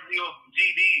will never be with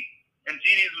GDs. And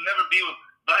GDs will never be with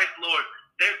Vice Lords.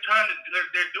 They're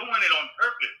doing it on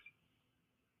purpose.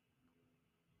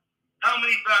 How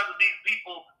many times have these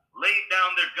people laid down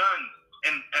their guns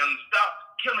and stopped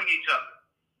killing each other?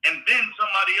 And then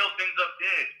somebody else ends up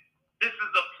dead. This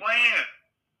is a plan.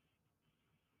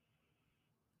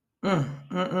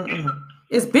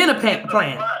 It's been a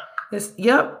plan.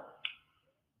 Yep.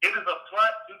 It is a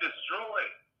plot to destroy.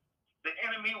 The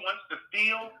enemy wants to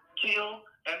steal, kill,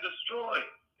 and destroy.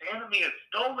 The enemy has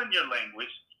stolen your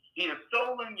language. He has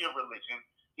stolen your religion.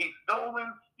 He's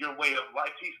stolen your way of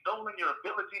life. He's stolen your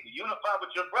ability to unify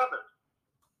with your brothers.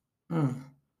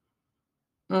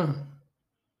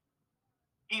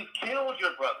 He's killed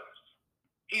your brothers.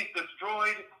 He's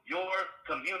destroyed your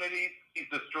communities. He's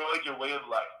destroyed your way of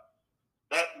life.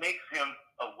 That makes him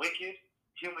a wicked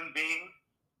human being.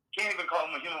 Can't even call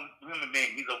him a human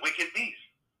being. He's a wicked beast.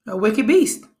 A wicked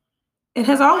beast. It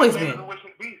has always been. A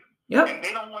wicked beast. Yep. And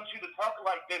they don't want you to talk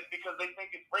like this because they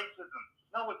think it's racism.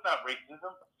 No, it's not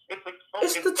racism.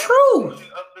 It's the truth.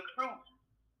 Of the truth.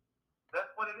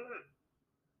 That's what it is.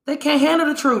 They can't handle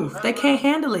the truth. They can't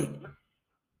handle it.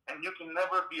 And you can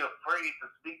never be afraid to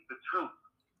speak the truth.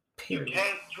 Period. You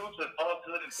can't truth and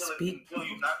falsehood until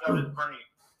you knock out his brain.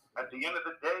 At the end of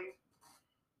the day,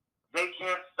 they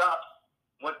can't stop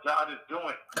what God is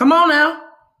doing. Come on now.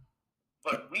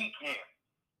 But we can.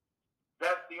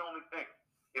 That's the only thing.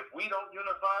 If we don't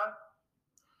unify,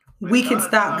 we can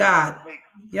stop God.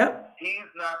 Yep.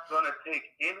 He's not going to take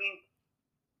any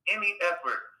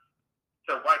effort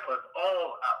to wipe us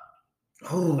all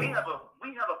out. Ooh. We have a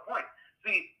point.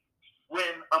 See,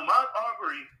 when Ahmaud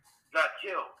Arbery got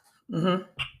killed, mm-hmm.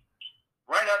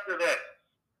 right after that,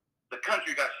 the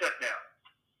country got shut down.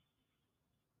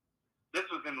 This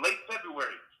was in late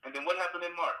February, and then what happened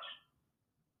in March?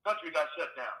 Country got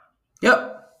shut down.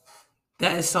 Yep.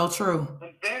 That is so true.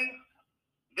 And then,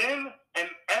 and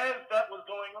as that was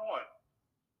going on,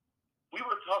 we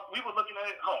were looking at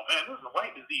it, oh man, this is a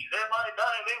white disease. Everybody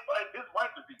dying, this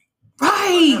white disease.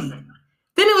 Right.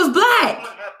 Then it was black.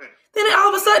 What happened? Then all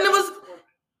of a sudden it was.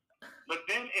 But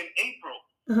then in April,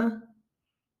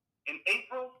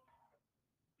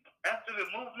 after the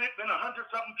movement, then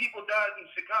 100-something people died in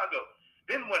Chicago.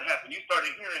 Then what happened? You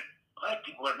started hearing black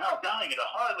people are now dying at a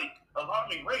hardly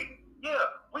alarming rate. Yeah,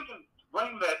 we can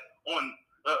blame that on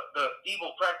the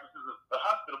evil practices of the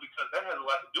hospital because that has a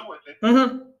lot to do with it.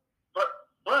 Mm-hmm.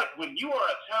 But when you are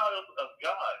a child of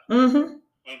God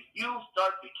and you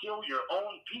start to kill your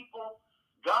own people,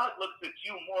 God looks at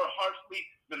you more harshly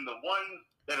than the ones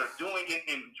that are doing it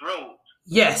in droves.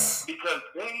 Yes. Because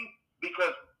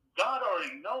God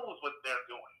already knows what they're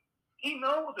doing. He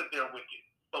knows that they're wicked.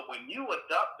 But when you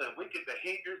adopt the wicked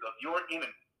behaviors of your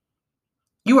enemy,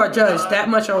 you are judged that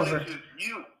much over.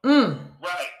 You.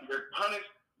 Right. You're punished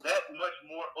that much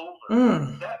more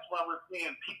over. That's why we're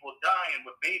seeing people dying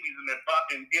with babies in their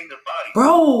bodies.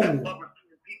 Bro. That's why we're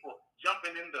seeing people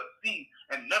jumping in the sea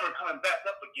and never coming back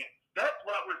up again. That's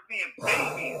why we're seeing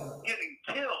babies getting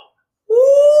killed.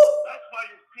 Ooh. That's why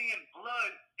you're seeing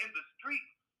blood in the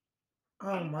streets.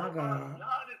 Oh my God.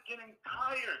 God is getting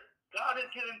tired. God is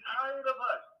getting tired of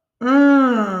us.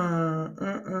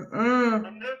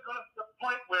 And there's going to be a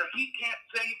point where he can't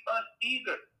save us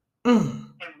either.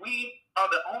 And we are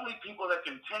the only people that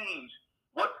can change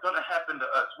what's going to happen to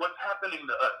us, what's happening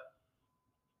to us.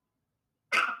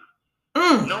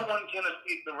 No one can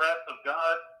escape the wrath of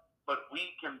God, but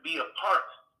we can be a part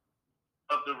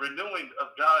of the renewing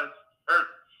of God's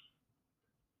earth.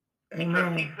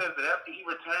 Because he says that after he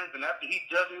returns and after he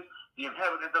judges the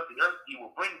inhabitants of the earth, he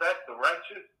will bring back the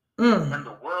righteous and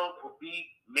the world will be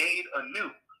made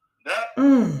anew. That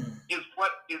is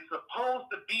what is supposed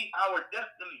to be our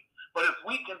destiny. But if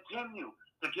we continue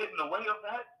to get in the way of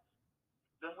that,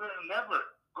 then we're never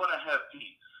going to have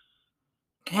peace.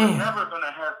 We're never going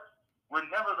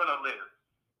to live.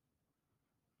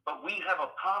 But we have a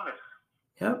promise.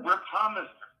 Yep. We're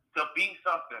promised to be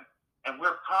something. And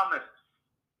we're promised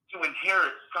to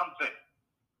inherit something.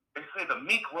 They say the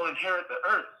meek will inherit the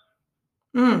earth.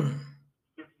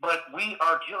 But we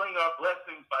are killing our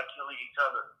blessings by killing each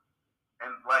other.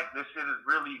 And this shit is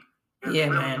really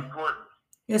important.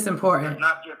 It's important. It's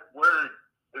not just words.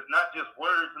 It's not just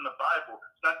words in the Bible.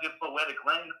 It's not just poetic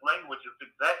language. It's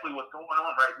exactly what's going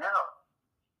on right now.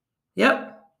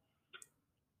 Yep.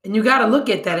 And you got to look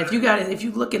at that. If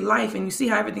you look at life and you see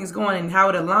how everything's going and how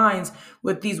it aligns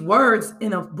with these words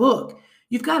in a book,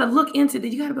 you've got to look into that.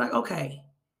 You got to be like, okay,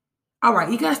 all right,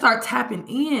 you got to start tapping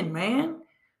in, man.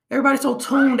 Everybody's so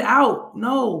tuned out.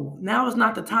 No, now is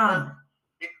not the time.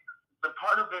 The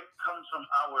part of it comes from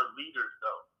our leaders,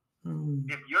 though.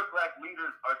 If your black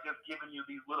leaders are just giving you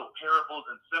these little parables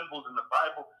and symbols in the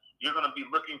Bible, you're going to be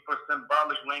looking for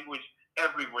symbolic language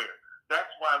everywhere. That's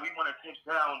why we want to take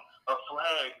down a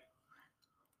flag,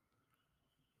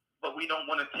 but we don't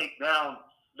want to take down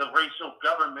the racial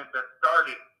government that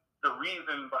started the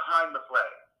reason behind the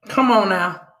flag. Come on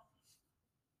now.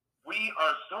 We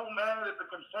are so mad at the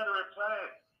Confederate flag.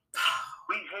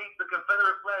 We hate the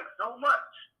Confederate flag so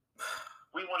much.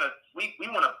 We want to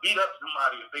beat up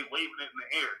somebody if they wave it in the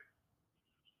air.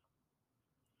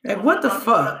 Hey, what the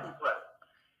fuck?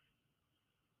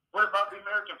 What about the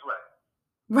American flag?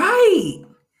 Right.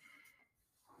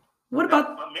 What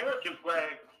about the American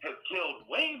flag has killed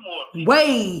way more people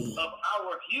of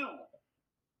our hue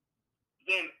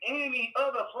than any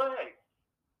other flag.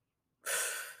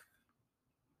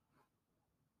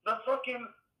 The fucking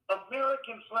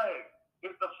American flag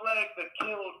is the flag that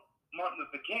killed Martin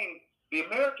Luther King. The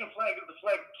American flag is the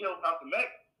flag that killed Malcolm X.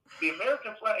 The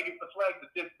American flag is the flag that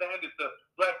disbanded the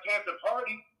Black Panther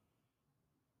Party.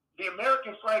 The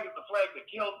American flag is the flag that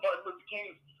killed Martin Luther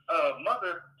King's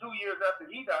mother 2 years after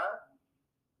he died.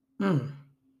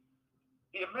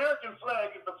 The American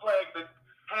flag is the flag that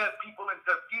had people in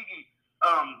Tuskegee,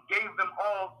 gave them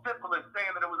all syphilis,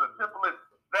 saying that it was a syphilis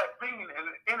vaccine, and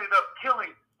it ended up killing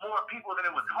more people than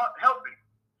it was helping.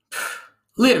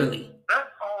 Literally. That's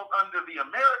all under the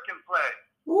American flag.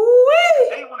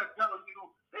 Woo-wee. They want to tell you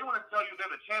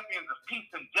they're the champions of peace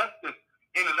and justice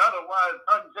in an otherwise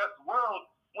unjust world,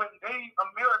 when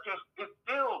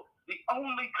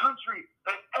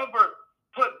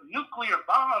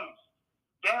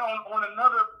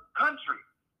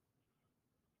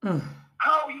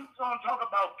How are you going to talk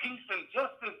about peace and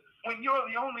justice when you're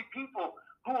the only people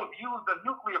who have used a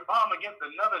nuclear bomb against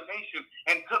another nation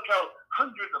and took out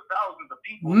hundreds of thousands of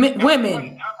people?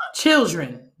 Women,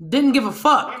 children, didn't give a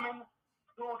fuck. Women,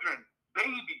 children,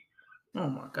 babies. Oh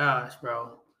my gosh,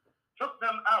 bro. Took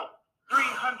them out.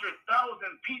 300,000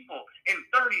 people in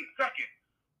 30 seconds.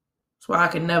 That's why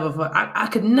I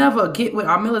could never get with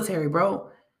our military, bro.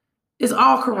 It's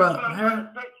all corrupt. That's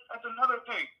another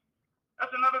thing.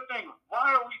 That's another thing.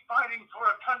 Why are we fighting for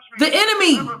a country the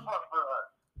enemy? Never fought for us?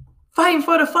 Fighting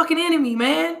for the fucking enemy,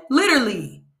 man.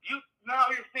 Literally. Now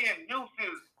you're seeing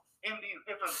nooses in these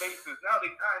different bases. Now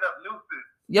they tied up nooses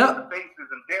in the bases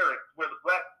and barracks where the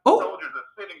black soldiers are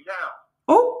sitting down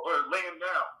or laying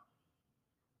down.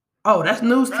 Oh, that's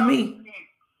news to me.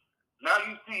 Now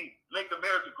you see "Make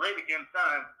America Great Again"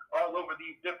 signs all over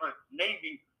these different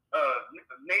Navy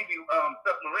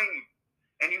submarines,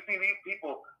 and you see these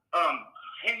people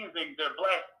hazing their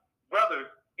black brothers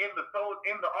in the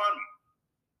army,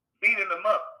 beating them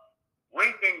up,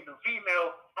 raping the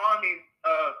female army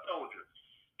soldiers,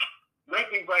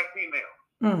 raping black females,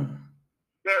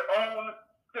 their own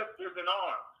sisters in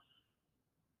arms,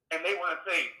 and they want to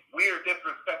say we're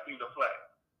disrespecting the flag.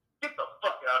 Get the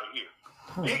fuck out of here.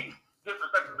 They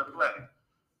disrespecting the flag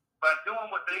by doing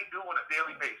what they do on a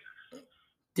daily basis.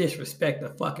 Disrespect the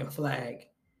fucking flag.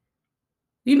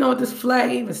 You know what this flag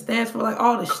even stands for? Like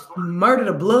all this murder,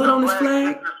 the blood on this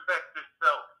flag? Disrespect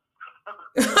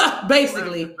itself.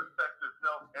 Basically. Disrespect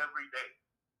itself every day.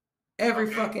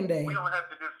 Every fucking day. We don't have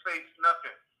to just face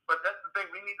nothing. But that's the thing.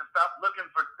 We need to stop looking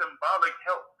for symbolic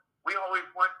help. We always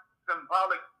want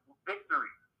symbolic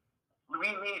victory. We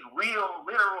need real,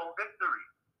 literal victory.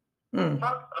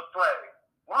 Fuck a flag.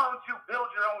 Why don't you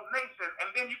build your own nation and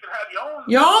then you can have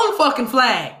your own fucking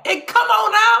flag? Hey, come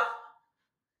on now.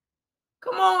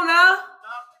 Come on now.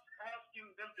 Stop asking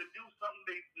them to do something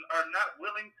they are not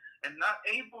willing and not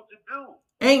able to do.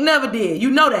 Ain't never did.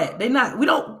 You know that.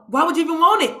 Why would you even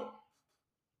want it?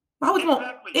 Why would you want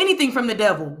anything from the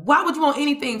devil? Why would you want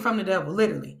anything from the devil?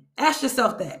 Literally. Ask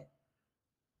yourself that.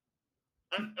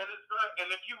 And it's good. And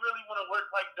if you really want to work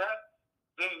like that,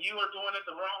 then you are doing it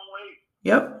the wrong way.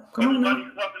 Yep.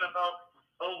 Everybody's talking about,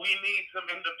 we need some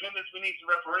independence, we need some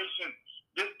reparations.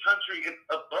 This country is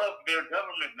above their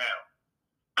government now.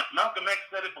 Malcolm X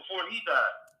said it before he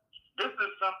died. This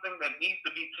is something that needs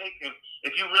to be taken.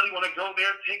 If you really want to go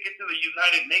there, take it to the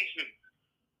United Nations.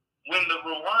 When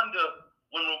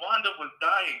Rwanda was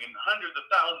dying and hundreds of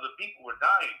thousands of people were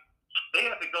dying, they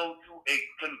had to go to a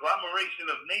conglomeration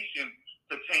of nations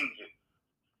to change it.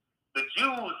 The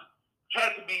Jews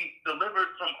had to be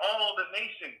delivered from all the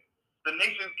nations. The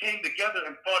nations came together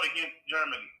and fought against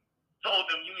Germany. Told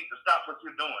them, you need to stop what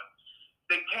you're doing.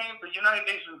 The United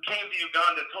Nations came to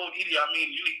Uganda, told Idi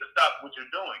Amin, you need to stop what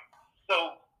you're doing.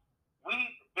 So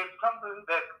it's something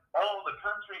that all the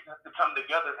countries have to come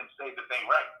together and say that they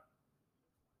right.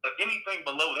 But anything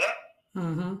below that,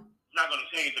 is not going to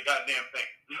change the goddamn thing.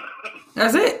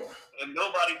 That's it. And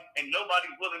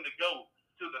nobody's willing to go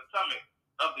to the summit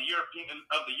of the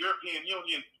European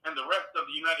Union and the rest of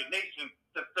the United Nations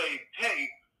to say, hey,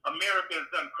 America has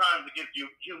done crimes against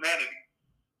humanity,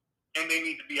 and they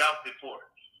need to be ousted for it.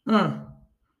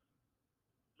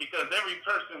 Because every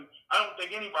person, I don't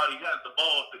think anybody has the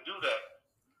balls to do that.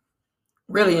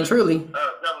 Really and truly.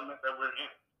 Government that we're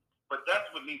in. But that's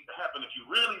what needs to happen. If you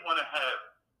really want to have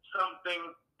something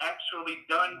actually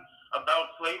done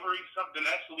about slavery, something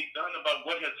actually done about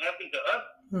what has happened to us,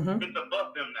 it's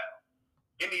above them now.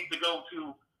 It needs to go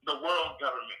to the world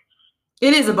government.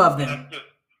 It is above them.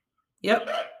 Yep.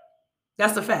 Fact.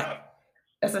 That's a fact.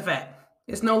 That's a fact.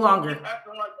 It's no longer.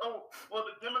 Acting like,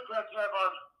 the Democrats have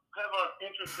our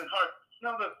interests in heart.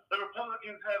 No, the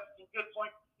Republicans have some good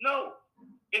points. No,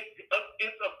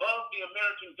 it's above the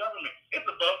American government. It's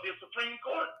above the Supreme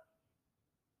Court.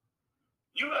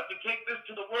 You have to take this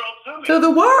to the World Summit. To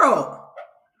the world.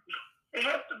 It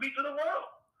has to be to the world.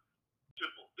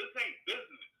 This ain't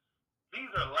business. These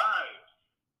are lives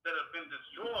that have been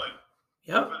destroyed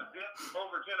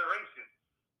over generations.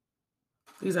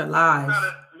 These are lies. It's not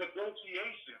a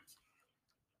negotiation.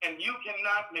 And you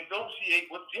cannot negotiate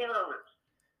with terrorists.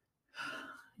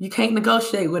 You can't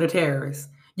negotiate with a terrorist.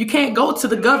 You can't go to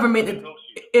the government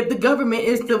if the government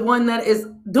is the one that is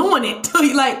doing it.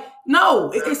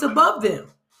 No, it's above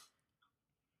them.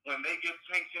 When they get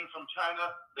sanctioned from China,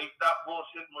 they stop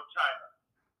bullshitting with China.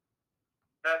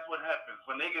 That's what happens.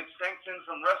 When they get sanctioned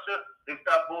from Russia, they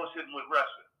stop bullshitting with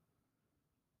Russia.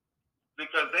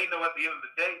 Because they know at the end of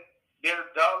the day,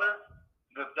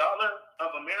 the dollar of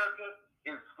America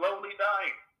is slowly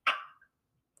dying.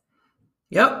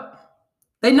 Yep.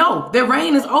 They know their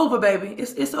reign is over, baby.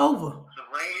 It's over. The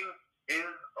reign is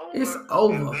over. It's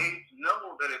over. And they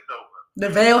know that it's over. The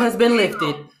veil has been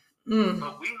lifted.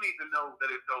 But we need to know that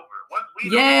it's over. Once we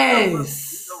yes. know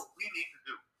it's over, we know what we need to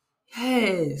do.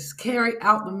 Yes. Carry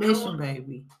out the mission,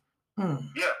 baby.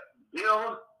 Yeah.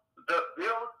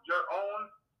 Build your own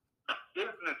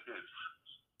businesses.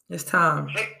 It's time.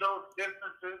 Take those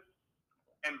businesses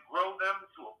and grow them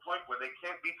to a point where they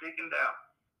can't be taken down.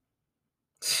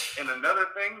 And another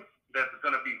thing that's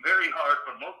going to be very hard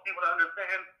for most people to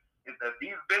understand is that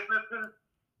these businesses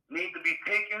need to be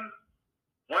taken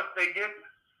once they get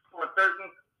to a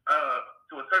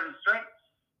certain strength.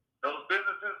 Those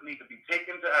businesses need to be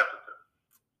taken to Africa.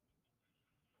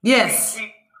 Yes. We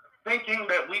keep thinking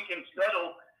that we can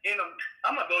settle in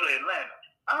I'm gonna go to Atlanta.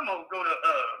 I'm gonna go to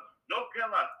North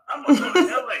Carolina. I'm gonna go to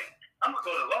LA. I'm gonna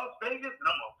go to Las Vegas, and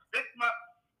I'm gonna fix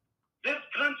This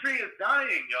country is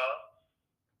dying, y'all.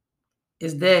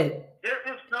 It's dead. There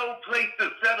is no place to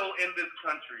settle in this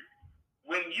country.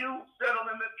 When you settle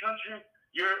in this country,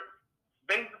 you're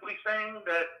basically saying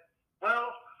that,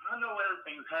 well, I know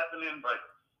everything's happening, but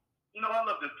I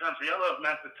love this country. I love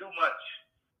Master too much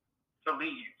to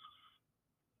leave.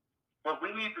 What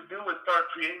we need to do is start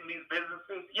creating these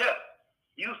businesses. Yes,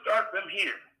 you start them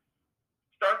here.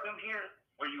 Start them here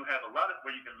where you have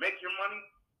where you can make your money.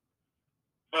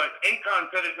 But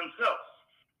Akon said it himself.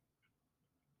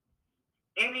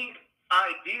 Any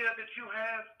idea that you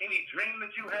have, any dream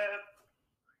that you have,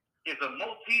 is a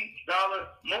multi-million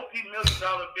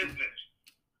dollar business.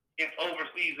 It's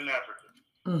overseas in Africa.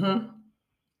 Mm-hmm.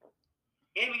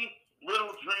 Any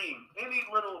little dream, any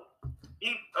little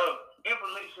piece of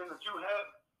information that you have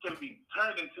can be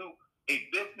turned into a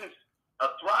business, a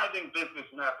thriving business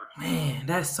in Africa. Man,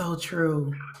 that's so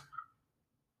true.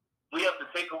 We have to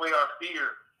take away our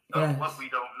fear of what we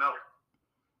don't know.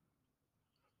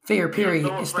 Fear, period.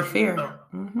 It's the fear.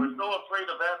 We're so afraid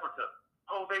of Africa.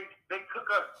 Oh, they cook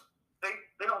us.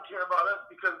 They don't care about us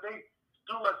because they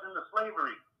threw us into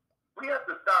slavery. We have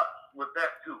to stop with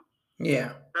that too.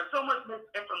 Yeah. There's so much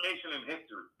misinformation in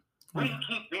history. We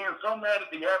keep being so mad at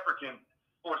the African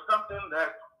for something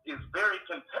that is very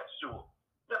contextual.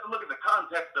 You have to look at the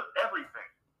context of everything.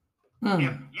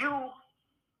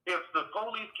 If the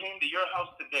police came to your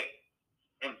house today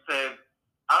and said,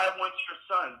 I want your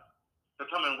son to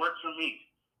come and work for me.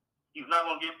 He's not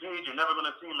going to get paid. You're never going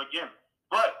to see him again.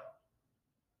 But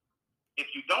if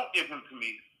you don't give him to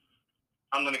me,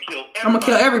 I'm going to kill everybody. I'm going to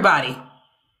kill everybody.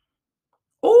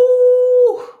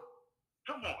 Ooh.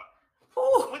 Come on.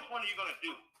 Ooh. Which one are you going to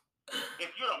do? If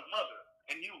you're a mother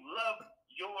and you love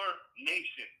your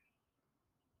nation,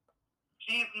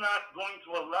 she's not going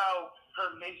to allow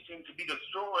her nation to be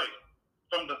destroyed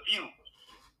from the few.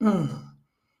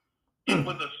 It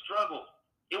was a struggle.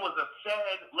 It was a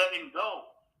sad letting go.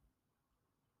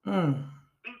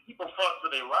 These people fought for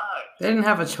their lives. They didn't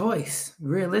have a choice,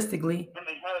 realistically. And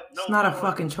they had no it's not choice. A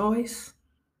fucking choice.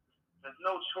 There's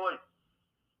no choice.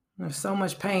 There's so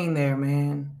much pain there,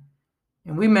 man.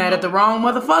 And we mad at the wrong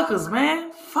motherfuckers,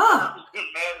 man. Fuck. We're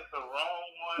mad at the wrong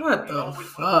one. What the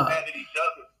fuck? Mad at each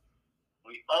other.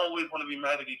 We always want to be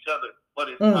mad at each other, but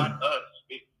it's not us.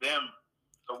 It's them.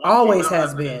 So always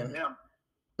has been.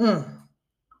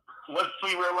 Once we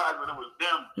realize that it was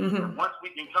them, once we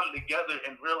can come together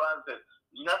and realize that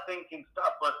nothing can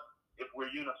stop us if we're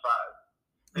unified.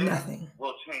 Then nothing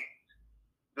will change.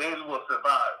 Then we'll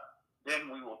survive. Then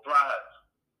we will thrive.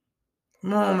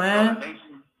 Come on, man. A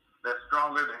nation that's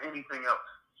stronger than anything else.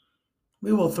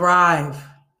 We will thrive.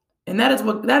 And that is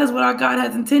what our God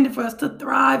has intended for us, to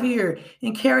thrive here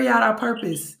and carry out our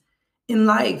purpose in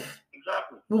life.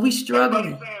 Exactly. But we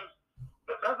struggling.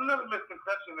 That's another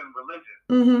misconception in religion.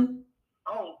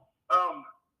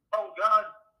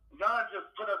 God just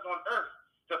put us on earth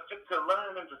to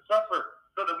learn and to suffer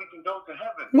so that we can go to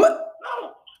heaven. What?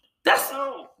 No.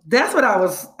 That's what I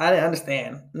didn't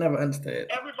understand. Never understood.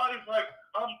 Everybody's like,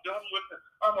 I'm done with it.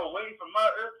 I'm away from my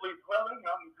earthly dwelling.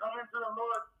 I'm coming to the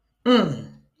Lord.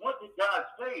 What did God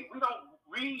say? We don't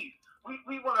read.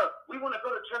 We wanna go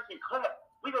to church and clap.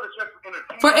 We go to church for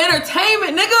entertainment. For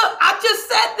entertainment, nigga. I just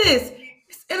said this.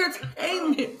 It's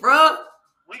entertainment, bro.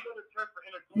 We go to church for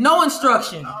entertainment. No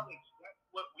instruction. That's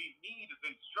what we need is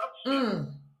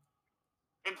instruction.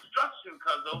 Instruction,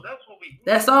 cuzzo. That's what we need.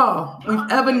 That's all we've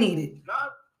ever needed.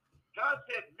 God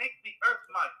said, make the earth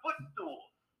my footstool.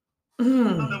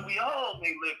 So that we all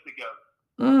may live together.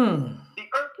 The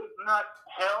earth is not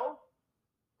hell.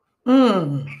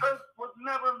 The earth was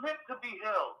never meant to be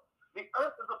hell. The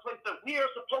earth is a place that we are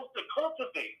supposed to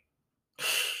cultivate.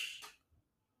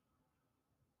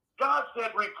 God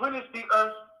said, replenish the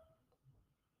earth,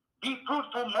 Be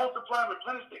fruitful, multiply,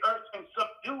 replenish the earth, and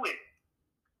subdue it.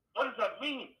 What does that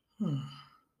mean?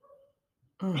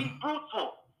 Be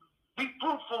fruitful. Be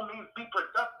fruitful means be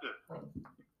productive.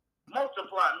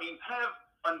 Multiply means have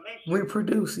a nation.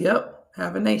 Reproduce, yep.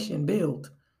 Have a nation,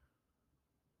 build.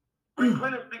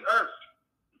 Replenish the earth.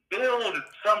 Build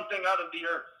something out of the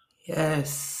earth.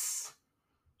 Yes.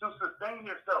 To sustain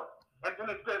yourself. And then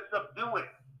it says subdue it.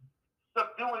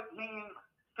 Subdue it means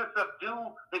to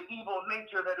subdue the evil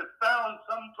nature that is found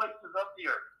some places of the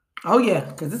earth. Oh, yeah,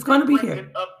 because it's going to be Bring here.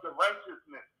 it up to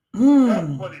righteousness.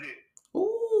 That's what it is.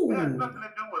 Ooh. It has nothing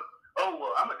to do with, I'm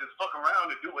going to just fuck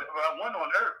around and do whatever I want on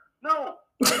earth. No,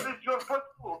 this is your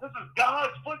footstool. This is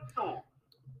God's footstool.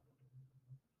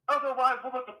 Otherwise,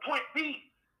 what would the point be?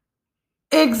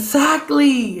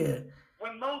 Exactly.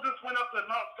 When Moses went up to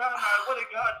Mount Sinai, what did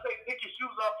God say? Take your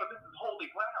shoes off, for this is holy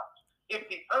ground. If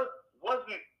the earth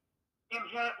wasn't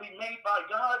inherently made by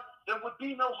God, there would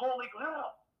be no holy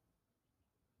ground.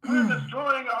 We're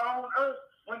destroying our own earth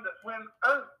when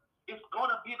earth is going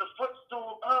to be the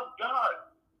footstool of God.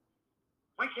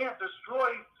 We can't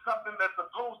destroy something that's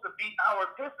supposed to be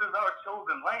this is our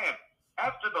chosen land.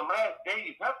 After the last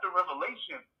days, after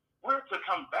Revelation, we're to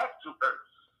come back to earth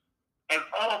as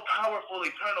all-powerful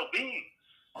eternal beings.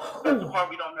 That's the part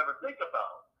we don't ever think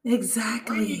about.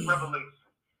 Exactly. Read Revelation.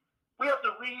 We have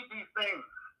to read these things.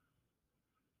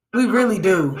 We really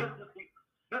do.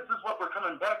 This is what we're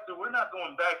coming back to. We're not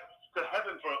going back to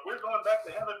heaven we're going back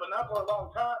to heaven, but not for a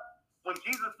long time. When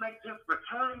Jesus makes his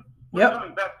return, we're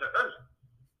coming back to earth.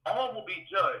 All will be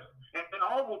judged, and then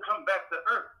all will come back to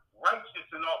earth, righteous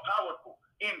and all powerful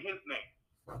in his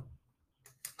name.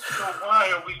 So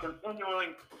why are we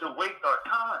continuing to waste our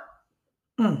time?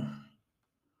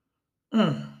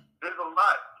 There's a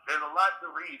lot. There's a lot to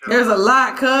read. There's a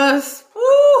lot, cuz.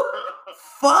 Woo!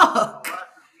 Fuck.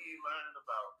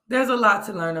 There's a lot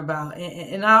to learn about.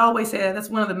 And I always say that's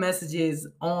one of the messages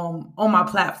on my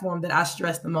platform that I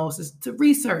stress the most is to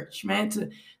research, man,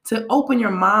 to open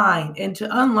your mind and to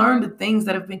unlearn the things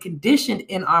that have been conditioned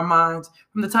in our minds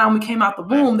from the time we came out the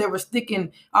womb. They were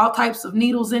sticking all types of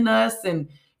needles in us and,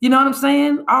 you know what I'm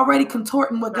saying? Already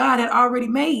contorting what God had already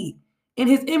made in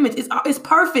his image. It's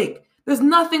perfect. There's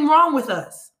nothing wrong with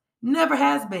us. Never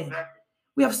has been.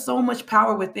 We have so much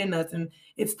power within us, and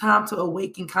it's time to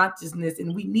awaken consciousness.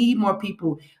 And we need more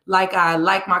people like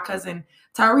my cousin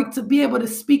Tariq, to be able to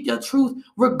speak your truth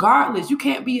regardless. You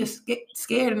can't be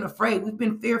scared and afraid. We've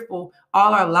been fearful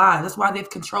all our lives. That's why they've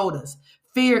controlled us.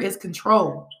 Fear is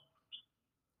control.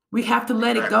 We have to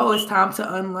let it go. It's time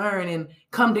to unlearn and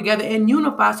come together and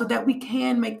unify so that we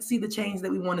can see the change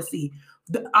that we want to see.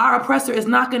 Our oppressor is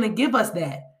not going to give us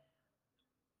that.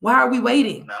 Why are we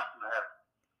waiting?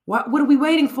 What are we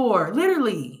waiting for?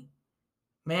 Literally.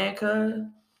 Man, cuz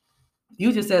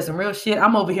you just said some real shit.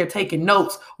 I'm over here taking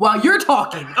notes while you're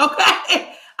talking,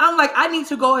 okay? I'm like, I need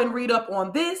to go and read up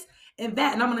on this and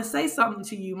that. And I'm going to say something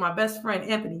to you, my best friend,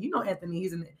 Anthony. You know Anthony.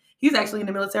 He's actually in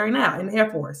the military now, in the Air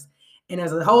Force. And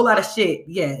there's a whole lot of shit.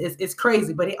 Yeah, it's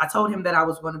crazy. But I told him that I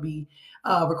was going to be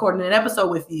recording an episode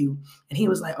with you. And he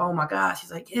was like, oh, my gosh.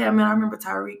 He's like, yeah, man, I remember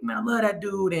Tariq. Man, I love that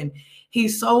dude. And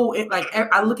he's so,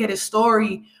 I look at his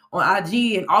story on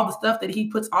IG and all the stuff that he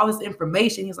puts, all this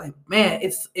information. He's like, man,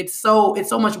 it's so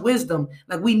much wisdom.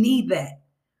 Like, we need that.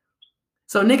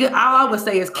 So, nigga, all I would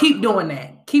say is keep doing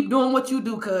that. Keep doing what you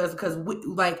do, because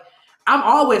I'm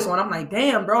always on. I'm like,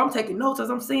 damn, bro, I'm taking notes as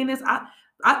I'm seeing this.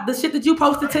 The shit that you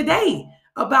posted today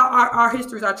about our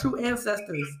histories, our true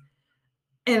ancestors.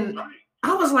 And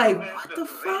I was like, what the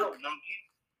fuck?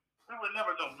 We were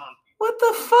never no monkey. What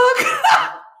the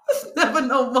fuck? Never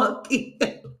no monkey.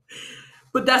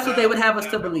 But that's what they would have us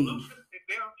to believe.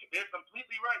 They're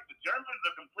completely right. The Germans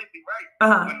are completely right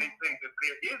when they say that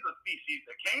there is a species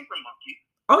that came from monkeys.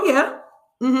 Oh, yeah.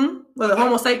 Mm-hmm. Well, the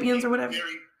Homo sapiens or whatever.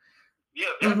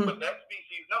 But that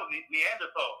species, no,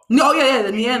 Neanderthals. No, yeah,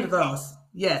 the Neanderthals.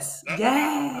 Yes. That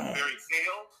yes. Species is very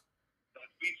pale. That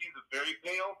species is very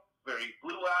pale, very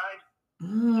blue-eyed,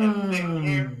 has thin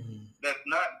hair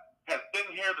has thin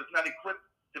hair that's not equipped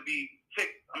to be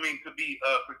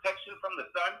protection from the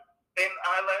sun. Thin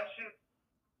eyelashes,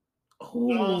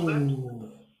 small lips.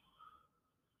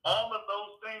 All of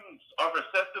those things are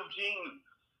recessive genes.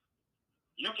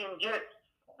 You can get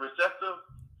recessive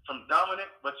from dominant,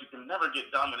 but you can never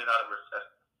get dominant out of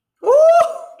recessive.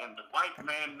 Ooh. And the white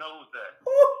man knows that.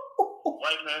 The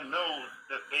white man knows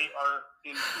that they are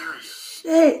inferior.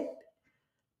 Shit.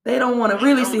 They don't want to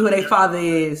really see who their father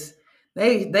is.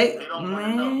 They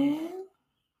man.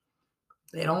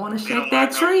 They don't want to shake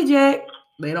that tree, Jack.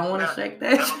 They don't want to shake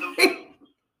that tree.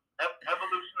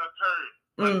 Evolution occurred.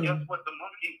 But guess what the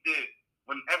monkeys did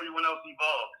when everyone else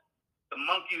evolved? the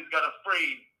monkeys got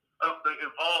afraid of the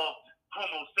evolved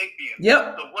Homo sapiens.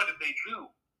 Yep. So what did they do?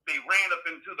 They ran up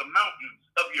into the mountains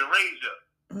of Eurasia.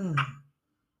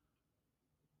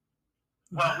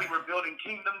 While we were building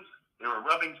kingdoms, they were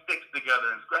rubbing sticks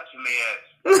together and scratching their ass.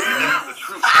 That's the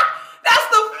truth. That's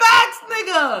the facts,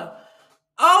 nigga.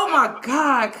 Oh my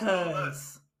God,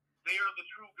 cuz. They are the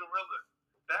true gorillas.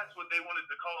 That's what they wanted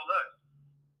to call us.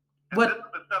 And What? this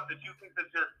is the stuff that you think that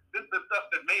this is the stuff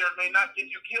that may or may not get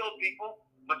you killed, people.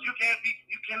 But you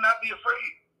cannot be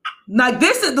afraid. Like,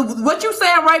 this is what you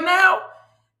saying right now.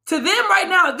 To them right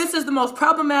now, this is the most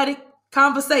problematic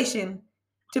conversation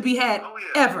to be had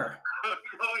ever.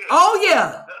 Oh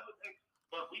yeah.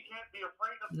 But we can't be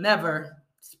afraid of this. Never.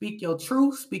 Speak your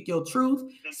truth. Speak your truth.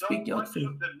 They Speak your don't want you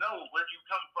truth. to know where you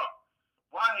come from.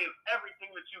 Why is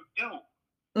everything that you do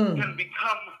can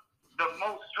become the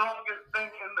most strongest thing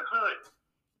in the hood?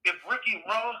 If Ricky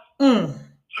Ross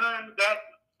turned that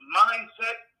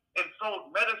mindset and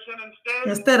sold medicine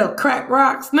instead of crack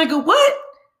rocks, nigga, what?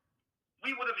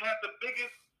 We would have had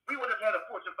a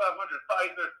Fortune 500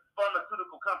 Pfizer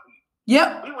pharmaceutical company.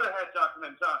 Yep. We would have had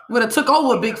Johnson & Johnson. Would have took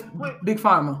over big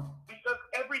pharma. Because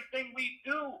everything we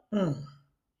do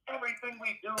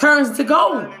turns to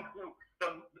gold.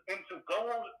 Into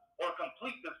gold or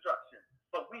complete destruction.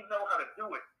 But we know how to do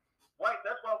it.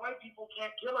 That's why white people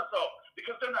can't kill us all,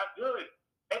 because they're not good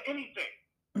at anything.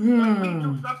 When we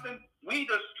do something, we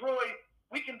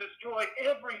can destroy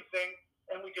everything,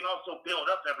 and we can also build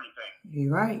up everything.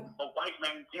 You're right. A white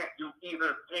man can't do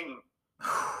either thing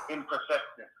in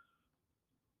perfection.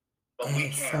 But we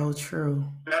That's can. so true.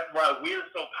 That's why we're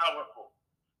so powerful.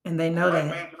 And they know White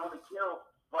that. man can only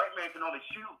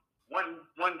shoot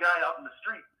one guy out in the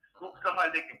street,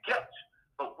 somebody they can catch.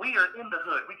 But we are in the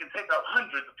hood. We can take out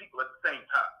hundreds of people at the same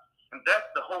time. And that's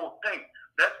the whole thing.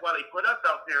 That's why they put us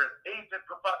out there as agent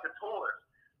provocateurs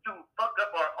to fuck up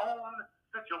our own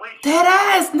situation. Dead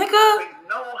ass, nigga. They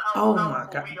know how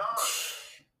powerful we are.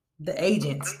 The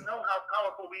agents. They know how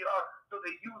powerful we are, so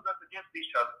they use us against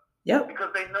each other. Yep. Because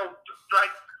they know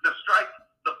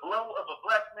the blow of a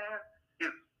black man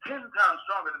is 10 times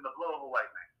stronger than the blow of a white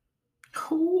man.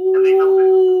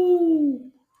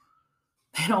 Ooh.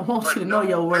 They don't want you to know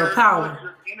your real power.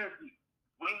 Energy.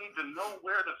 We need to know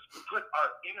where to put our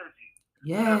energy.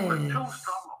 Yes. We're too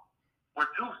strong.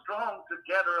 We're too strong to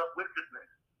gather up wickedness.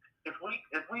 If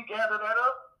we gather that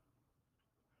up,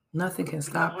 nothing can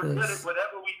stop we're good at this.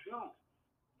 whatever we do.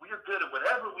 We're good at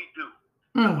whatever we do.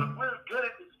 So if we're good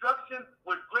at destruction,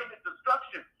 we're great at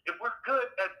destruction. If we're good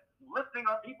at lifting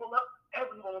our people up,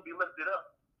 everyone will be lifted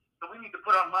up. So we need to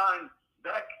put our minds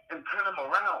back and turn them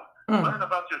around. Learn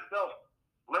about yourself.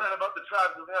 Learn about the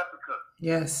tribes of Africa.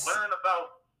 Yes. Learn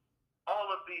about all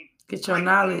of these. Get your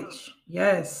knowledge.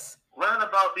 Yes. Learn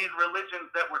about these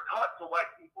religions that were taught to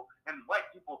white people, and white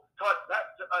people taught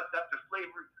that to us after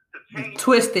slavery to change.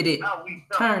 Twisted it. How we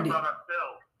Turned it. about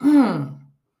ourselves.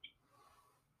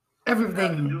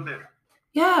 Everything. Do this.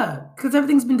 Yeah, because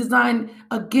everything's been designed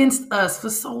against us for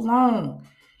so long.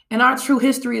 And our true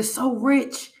history is so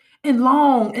rich and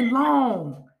long and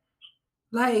long.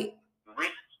 Like,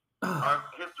 Rich. Our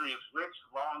history is rich,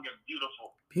 long, and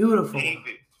beautiful. Beautiful.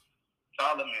 David,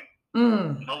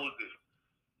 Solomon, Moses,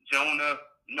 Jonah,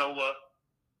 Noah,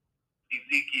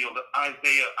 Ezekiel,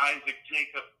 Isaiah, Isaac,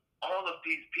 Jacob. All of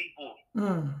these people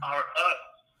are us.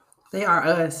 They are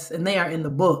us, and they are in the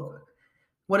book.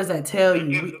 What does that tell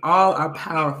you? We all are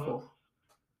powerful.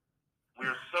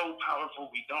 We're so powerful,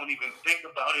 we don't even think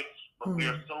about it, but we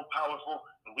are so powerful,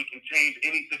 and we can change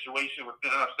any situation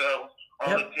within ourselves.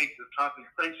 All it takes is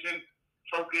concentration,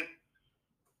 focus,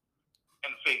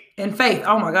 and faith. And faith.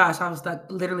 Oh my gosh, I was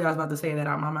about to say that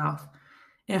out of my mouth.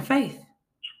 And faith.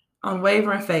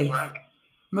 Unwavering faith. Right.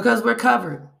 Because we're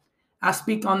covered. I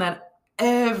speak on that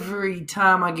every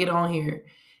time I get on here.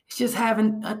 It's just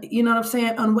having, you know what I'm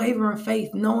saying? Unwavering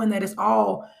faith, knowing that it's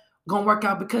all going to work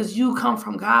out because you come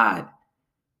from God.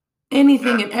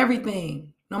 Anything and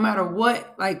everything, no matter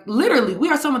what. Like, literally, we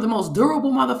are some of the most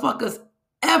durable motherfuckers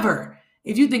ever.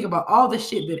 If you think about all the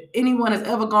shit that anyone has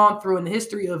ever gone through in the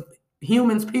history of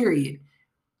humans, period.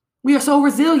 We are so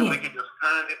resilient. We can just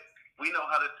turn it. We know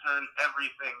how to turn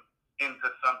everything into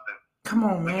something. Come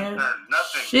on, we man. Can turn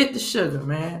nothing. Shit to sugar,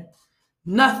 man.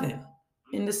 Nothing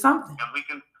into something. And we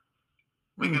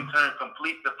can turn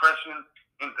complete depression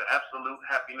into absolute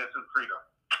happiness and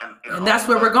freedom. And that's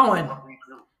where we're going.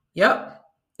 Yep.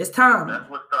 It's time. That's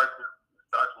what starts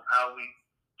with how we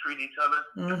treat each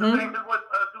other. It's the same as what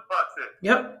Tupac said.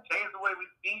 Yep. Change the way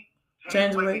we eat.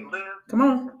 Change the way we live. Come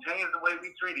on. Change the way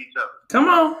we treat each other. Come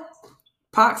on.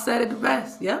 Pac said it the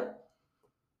best. Yep.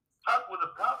 Pac was a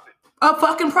prophet. A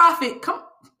fucking prophet. Come.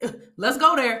 Let's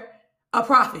go there. A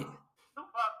prophet.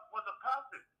 Tupac was a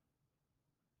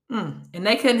prophet. And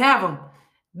they couldn't have him.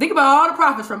 Think about all the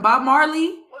prophets from Bob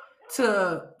Marley to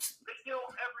They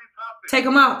killed every prophet. take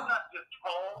them out. It's not just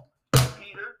Paul,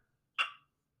 Peter.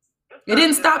 It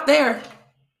didn't stop there.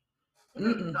 It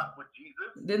didn't stop with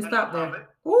Jesus. Didn't and stop Muhammad.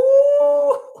 there.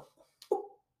 Ooh.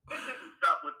 It didn't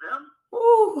stop with them.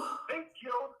 Ooh. They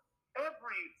killed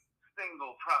every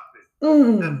single prophet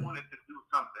that wanted to do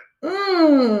something.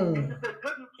 And if they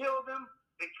couldn't kill them,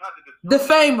 they tried to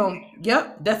defame them.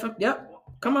 Yep.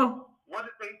 Come on. What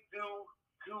did they do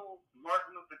to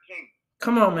Martin Luther King?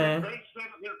 Come on, man. They sent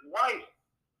his wife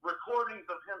recordings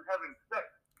of him having sex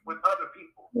with other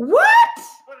people. What?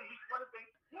 What did they?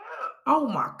 Yeah. Oh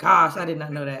my gosh, I did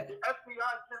not know that. The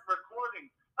FBI sent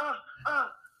recordings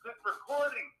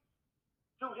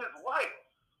to his wife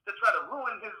to try to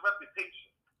ruin his reputation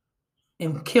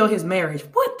and kill his marriage.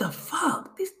 What the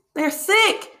fuck? They're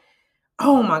sick.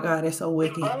 Oh my God, they're so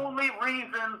wicked. The only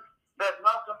reason that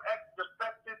Malcolm X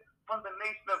defected from the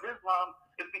Nation of Islam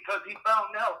is because he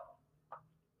found out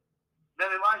that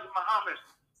Elijah Muhammad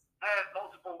had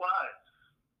multiple wives.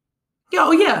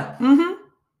 Oh yeah.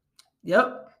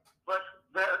 Yep. But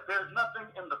there's nothing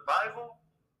in the Bible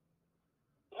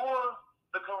or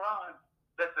the Quran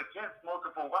that's against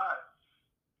multiple wives.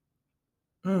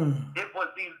 It was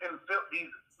these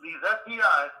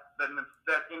FBI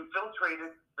that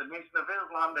infiltrated the Nation of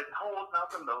Islam that told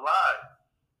Malcolm the lie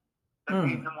that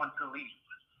made him want to leave.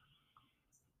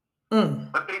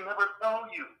 But they never tell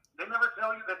you. They never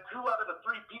tell you that 2 out of the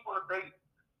 3 people that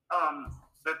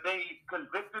they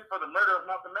convicted for the murder of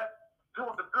Malcolm X, 2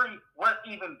 of the 3 weren't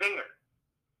even there.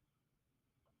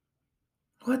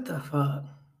 What the fuck?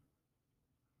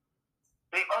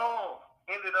 They all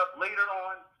ended up later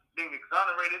on being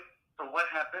exonerated for what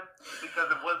happened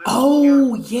because it wasn't.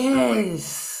 Oh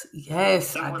yes,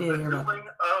 I did hear about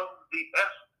that.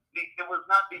 It was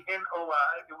not the NOI.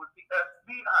 It was the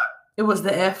FBI. It was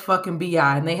the F fucking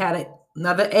BI, and they had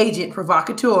another agent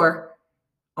provocateur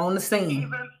on the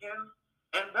scene.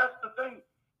 And that's the thing.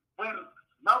 When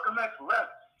Malcolm X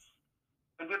left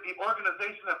and did the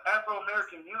Organization of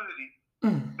Afro-American Unity,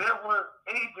 there were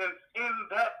agents in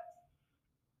that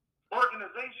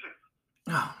organization.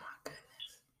 Oh my goodness.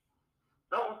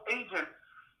 Those agents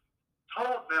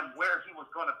told them where he was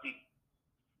going to be.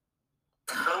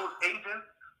 Those agents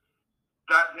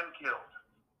got him killed.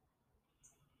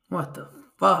 What the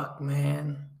fuck,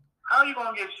 man? How are you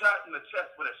going to get shot in the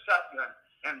chest with a shotgun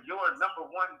and your number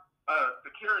one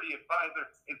security advisor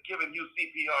is giving you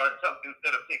CPR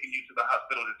instead of taking you to the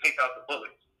hospital to take out the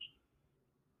bullets?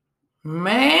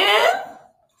 Man?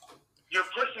 You're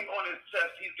pushing on his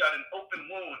chest. He's got an open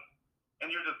wound.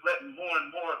 And you're just letting more and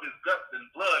more of his guts and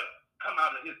blood come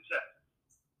out of his chest.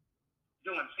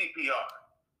 Doing CPR.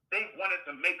 They wanted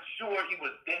to make sure he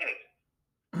was dead.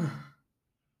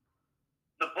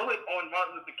 The bullet on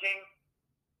Martin Luther King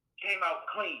came out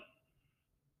clean.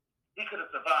 He could have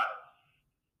survived.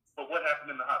 But what happened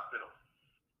in the hospital?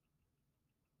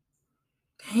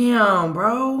 Damn,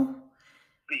 bro.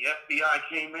 The FBI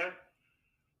came in.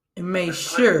 And made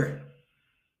sure.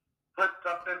 Put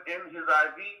something in his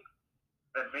IV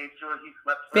that made sure he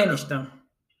slept forever. Finished him.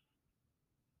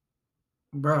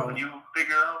 Bro. When you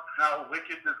figure out how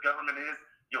wicked this government is,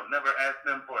 you'll never ask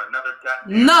them for another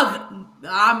goddamn nothing.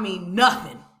 I mean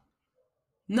nothing.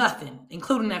 Nothing.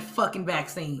 Including that fucking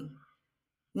vaccine.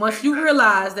 Once you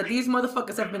realize that these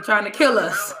motherfuckers have been trying to kill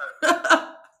us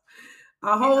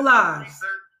our whole lives.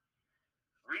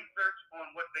 Research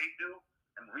on what they do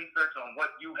and research on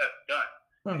what you have done.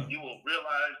 And you will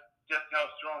realize just how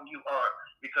strong you are,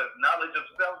 because knowledge of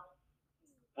self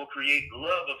will create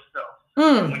love of self.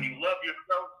 And when you love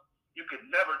yourself, you could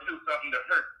never do something to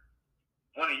hurt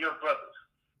one of your brothers.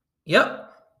 Yep.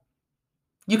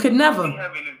 You could never.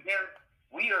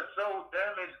 We are so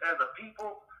damaged as a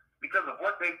people because of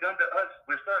what they've done to us.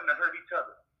 We're starting to hurt each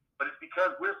other. But it's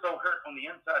because we're so hurt on the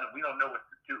inside and we don't know what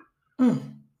to do.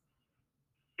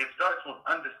 It starts with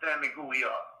understanding who we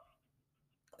are.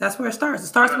 That's where it starts. It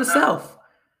starts with self.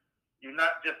 You're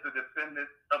not just a descendant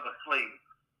of a slave.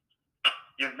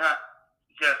 You're not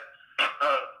just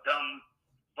a dumb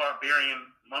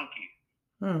barbarian monkey.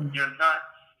 You're not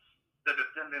the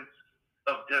descendants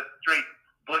of just straight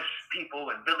bush people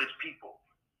and village people.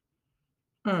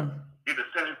 You're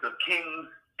descendants of kings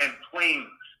and queens.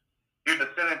 You're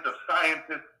descendants of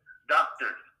scientists,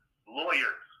 doctors,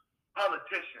 lawyers,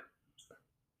 politicians.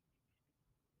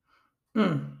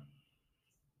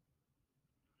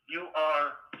 You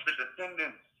are the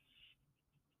descendants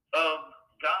of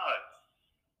God.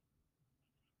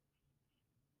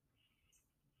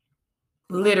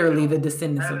 Literally the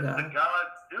descendants of That is God. the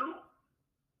gods do.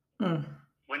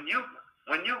 When you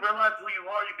realize who you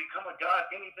are, you become a god.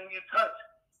 Anything you touch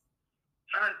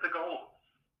turns to gold.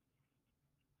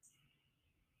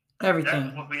 Everything.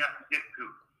 That's what we have to get to.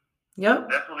 Yep.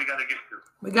 That's what we got to get to.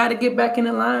 We got to get back in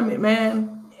alignment,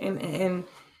 man. And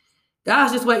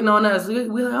God's just waiting on us. We're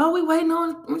like, oh, we waiting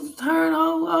on him to turn.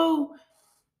 Oh.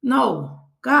 No.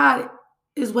 God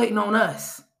is waiting on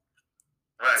us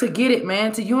to get it,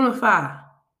 man, to unify.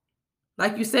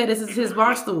 Like you said, this is his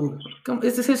bar stool.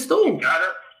 This is his stool.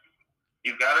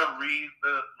 You gotta read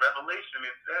the Revelation.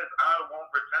 It says, I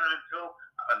won't return until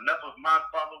enough of my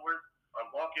followers are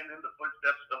walking in the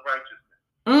footsteps of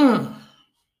righteousness.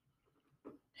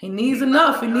 He needs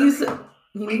enough. We think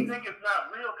it's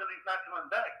not real because he's not coming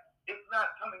back. It's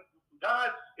not coming. God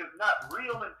is not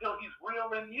real until he's real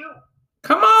in you.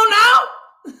 Come on now.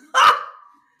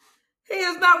 He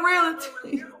is not real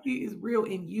until he is real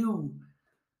in you.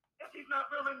 If he's not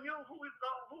real in you, who is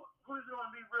going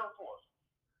to be real for?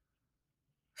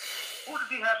 Who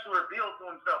does he have to reveal to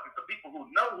himself if the people who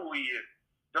know who he is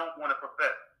don't want to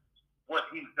profess what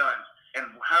he's done and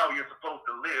how you're supposed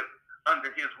to live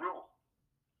under his rule?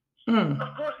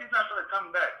 Of course he's not going to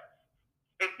come back.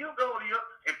 If you tell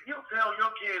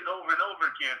your kids over and over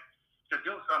again to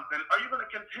do something, are you going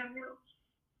to continue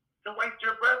to waste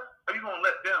your breath? Or are you going to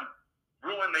let them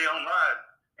ruin their own lives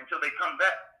until they come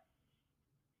back?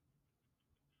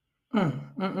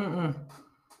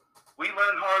 We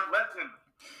learn hard lessons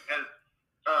as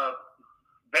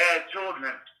bad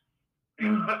children.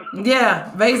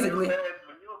 Yeah, basically.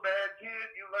 When you're a bad kid,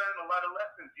 you learn a lot of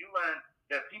lessons. You learn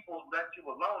that people let you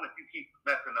alone if you keep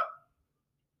messing up.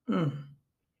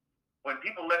 When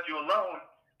people let you alone,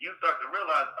 you start to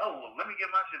realize, oh, well, let me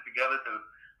get my shit together because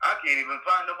I can't even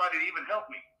find nobody to even help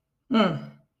me.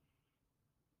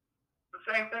 The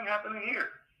same thing happening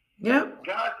here. Yep.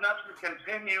 God's not going to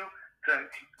continue to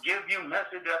give you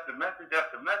message after message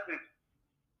after message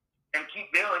and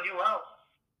keep bailing you out.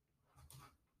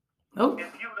 Nope.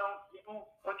 If you don't do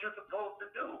what you're supposed to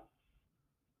do.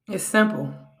 It's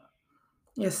simple.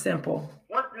 It's simple.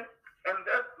 And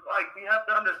that's like, we have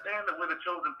to understand that we're the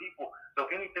chosen people. So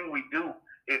anything we do,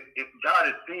 if God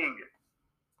is seeing it.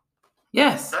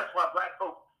 Yes. That's why black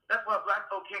folk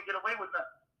can't get away with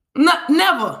No, nothing.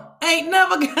 never. Ain't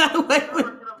never got away with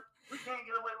it. We can't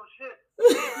get away with shit.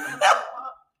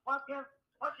 Why can't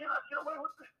I get away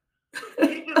with it?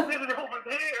 He just did it over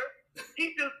there.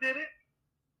 He just did it.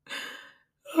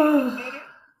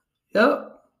 Yep.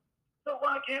 So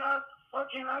why can't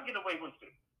I get away with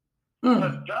it?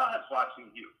 Because God's watching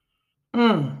you.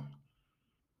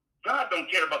 God don't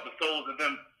care about the souls of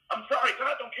them. I'm sorry,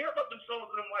 God don't care about the souls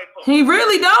of them white folks. He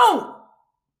really don't.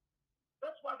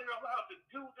 That's why they're allowed to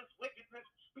do this wickedness,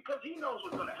 because he knows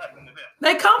what's going to happen to them.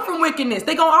 They come from wickedness.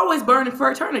 They're going to always burn it for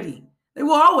eternity. They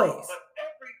will always. But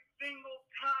every single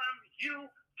time you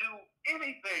do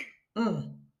anything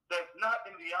that's not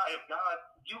in the eye of God,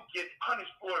 you get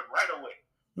punished for it right away.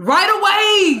 Right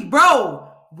away, bro.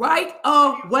 Right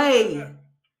away.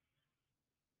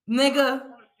 Nigga.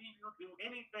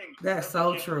 That's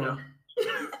so true.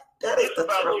 That is the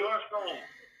about truth. your soul.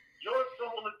 Your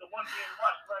soul is the one being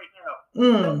watched right now.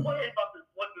 Don't worry about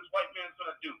what this white man's going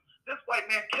to do. This white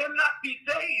man cannot be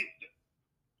saved.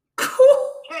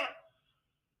 Can't.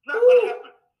 Not going to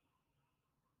happen.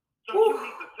 So you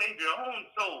need to save your own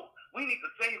soul. We need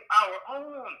to save our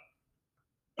own.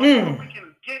 We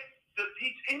can get to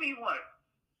teach anyone.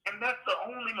 And that's the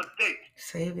only mistake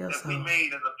that we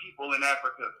made as a people in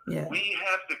Africa. Yeah. We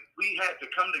had to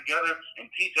come together and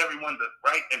teach everyone the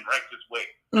right and righteous way.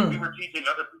 We were teaching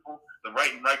other people the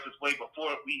right and righteous way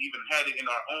before we even had it in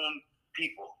our own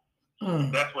people.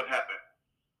 That's what happened.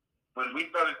 When we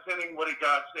started sinning, what did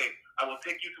God say? I will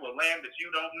take you to a land that you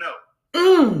don't know.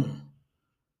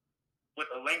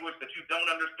 With a language that you don't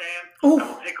understand. I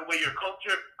will take away your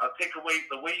culture. I'll take away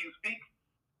the way you speak.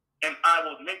 And I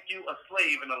will make you a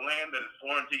slave in a land that is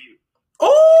foreign to you.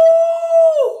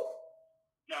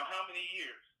 Now, how many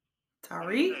years?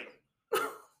 Tariq?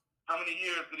 How many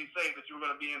years did he say that you were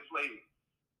going to be enslaved?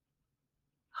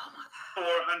 Oh, my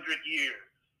God. 400 years.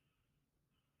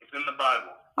 It's in the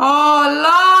Bible. Oh,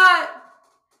 Lord.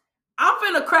 I'm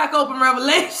finna crack open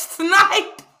Revelation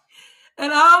tonight.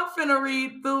 And I'm finna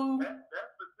read through. That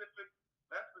specific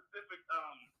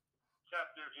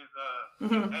chapter is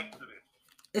Exodus.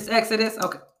 It's Exodus?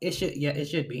 Okay. It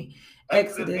should be.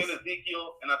 Exodus. And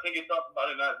Ezekiel, and I think it talks about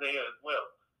it in Isaiah as well.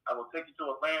 I will take you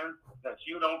to a land that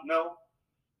you don't know,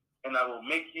 and I will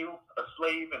make you a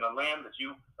slave in a land of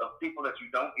people that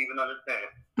you don't even understand.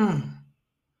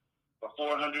 For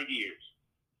 400 years.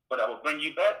 But I will bring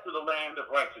you back to the land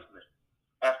of righteousness.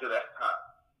 after that time.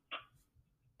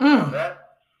 So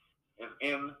that is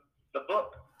in the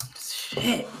book.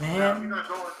 Shit, man. Now, if you're gonna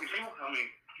go with you, I mean,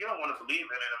 if you don't want to believe in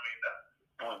it, I mean, that's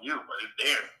on you, but it's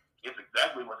there. It's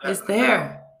exactly what's happening. It's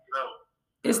there. So,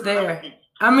 it's there.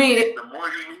 I mean, the more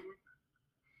you read,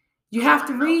 you have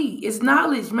to read. It's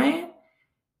knowledge, man.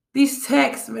 These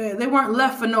texts, man, they weren't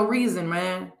left for no reason,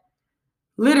 man.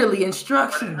 Literally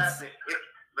instructions. But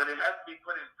it has to be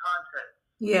put in context.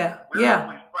 Yeah,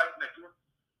 We're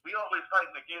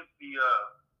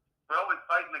always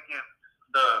fighting against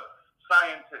the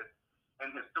scientists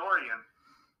and historians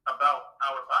about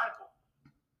our Bible.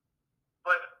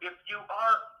 But if you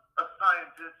are a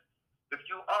scientist, if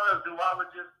you are a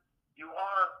zoologist, you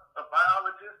are a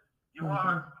biologist, you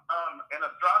are an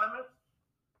astronomist,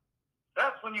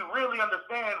 that's when you really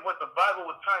understand what the Bible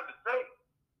was trying to say.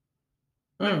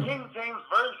 The King James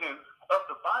Version of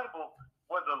the Bible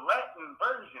was a Latin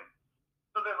version.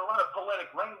 So there's a lot of poetic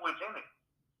language in it.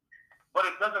 But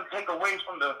it doesn't take away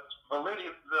from the validity,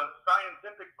 the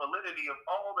scientific validity of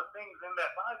all the things in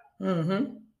that Bible.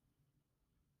 Mm-hmm.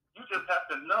 You just have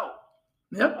to know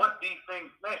what these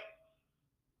things meant.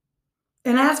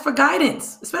 And ask for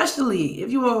guidance, especially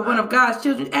if you are one of God's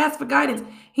children. Ask for guidance.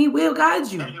 He will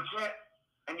guide you. And you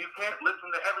can't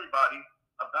listen to everybody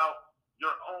about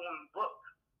your own book.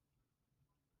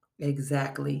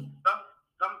 Exactly.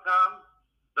 Sometimes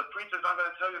the preachers aren't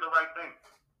going to tell you the right thing.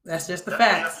 That's just the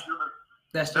facts.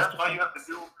 That's why you have to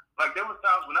do, like there were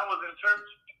times when I was in church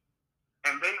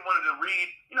and they wanted to read,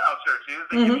 you know how church is,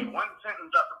 they give you one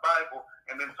sentence out the Bible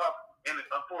and then talk in it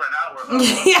for an hour.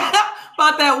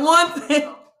 About that one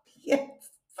thing. Yes.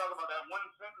 Talk about that one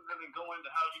sentence and then go into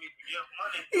how you need to give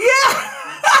money.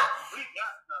 Yeah. We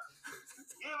got nothing.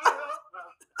 Give it up now.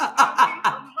 I need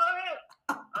some money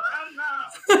right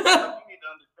now. You need to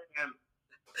understand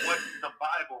what the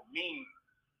Bible means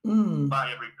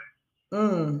by everything.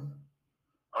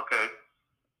 Okay?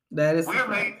 That is we're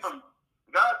made from,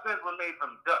 God says we're made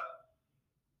from dust.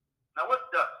 Now what's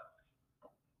dust?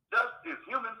 Dust is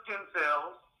human skin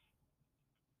cells,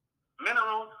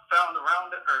 minerals found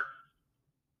around the earth,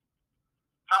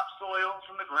 topsoil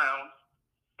from the ground,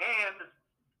 and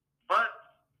burnt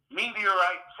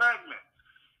meteorite fragments.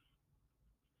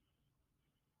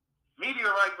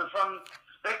 Meteorites are from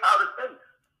outer space.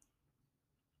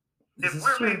 If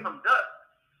we're made from dust,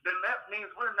 then that means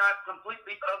we're not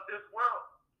completely of this world.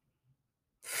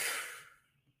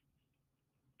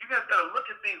 You guys gotta look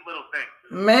at these little things.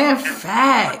 Man,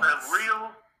 facts. You gotta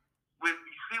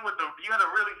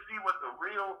really see what the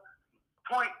real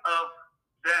point of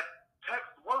that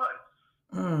text was.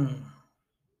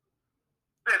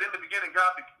 Said in the beginning, God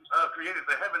created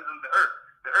the heavens and the earth.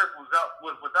 The earth was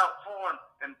without form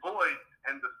and void,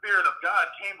 and the Spirit of God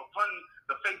came upon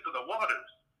the face of the waters.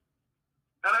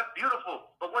 Now that's beautiful,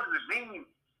 but what does it mean?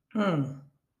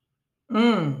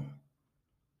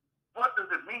 What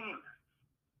does it mean?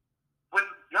 When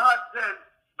God said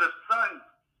the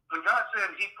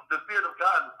Spirit of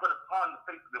God was put upon the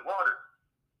face of the water,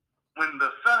 when the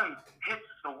sun hits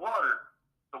the water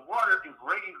is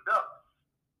raised up,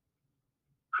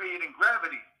 creating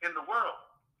gravity in the world.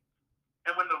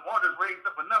 And when the water is raised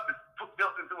up enough, it's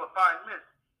built into a fine mist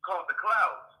called the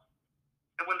clouds.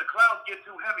 And when the clouds get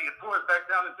too heavy, it pours back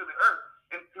down into the earth,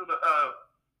 into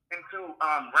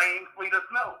rain, sleet, or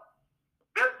snow.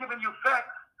 They're giving you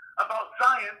facts about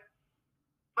science,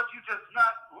 but you're just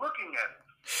not looking at it.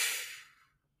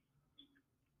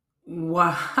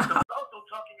 Wow. It's also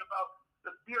talking about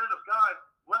the Spirit of God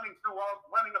running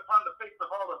upon the face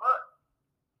of all of us.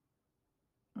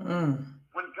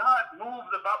 When God moves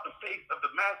about the face of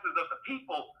the masses of the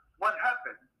people, what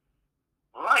happens?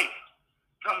 Life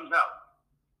comes out.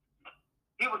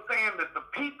 He was saying that the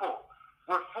people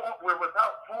were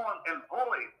without form and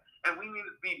void, and we needed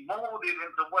to be molded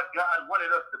into what God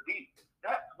wanted us to be.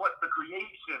 That's what the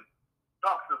creation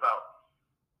talks about.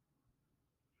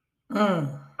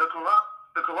 The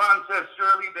Quran says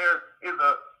surely there's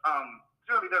a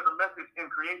message in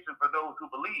creation for those who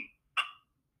believe.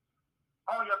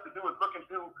 All you have to do is look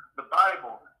into the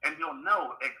Bible and you'll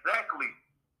know exactly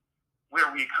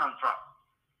where we come from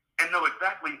and know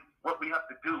exactly what we have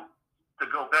to do to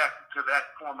go back to that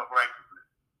form of righteousness.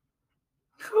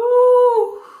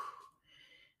 Whew.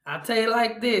 I'll tell you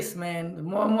like this, man. The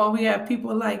more and more we have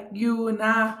people like you and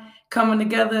I coming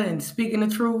together and speaking the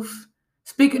truth,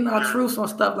 speaking our truths on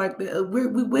stuff like that, we're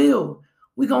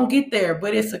going to get there.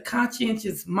 But it's a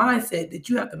conscientious mindset that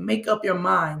you have to make up your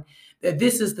mind that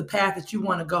this is the path that you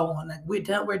want to go on. Like we're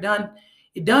done.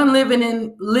 You're done living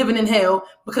in hell,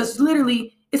 because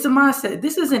literally it's a mindset.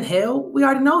 This isn't hell. We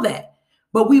already know that.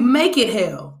 But we make it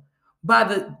hell by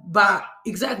by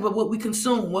exactly what we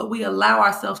consume, what we allow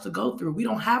ourselves to go through. We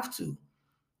don't have to.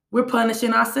 We're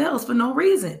punishing ourselves for no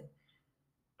reason.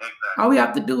 Exactly. All we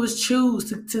have to do is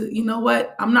choose to you know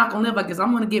what? I'm not going to live like this.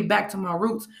 I'm going to get back to my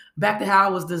roots, back to how I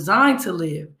was designed to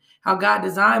live, how God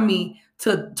designed me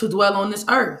to dwell on this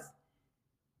earth.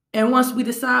 And once we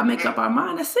decide, make up our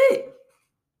mind, that's it.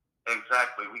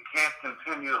 Exactly. We can't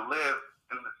continue to live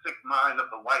in the sick mind of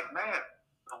the white man.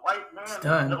 The white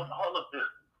man built all of this.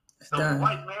 The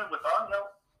white man, with our help,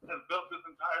 has built this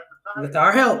entire society. With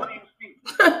our help. What do you see?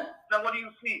 Now, what do you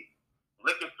see?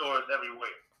 Liquor stores everywhere.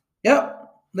 Yep.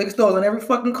 Liquor stores on every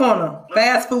fucking corner.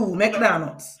 Fast food,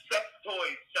 McDonald's. Sex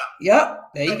toys shops.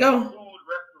 Yep. There you go. Food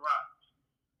restaurants.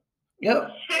 Yep.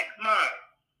 The sick mind.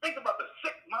 Think about the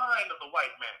sick mind of the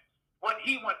white man. What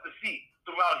he wants to see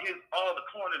throughout all the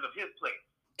corners of his plate.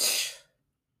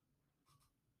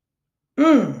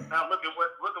 Now look at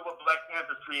what Black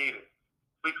Panthers created.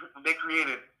 They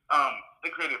created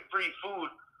free food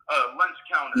lunch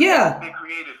counters. Yeah. They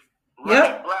created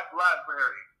black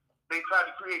libraries. They tried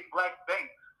to create black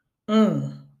banks.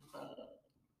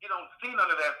 You don't see none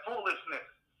of that foolishness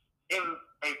in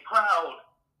a proud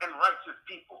and righteous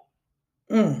people.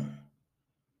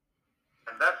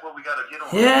 And that's what we got to get on.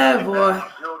 Yeah, boy.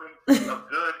 Building a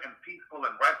good and peaceful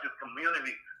and righteous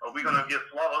community. Are we going to get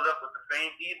swallowed up with the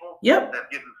same evil? Yep. That's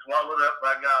getting swallowed up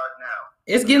by God now.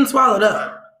 It's getting swallowed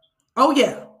up. Oh,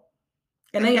 yeah.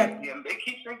 And they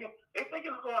keep thinking, they think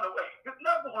it's going away. It's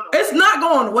not going away. It's not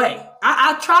going away.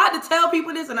 I tried to tell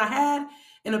people this, and I had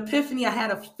an epiphany. I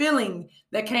had a feeling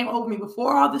that came over me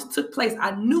before all this took place.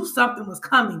 I knew something was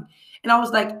coming. And I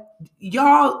was like,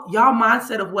 y'all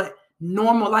mindset of what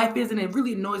normal life is, and it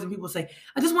really annoys when people say,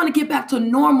 I just want to get back to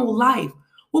normal life.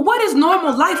 Well, what is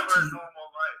normal life to you?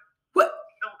 What?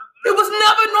 It was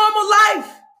never normal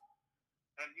life.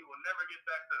 And you will never get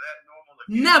back to that normal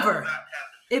again. Never.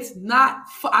 It's not.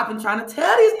 I've been trying to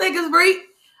tell these niggas, Bree.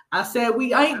 I said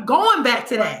we ain't going back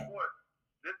to that.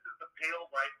 This is the pale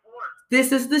white horse.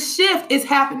 This is the shift. It's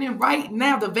happening right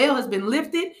now. The veil has been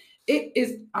lifted. It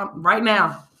is right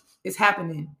now. It's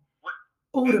happening.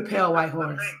 Oh, the pale white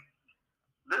horse.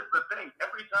 This is the thing.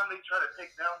 Every time they try to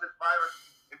take down this virus,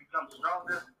 it becomes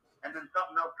stronger, and then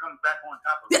something else comes back on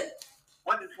top of it.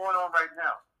 What is going on right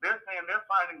now? They're saying they're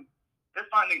finding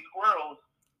squirrels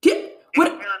in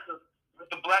America with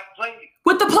the Black Plague.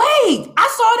 With the plague. I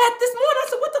saw that this morning. I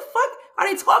said, what the fuck are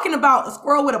they talking about? A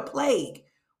squirrel with a plague.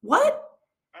 What?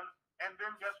 And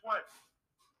then guess what?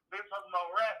 They're talking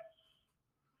about rats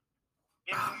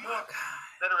in New York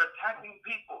that are attacking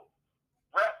people.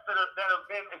 Rats that have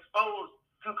been exposed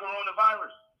to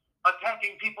coronavirus,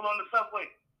 attacking people on the subway.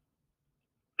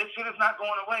 This shit is not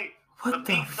going away. What the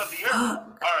beasts of the earth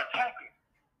are attacking.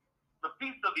 The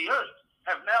beasts of the earth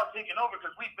have now taken over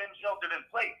because we've been sheltered in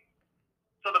place.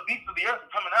 So the beasts of the earth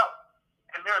are coming out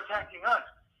and they're attacking us.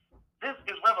 This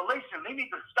is revelation. They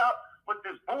need to stop with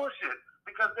this bullshit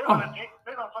because they're gonna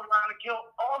fuck around and kill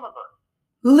all of us.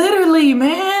 Literally,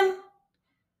 man.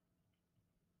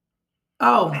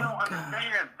 Oh they my don't God.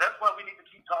 understand. That's why we need to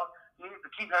keep talking. We need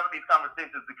to keep having these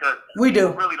conversations because we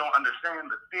do really don't understand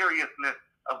the seriousness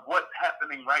of what's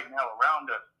happening right now around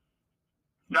us.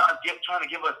 God's trying to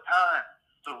give us time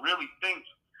to really think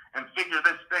and figure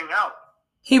this thing out.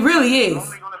 He really is. It's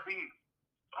only going to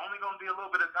be a little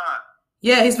bit of time.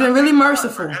 Yeah, he's been really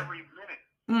merciful. Every minute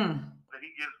that he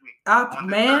gives me.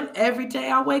 Man, every day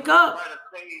I wake up.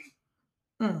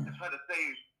 Try to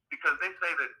save because they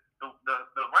say that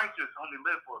the righteous only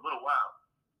live for a little while.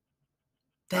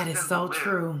 That is so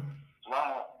true.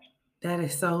 Long. That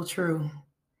is so true.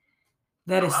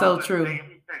 That is so true.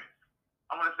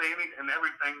 I'm going to say anything and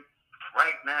everything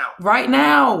right now. Right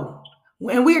now.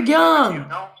 And we're young.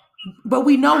 But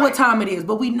we know what time it is.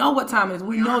 We know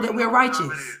that we're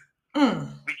righteous. We can't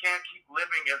keep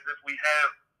living as if we have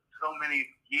so many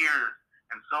years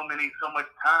and so much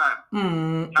time.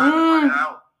 Time to find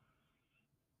out.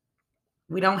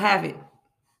 We don't have it.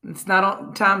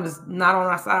 Time is not on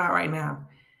our side right now.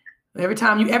 Every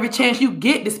chance you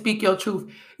get to speak your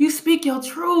truth, you speak your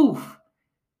truth.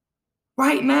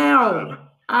 Right now.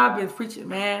 I've been preaching,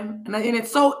 man. And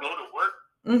it's so... Go to work.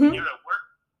 You're at work.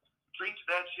 Preach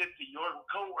that shit to your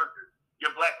coworkers,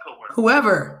 your black coworkers.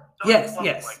 Whoever. Yes.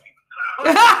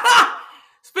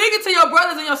 Speaking to your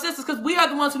brothers and your sisters, because we are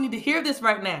the ones who need to hear this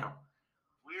right now.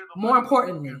 More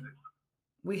importantly,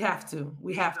 we have to.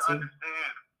 We have to.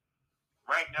 Understand.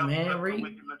 Right now, man, the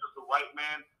wickedness of the white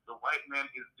man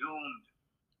is doomed.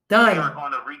 Done. They are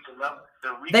going to reach a level.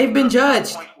 They've been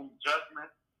judged.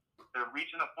 They're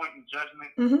reaching a point in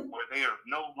judgment where they are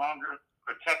no longer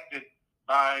protected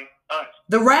by us.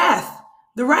 The wrath.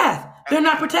 They're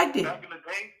not protected. Back in the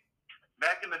day,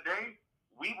 back in the day,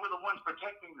 we were the ones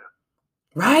protecting them.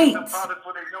 Right. The Father,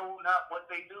 for they know not what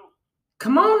they do.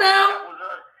 Come on now. That was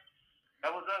us.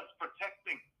 That was us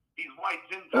protecting these white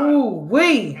Gentiles. Ooh,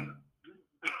 wait.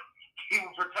 He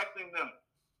was protecting them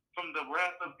from the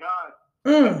wrath of God.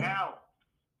 Mm. But now,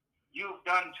 you've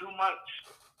done too much.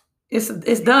 It's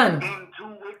done. You've been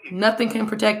too wicked. Nothing can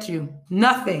protect you.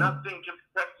 Nothing. Nothing can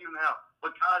protect you now.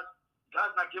 But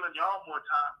God's not giving y'all more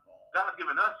time. God's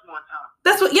giving us more time.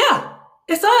 That's what, yeah.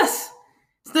 It's us.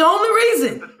 It's the only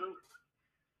reason.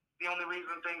 The only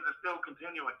reason things are still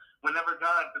continuing. Whenever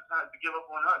God decides to give up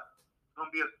on us, it's going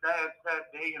to be a sad, sad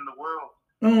day in the world.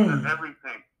 Because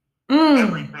everything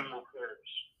will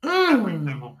perish.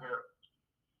 Everything will perish.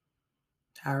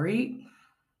 Tyreek,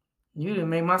 you done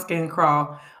made my skin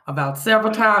crawl about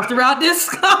several times throughout this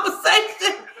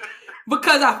conversation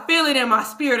because I feel it in my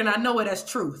spirit and I know it as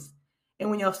truth. And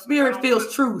when your spirit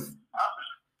feels truth,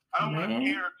 I don't want to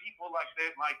hear people like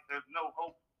that, like there's no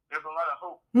hope. There's a lot of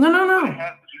hope. No. But it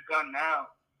has to be done now.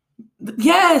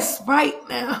 Yes, right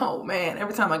now, man.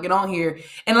 Every time I get on here,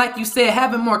 and like you said,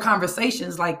 having more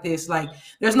conversations like this, like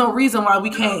there's no reason why we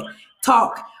can't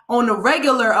talk on the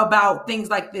regular about things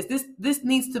like this. This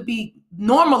needs to be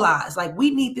normalized. Like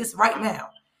we need this right now.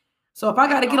 So if I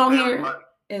got to get on here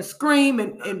and scream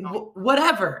and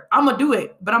whatever, I'm gonna do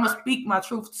it. But I'm gonna speak my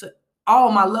truth to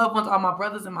all my loved ones, all my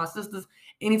brothers and my sisters,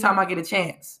 anytime I get a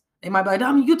chance. They might be like,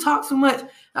 Dami, you talk too much.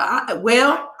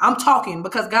 Well, I'm talking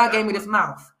because God gave me this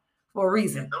mouth for a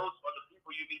reason. And those are the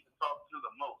people you need to talk to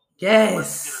the most. Yes. The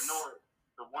ones who get annoyed,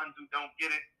 the ones who don't get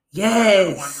it.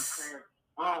 Yes. The ones who say,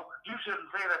 well, you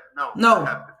shouldn't say that. No. I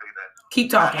have to say that.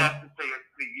 Keep talking. I have to say it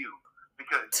to you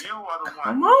because you are the one.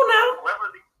 Come on now.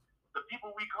 Whoever the people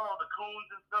we call the coons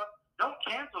and stuff, don't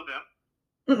cancel them.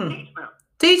 Mm-mm.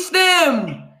 Teach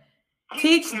them.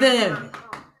 Teach them.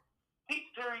 Teach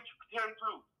Terry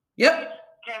Crews. Yep. Teach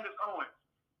Candace Owens.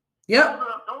 Yep.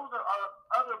 Those are our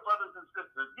other brothers and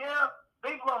sisters. Yeah,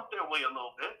 they've lost their way a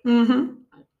little bit. Mm-hmm.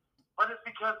 But it's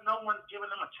because no one's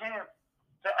given them a chance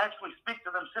to actually speak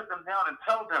to them, sit them down, and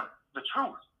tell them the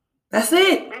truth. That's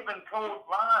it. They've been told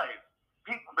lies.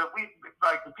 People that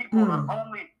the people are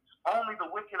only the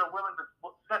wicked are willing to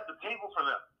set the table for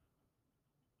them.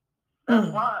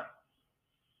 That's why.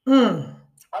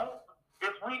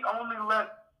 If we only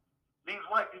let these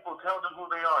white people tell them who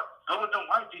they are, go with them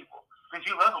white people, since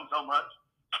you love them so much,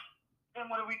 then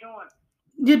what are we doing?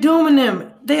 You're dooming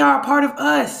them. They are a part of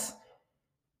us.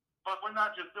 But we're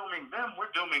not just dooming them,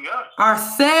 we're dooming us.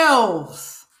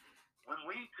 Ourselves. When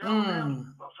we tell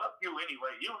them, well, fuck you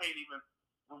anyway, you ain't even,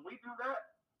 when we do that.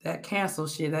 That cancel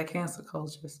shit, that cancel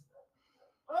culture.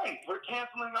 Right, we're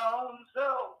canceling our own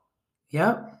selves.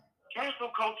 Yep. Cancel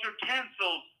culture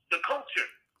cancels the culture.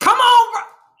 Come on, bro.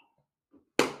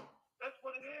 That's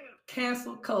what it is.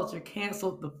 Cancel culture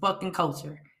canceled the fucking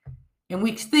culture. And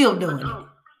we still doing it.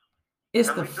 It's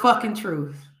the fucking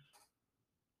truth.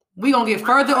 We gonna get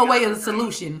further away as a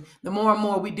solution the more and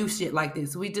more we do shit like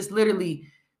this. We just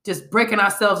literally just breaking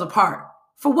ourselves apart.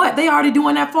 For what? They already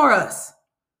doing that for us.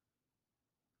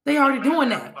 They already doing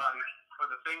that. For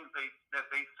the things that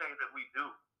they say that we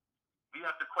do. We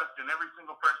have to question every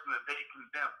single person that they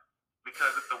condemn.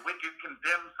 Because if the wicked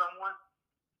condemn someone,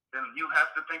 then you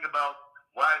have to think about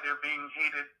why they're being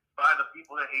hated by the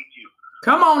people that hate you.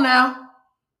 Come on now.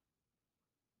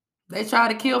 They tried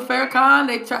to kill Farrakhan.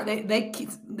 They killed MLK.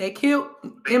 They killed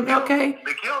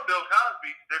Bill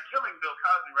Cosby. They're killing Bill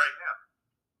Cosby right now.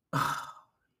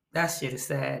 That shit is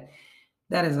sad.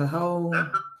 That is a whole.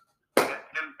 And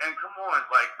come on,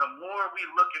 like the more we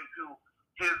look into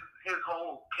his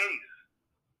whole case,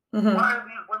 why are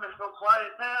these women so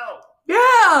quiet now?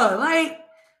 Yeah, like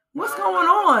what's going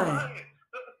on?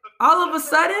 All of a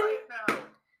sudden,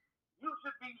 you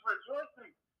should be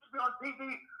rejoicing. Be on TV.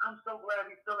 I'm so glad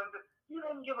he's still in this. You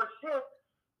didn't give a shit.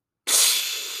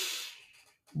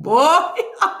 Boy.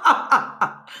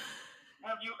 Have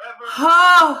you ever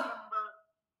heard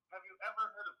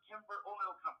of Kimber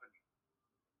Oil Company?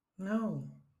 No.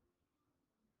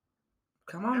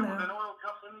 Come on now.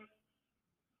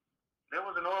 There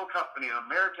was an oil company, an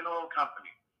American oil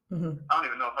company. I don't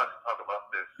even know if I should talk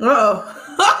about this.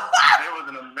 There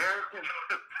was an American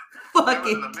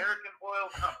American oil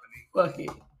company. Fuck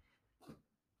it.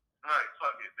 Right,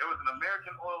 fuck it. There was an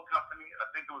American oil company, I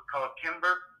think it was called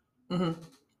Kimber,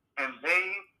 and they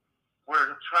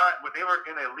were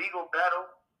in a legal battle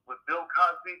with Bill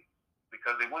Cosby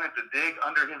because they wanted to dig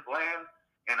under his land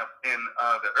in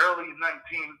the early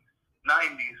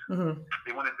 1990s.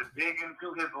 They wanted to dig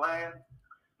into his land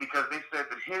because they said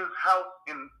that his house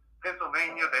in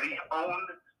Pennsylvania that he owned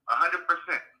 100%.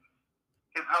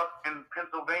 His house in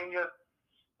Pennsylvania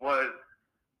was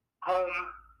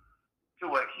home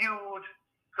to a huge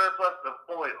surplus of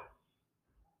oil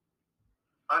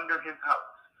under his house.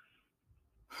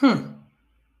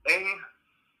 They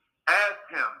asked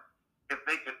him if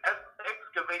they could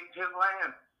excavate his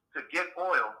land to get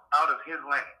oil out of his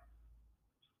land.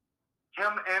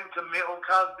 Him and Camille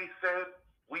Cosby said,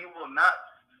 "We will not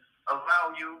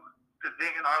allow you to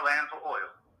dig in our land for oil."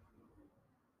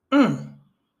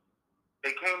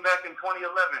 They came back in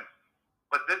 2011,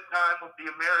 but this time with the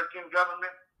American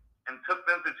government, and took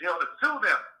them to jail to sue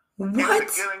them. What?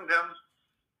 Into giving them,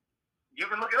 you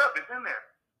can look it up, it's in there.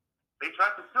 They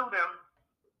tried to sue them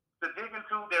to dig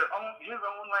into his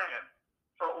own land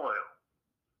for oil.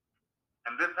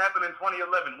 And this happened in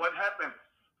 2011. What happened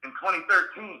in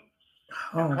 2013?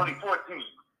 In 2014?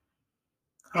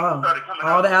 Started coming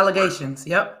all out the allegations.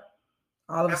 Yep.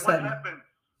 All of a sudden.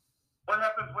 What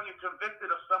happens when you're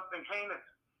convicted of something heinous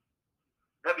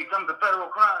that becomes a federal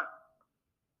crime?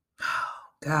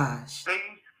 Gosh.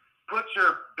 They put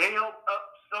your bail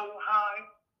up so high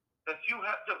that you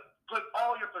have to put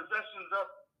all your possessions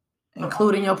up,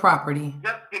 including your property,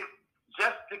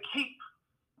 just to keep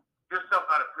yourself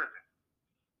out of prison.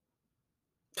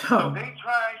 So they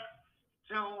tried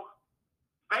to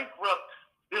bankrupt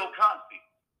Bill Cosby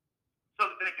so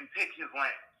that they can take his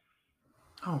land.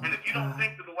 And if you don't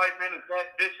think that the white man is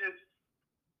that vicious,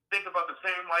 think about the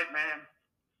same white man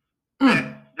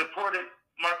that deported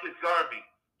Marcus Garvey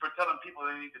for telling people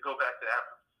they need to go back to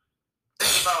Africa.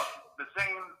 Think about the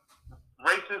same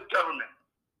racist government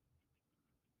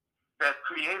that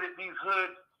created these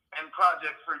hoods and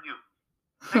projects for you.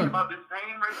 Think about the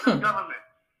same racist government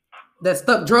that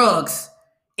stuck drugs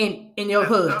in your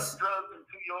hoods. Stuck drugs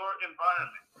into your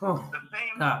environment. The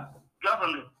same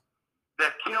government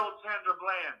that killed Sandra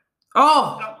Bland.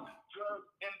 Stuck drugs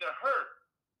into her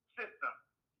system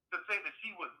to say that she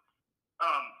was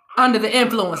under the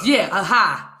influence. Yeah, a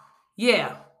high.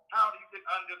 Yeah. How do you get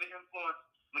under the influence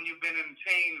when you've been in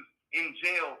chains in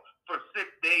jail for 6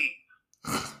 days?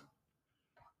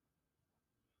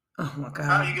 Oh my God.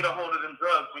 How do you get a hold of them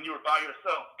drugs when you were by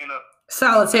yourself in a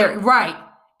solitary, right?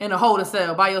 In a holding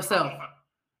cell by yourself.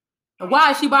 And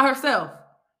why is she by herself?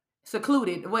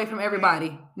 Secluded, away from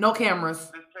everybody, no cameras.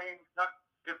 It's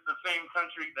the same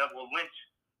country that will lynch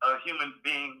a human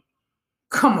being.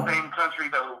 Come on. The same country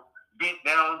that will beat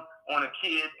down on a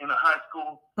kid in a high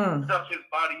school, stuff his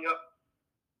body up,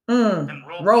 and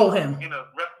roll him in a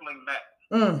wrestling match.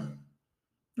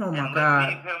 Oh my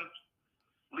God.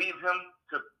 Leave him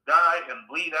to die and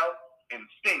bleed out and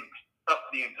stink up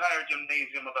the entire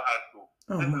gymnasium of the high school.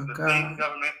 This is the same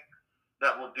government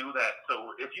that will do that.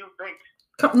 So if you think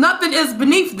nothing is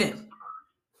beneath them.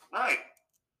 Right.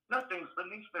 Nothing's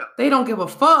beneath them. They don't give a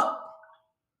fuck.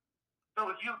 So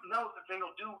if you know that they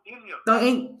don't do any of that,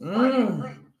 why do you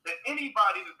think that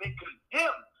anybody that they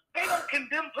condemn, they don't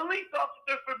condemn police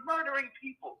officers for murdering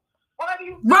people? Why do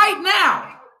you think right now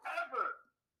they would ever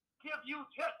give you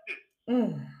justice?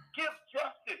 Give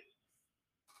justice.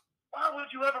 Why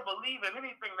would you ever believe in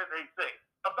anything that they say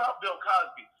about Bill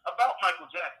Cosby, about Michael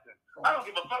Jackson? I don't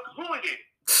give a fuck who it is.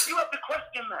 You have to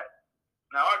question that.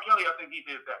 Now, R. Kelly, I think he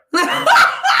did that. I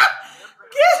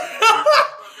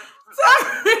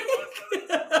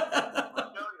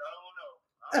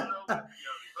don't know.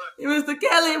 Mr.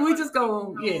 Kelly, we just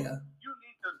go, yeah. You need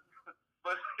to,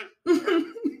 but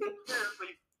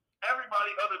seriously,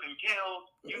 everybody other than Kells,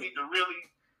 you need to really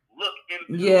look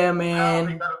into yeah, man.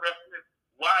 how they got arrested,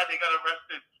 why they got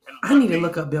arrested, and I need to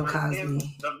look up Bill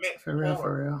Cosby. For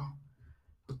real.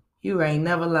 You ain't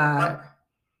never lied.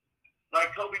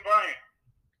 Like Kobe Bryant.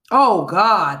 Oh,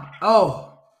 God.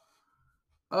 Oh,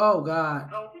 God.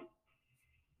 Kobe.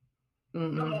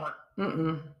 Come on.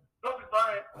 Kobe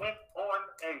Bryant went on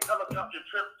a helicopter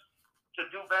trip to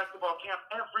do basketball camp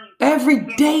every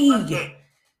day. Sunday.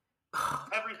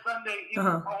 Every Sunday he was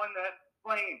on that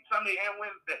plane. Sunday and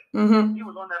Wednesday. He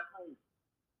was on that plane.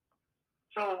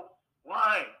 So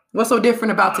why? What's so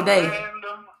different about today?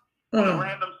 On a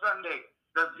random Sunday,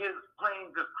 does his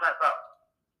plane just crap out?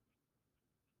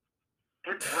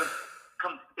 It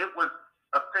was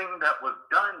a thing that was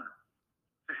done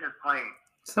to his plane.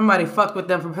 Somebody fucked with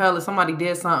them propellers. Somebody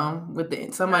did something with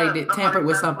it. Somebody tampered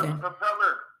with something.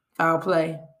 Foul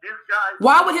play.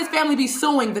 Why would his family be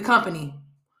suing the company?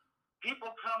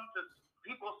 People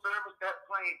service that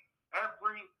plane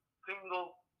every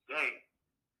single day.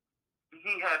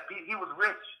 He was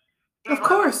rich. Of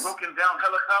course. Broken down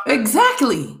helicopter.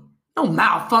 Exactly. No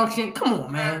malfunction. Come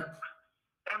on, man.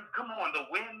 And come on, the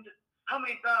wind. How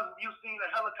many times have you seen a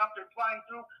helicopter flying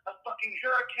through a fucking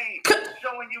hurricane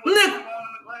showing you what's going on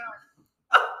in the ground?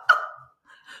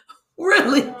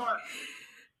 Really?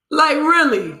 Like,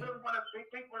 really? They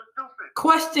think we're stupid.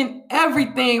 Question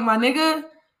everything, my nigga.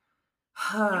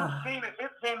 You've seen it.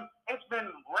 It's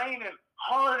been raining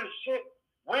hard as shit.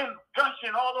 Wind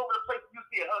gushing all over the place. You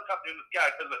see a helicopter in the sky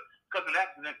because an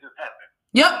accident just happened.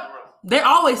 Yep. They're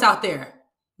always out there.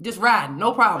 Just riding.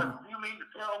 No problem. But you mean to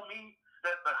tell me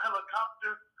that the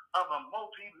helicopter of a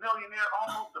multi-millionaire,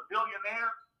 almost a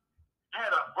billionaire,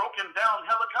 had a broken down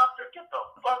helicopter? Get the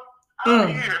fuck out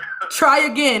of here. Try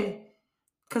again.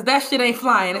 Because that shit ain't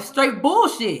flying. It's straight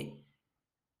bullshit.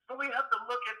 So we have to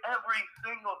look at every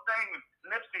single thing.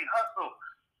 Nipsey Hussle,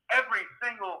 every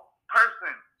single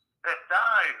person that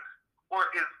dies or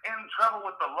is in trouble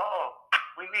with the law,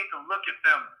 we need to look at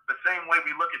them the same way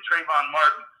we look at Trayvon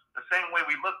Martin, the same way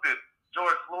we looked at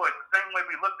George Floyd, the same way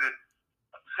we looked at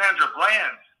Sandra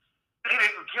Bland. They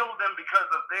didn't kill them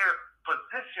because of their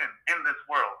position in this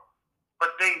world,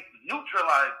 but they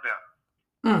neutralized them.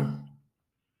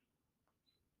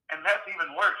 And that's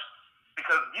even worse,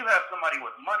 because you have somebody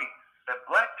with money, that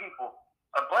black people,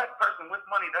 a black person with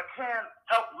money that can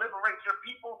help liberate your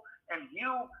people, and you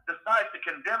decide to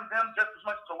condemn them just as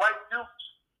much as the whites do,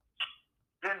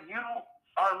 then you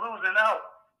are losing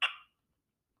out.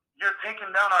 You're taking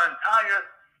down our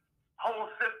entire whole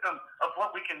system of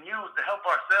what we can use to help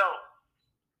ourselves.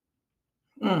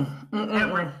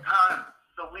 Every time.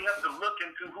 So we have to look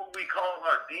into who we call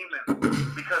our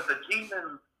demons, because the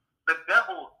demons, the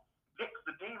devil picks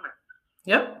the demons.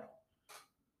 Yep.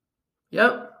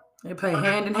 They play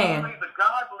hand in hand. Only the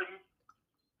godly,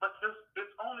 but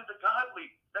it's only the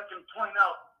godly that can point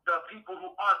out the people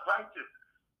who aren't righteous.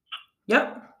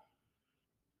 Yep.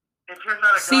 If you're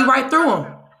not a see right through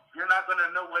them, you're not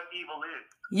gonna know what evil is.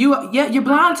 You're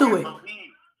blind to it.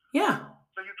 Believe. Yeah.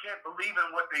 So you can't believe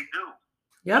in what they do.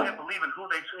 Yep. You can't believe in who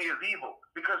they say is evil,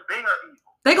 because they are evil.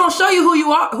 They're gonna show you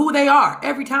who they are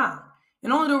every time.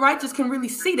 And only the righteous can really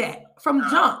see that from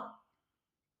jump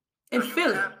and feel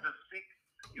it.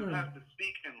 You have to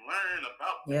speak and learn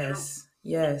about the truth.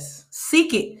 Yes.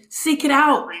 Seek it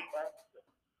out.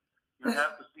 You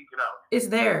have to seek it out. It's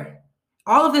there.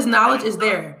 All of this knowledge is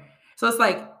there. So it's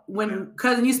like when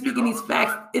cousin you speaking these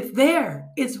facts, it's there.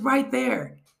 It's right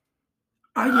there.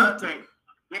 I think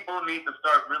people need to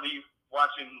start really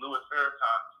watching Louis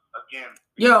Farrakhan again.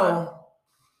 Yo.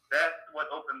 That's what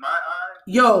opened my eyes.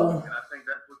 Yo. And I think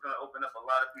that's what's going to open up a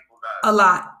lot of people's eyes. A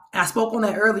lot. I spoke on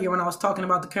that earlier when I was talking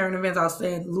about the current events. I was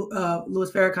saying Louis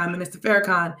Farrakhan, Minister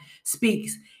Farrakhan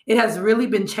speaks. It has really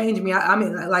been changing me. I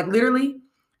mean, like literally,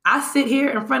 I sit here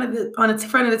in front of the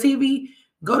TV,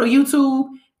 go to YouTube,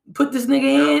 put this nigga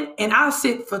in, and I'll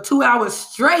sit for 2 hours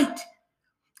straight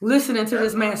listening to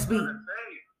this man speak.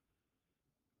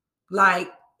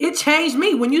 Like, it changed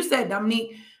me. When you said,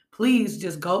 Dominique, please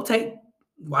just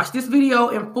watch this video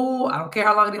in full. I don't care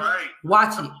how long it is. Right.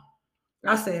 Watch it.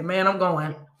 I said, man, I'm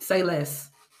going. Say less.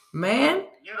 Man.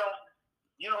 You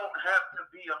don't have to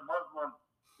be a Muslim.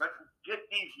 Like, get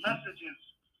these messages.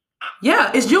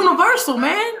 Yeah, it's universal,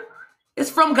 man. It's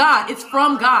from God. It's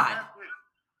from God.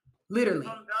 Literally.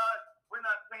 From God. We're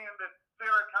not saying that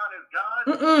Farrakhan is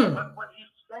God. But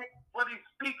what he's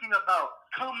speaking about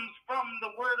comes from the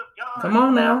word of God. Come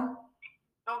on now.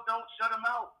 So don't shut him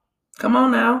out. Come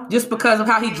on now. Just because of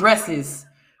how he dresses.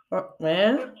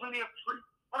 Man. There's plenty of truth.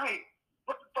 Right.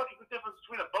 What the fuck is the difference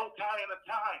between a bow tie and a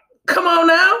tie? Come on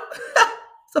now.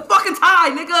 It's a fucking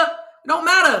tie, nigga. It don't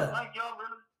matter. Like, y'all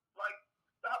really,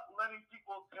 stop letting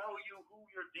people tell you who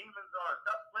your demons are.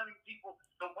 Stop letting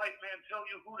the white man tell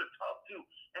you who to talk to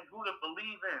and who to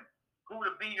believe in, who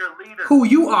to be your leader. Who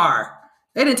you are.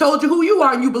 They done told you who you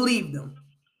are and you believe them.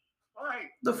 Right.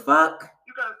 The fuck?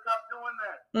 You gotta stop doing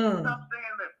that. Stop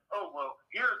saying that, oh, well,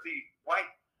 here's the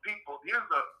white people, here's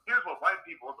what white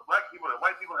people, the black people that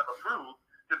white people have approved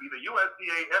to be the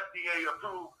USDA, FDA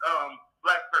approved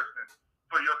black person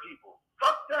for your people.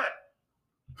 Fuck that.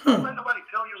 Don't let nobody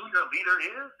tell you who your leader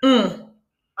is.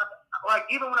 Like,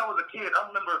 even when I was a kid, I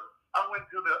remember I went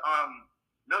to the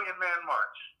Million Man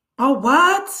March. Oh,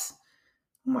 what?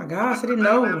 Oh my gosh, I didn't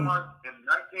know. Million Man March in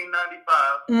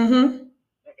 1995.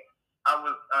 I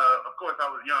was, of course, I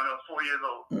was young. I was 4 years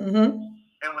old.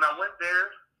 And when I went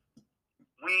there,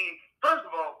 first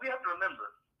of all, we have to remember,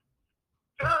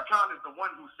 Farrakhan is the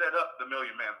one who set up the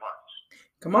Million Man March.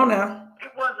 Come on now.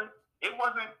 It wasn't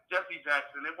Jesse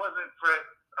Jackson. It wasn't Fred,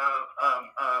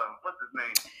 what's his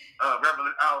name?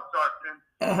 Reverend Al Sharpton.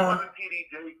 It wasn't T.D.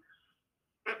 Jakes.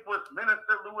 It was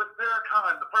Minister Louis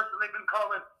Farrakhan, the person they've been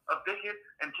calling a bigot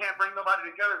and can't bring nobody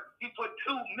together. He put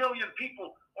 2 million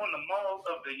people on the mall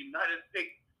of the United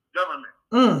States government.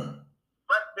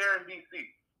 Right there in D.C.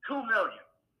 2 million.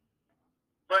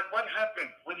 But what happened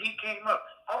when he came up?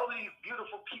 All these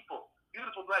beautiful people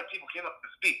beautiful black people came up to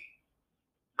speak.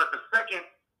 But the second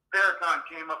Farrakhan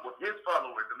came up with his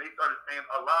followers and they started saying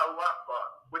Allahu Akbar,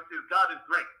 which is God is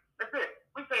great. That's it.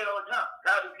 We say it all the time.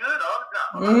 God is good all the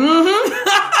time. Mm-hmm.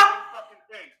 Fucking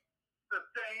thing. The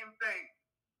same thing.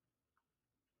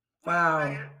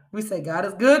 Wow. We say God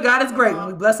is good, God is great when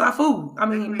we bless our food. I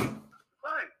mean,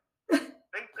 right.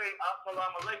 They say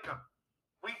Assalamu alaikum.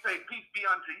 We say peace be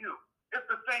unto you. It's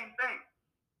the same thing.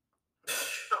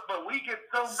 But we get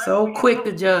so quick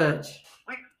to judge.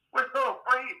 We're so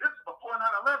afraid. This is before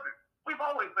 9/11. We've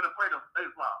always been afraid of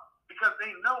Islam because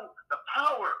they know the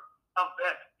power of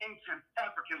that ancient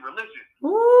African religion.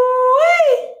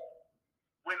 Ooh-wee.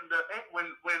 When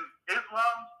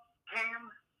Islam came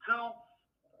to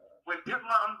when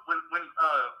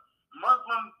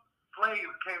Muslim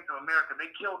slaves came to America,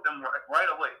 they killed them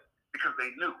right away because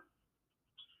they knew.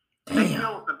 They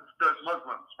killed the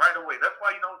Muslims right away. That's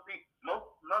why you don't see most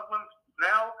Muslims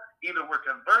now either were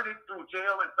converted through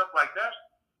jail and stuff like that,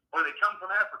 or they come from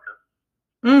Africa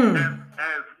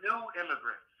as new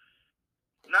immigrants,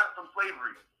 not from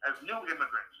slavery, as new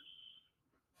immigrants.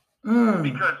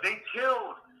 Because they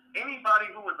killed anybody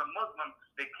who was a Muslim.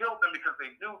 They killed them because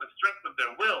they knew the strength of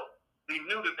their will. They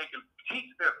knew that they could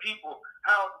teach their people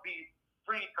how to be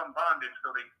free from bondage, so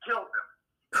they killed them.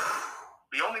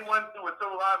 The only ones who were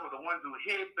still alive were the ones who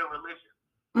hid their religion,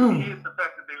 hid the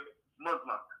fact that they were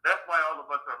Muslim. That's why all of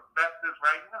us are Baptists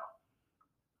right now.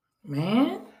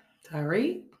 Man,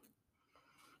 Tariq,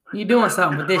 you doing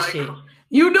something with this shit.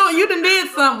 You done did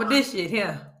something with this shit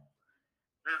here.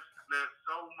 There's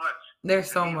so much.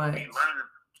 There's so much.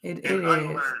 It is.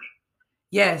 Unlearned.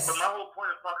 Yes. But my whole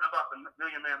point of talking about the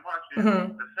Million Man March is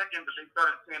the second that they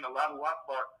started saying Allahu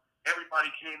Akbar,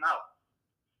 everybody came out.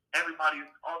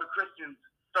 All the Christians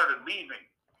started leaving.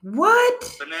 What?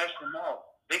 The National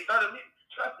Mall. They started leaving.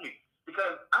 Trust me.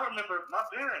 Because I remember my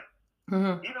parents,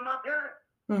 even my parents,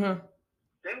 they're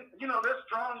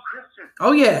strong Christians.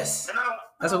 Oh, yes. And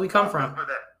that's where we come from. For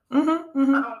that. I'm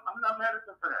not mad at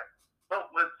them for that. But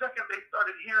the second they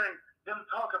started hearing them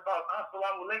talk about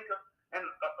Assalamu alaikum and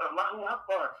Allahu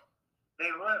Akbar,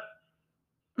 they left.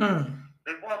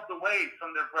 They walked away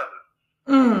from their brother.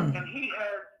 And he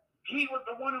was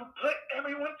the one who put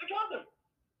everyone together.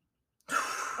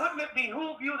 Wouldn't it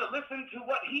behoove you to listen to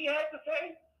what he had to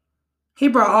say? He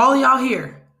brought all y'all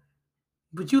here,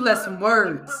 but you left some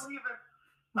words. We're leaving.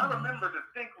 I remember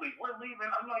distinctly. We're leaving.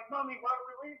 I'm like, Mommy, why are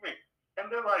we leaving? And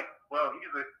they're like, well,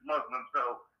 he's a Muslim,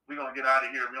 so we're going to get out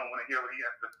of here. We don't want to hear what he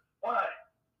has to say. Why?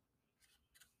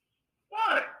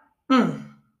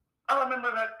 I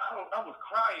remember that I was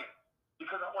crying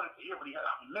because I wanted to hear what he had.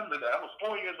 I remember that. I was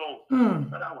 4 years old,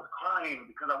 but I was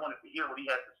crying because I wanted to hear what he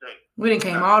had to say. We done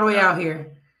came all the way out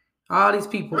here. All these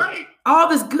people. Right. All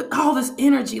this good, all this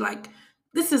energy. Like,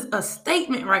 this is a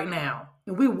statement right now.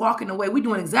 And we're walking away. We're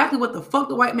doing exactly what the fuck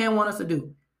the white man want us to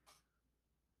do.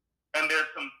 And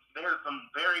there's a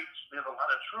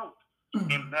lot of truth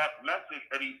in that message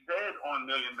that he said on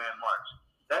Million Man March.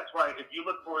 That's why if you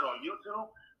look for it on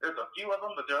YouTube, there's a few of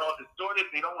them, but they're all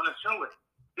distorted. They don't want to show it.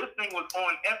 This thing was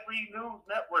on every news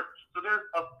network. So there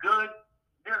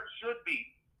should be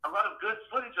a lot of good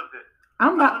footage of this. I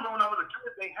remember when I was a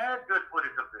kid, they had good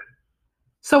footage of this.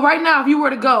 So right now, if you were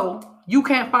to go, you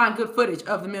can't find good footage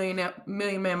of the Million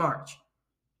Man March.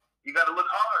 You got to look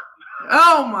hard.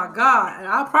 Oh my God! And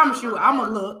I promise you, I'm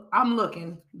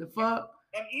looking. The fuck.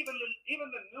 And even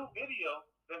the new video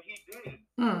that he did,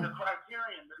 the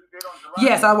Criterion that he did on July.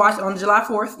 Yes, I watched it on July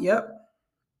 4th. Yep.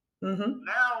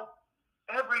 Now,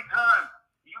 every time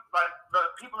the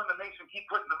people in the nation keep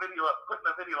putting the video up,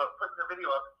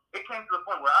 it came to the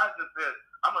point where I just said,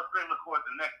 I'm gonna screen record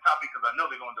the next topic because I know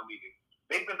they're gonna delete it.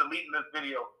 They've been deleting this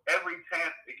video every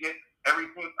chance they get,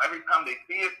 every time they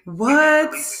see it.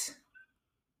 What?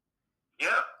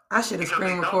 Yeah. I should have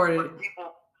screen recorded it.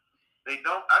 They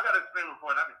don't. I got a screen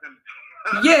record. I can send it.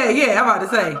 Yeah. I'm about to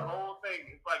say. The whole thing.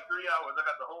 It's like 3 hours. I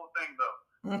got the whole thing though.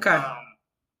 Okay.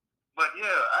 But yeah,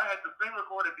 I had to screen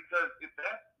record it because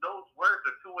those words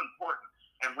are too important.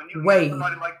 And when you hear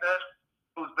somebody like that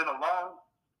who's been along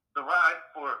the ride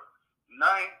for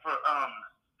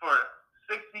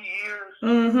 60 years,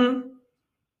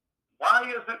 why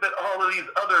is it that all of these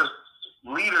other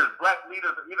leaders, black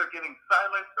leaders, are either getting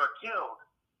silenced or killed,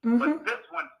 but this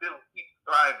one still keeps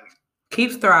thriving?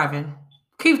 Keeps thriving.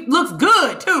 Looks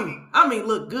good too. I mean,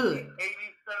 look good. 87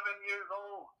 years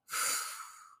old,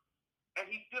 and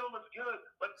he still looks good.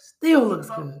 But still looks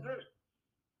good.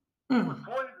 He was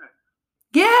poisoned.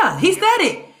 Yeah, he said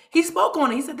it. He spoke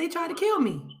on it. He said they tried to kill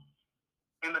me.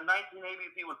 In the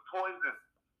 1980s, he was poisoned.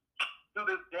 To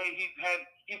this day,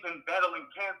 he's been battling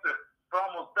cancer for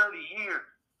almost 30 years.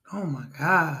 Oh my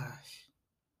gosh.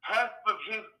 Half of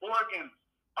his organs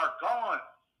are gone.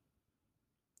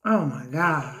 Oh my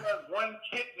God. He has one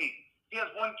kidney. He has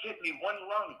one kidney, one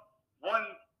lung, one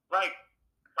like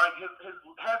his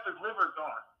half his liver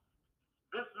gone.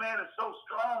 This man is so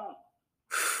strong.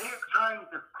 They're trying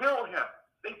to kill him.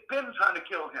 They've been trying to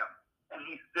kill him, and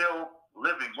he's still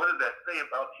living. What does that say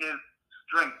about his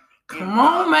strength? Come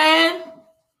on, man.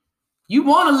 You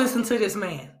want to listen to this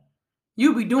man.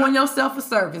 You be doing yourself a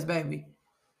service, baby.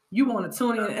 You want to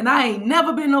tune in. And I ain't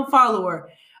never been no follower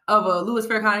of Louis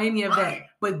Farrakhan, any of that.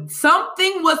 But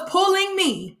something was pulling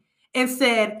me and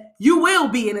said, you will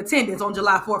be in attendance on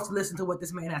July 4th to listen to what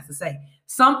this man has to say.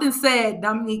 Something said,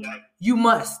 Dominique, you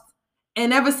must.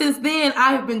 And ever since then,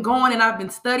 I have been going and I've been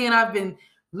studying. I've been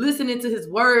listening to his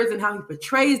words and how he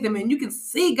portrays them. And you can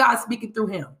see God speaking through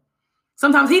him.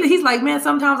 Sometimes he's like, man,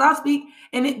 sometimes I speak.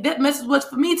 And that message was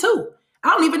for me too. I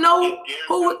don't even know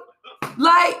who,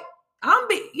 like, I'm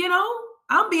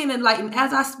being enlightened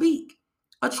as I speak,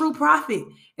 a true prophet.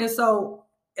 And so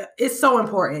it's so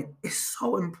important. It's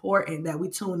so important that we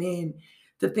tune in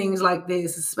to things like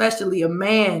this, especially a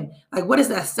man. Like, what does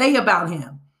that say about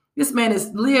him? This man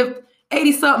has lived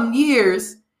 80-something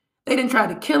years. They didn't try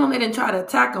to kill him. They didn't try to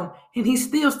attack him. And he's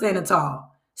still standing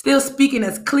tall, still speaking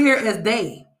as clear as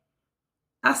day.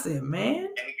 I said, man. And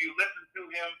if you listen to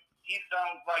him, he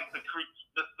sounds like the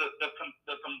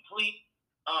complete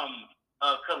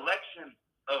collection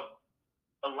of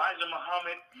Elijah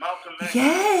Muhammad, Malcolm X,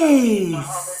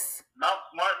 yes,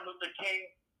 Martin Luther King.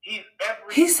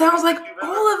 He sounds like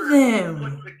all of them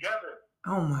put together.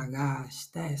 Oh my gosh,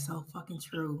 that is so fucking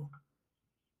true.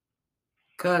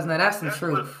 Cause now that's the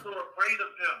truth. They're so afraid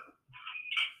of him.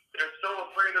 They're so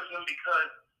afraid of him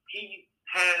because he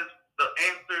has the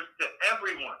answers to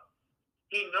everyone.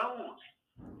 He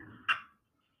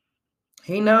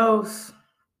knows.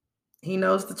 He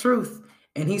knows the truth.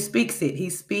 And he speaks it. He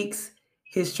speaks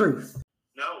his truth.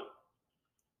 No.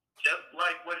 Just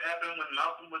like what happened when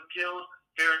Malcolm was killed,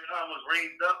 Farrakhan was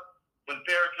raised up. When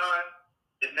Farrakhan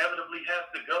inevitably has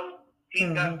to go, he's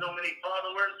got so many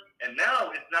followers. And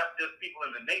now it's not just people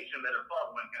in the nation that are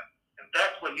following him. And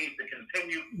that's what needs to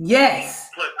continue to be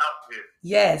put out there.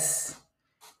 Yes.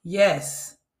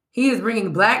 Yes. He is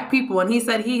bringing black people, and he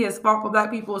said he has fought for black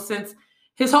people since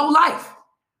his whole life.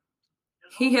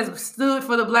 He has stood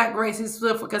for the black race. He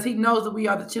stood for, because he knows that we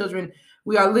are the children.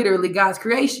 We are literally God's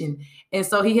creation. And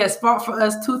so he has fought for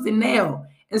us tooth and nail.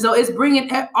 And so it's bringing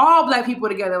all black people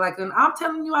together. Like, and I'm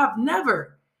telling you, I've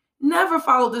never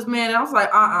followed this man. And I was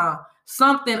like,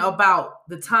 something about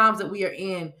the times that we are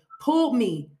in pulled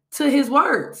me to his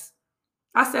words.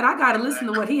 I said, I got to listen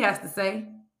to what he has to say.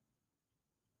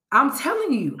 I'm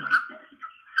telling you,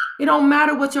 it don't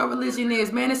matter what your religion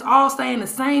is, man. It's all saying the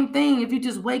same thing. If you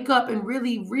just wake up and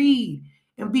really read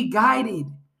and be guided,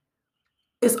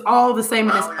 it's all the same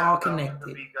and it's all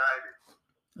connected.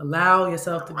 Allow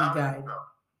yourself to be guided.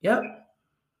 Yep.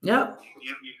 Yep.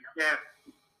 You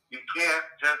can't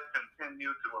just continue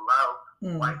to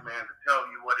allow white man to tell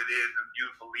you what it is and you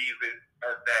believe it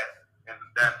as that, and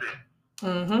that's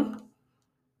it.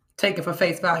 Take it for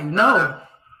face value. No.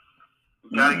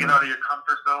 You gotta get out of your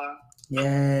comfort zone.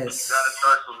 Yes. You gotta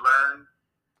start to learn.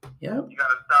 Yep. You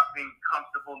gotta stop being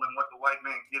comfortable in what the white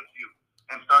man gives you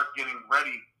and start getting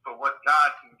ready for what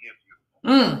God can give you.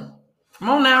 Come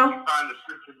on now. You find the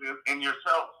scripture in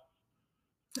yourself.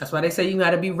 That's why they say you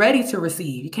gotta be ready to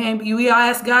receive. You can't be, we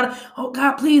ask God, oh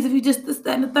God, please, if you just this,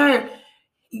 that, and the third.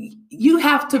 You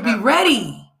have to be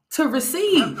ready to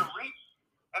receive. You have to reach,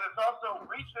 and it's also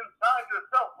reach inside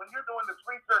yourself. When you're doing this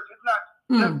research, it's not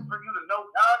just for you to know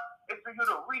God, it's for you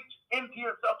to reach into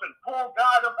yourself and pull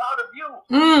God up out of you.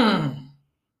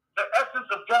 The essence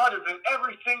of God is in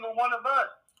every single one of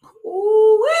us.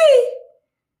 Ooh-wee.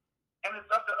 And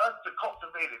it's up to us to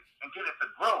cultivate it and get it to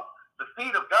grow. The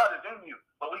seed of God is in you,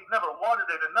 but we've never watered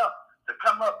it enough to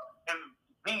come up and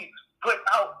be put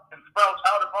out and sprout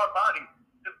out of our bodies.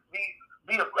 Just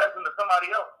be a blessing to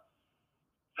somebody else.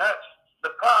 That's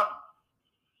the problem.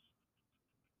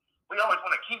 We always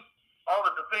want to keep all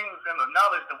of the things and the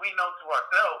knowledge that we know to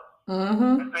ourselves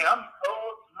and say, I'm so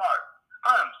smart.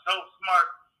 I'm so smart.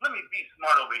 Let me be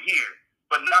smart over here,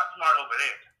 but not smart over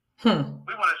there.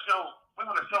 We want to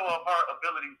show off our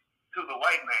abilities to the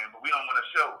white man, but we don't want to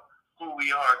show who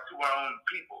we are to our own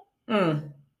people.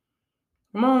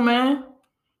 Come on, man.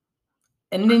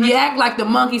 And then you act like the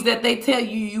monkeys that they tell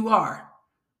you you are.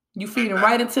 You feed them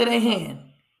right into their hand.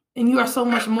 And you are so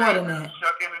much more than that.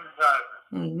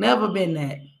 Never been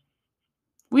that.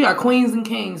 We are queens and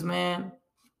kings, man.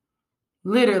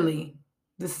 Literally,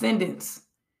 descendants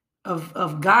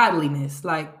of godliness.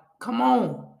 Like, come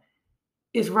on.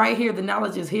 It's right here. The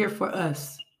knowledge is here for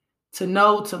us to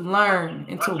know, to learn,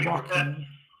 and to walk in.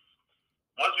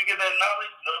 Once we get that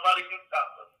knowledge, nobody can stop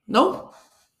us. Nope.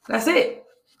 That's it.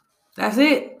 That's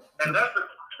it. And that's the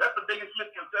biggest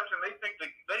misconception. They think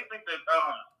that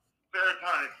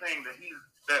Farrakhan is saying that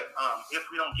if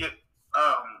we don't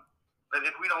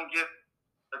get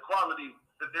equality,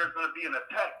 that there's going to be an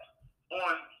attack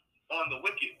on the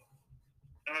wicked.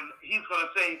 And he's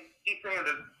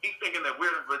thinking that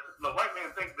the white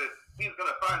man thinks that he's going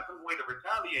to find some way to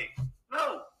retaliate.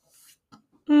 No.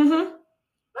 Mm-hmm.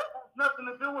 That has nothing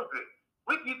to do with it.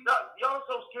 Y'all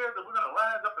so scared that we're going to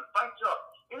rise up and fight y'all.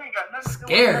 It ain't got nothing to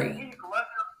do with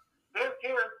that. They're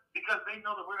scared because they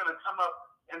know that we're going to come up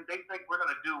and they think we're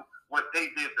going to do what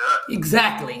they did to us.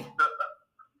 Exactly. The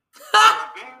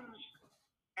revenge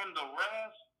and the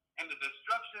wrath and the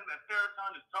destruction that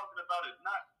Farrakhan is talking about is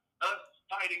not us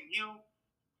fighting you.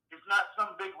 It's not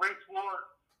some big race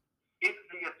war. It's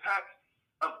the attack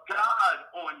of God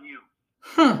on you.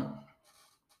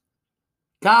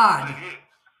 God,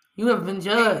 you have been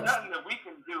judged. Ain't nothing that we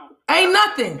can do. Ain't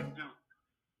nothing.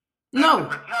 No.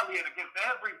 Retaliate against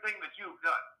everything that you've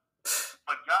done.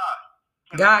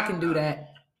 But God can do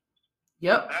that.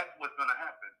 Yep. That's what's going to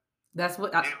happen. That's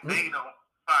what. If they don't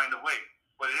find a way.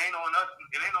 But it ain't on us.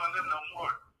 It ain't on them no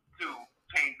more to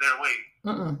change their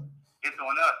ways. It's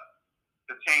on us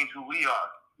to change who we are.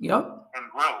 Yep.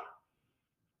 And grow.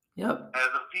 Yep. As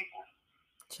a people.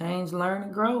 Change, learn,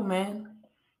 and grow, man.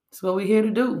 That's what we're here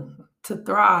to do. To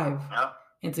thrive. Yep.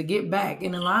 And to get back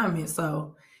in alignment.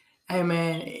 So, hey,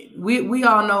 man, we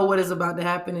all know what is about to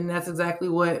happen, and that's exactly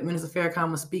what Minister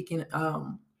Farrakhan was speaking.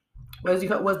 Was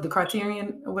the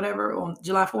Criterion or whatever on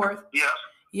July 4th?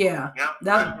 Yeah.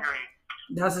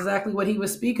 That's exactly what he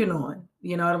was speaking on.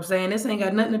 You know what I'm saying? This ain't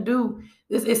got nothing to do.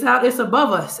 It's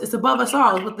above us. It's above us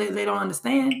all. Is what they don't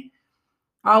understand.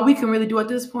 All we can really do at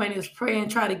this point is pray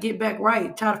and try to get back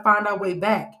right. Try to find our way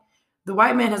back. The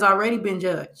white man has already been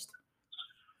judged.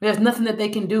 There's nothing that they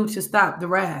can do to stop the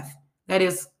wrath that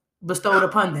is bestowed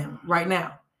upon them right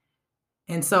now.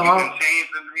 And so you can change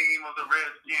the name of the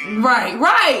Redskins. Right.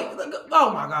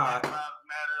 Oh my God.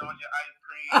 Matter on your ice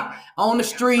cream. On the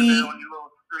street. On your little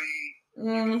street. You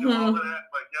can do all of that,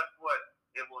 but guess what?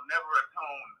 It will never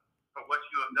atone for what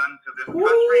you have done to this country,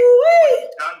 what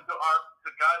you've done to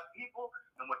God's people,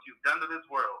 and what you've done to this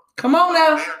world. Come on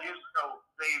now. There is no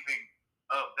saving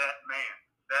of that man.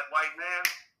 That white man,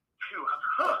 phew,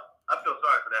 I feel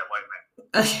sorry for that white man.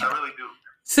 I really do.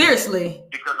 Seriously.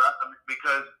 Because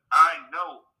I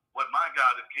know what my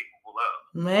God is capable of.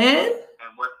 Man.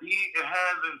 And what he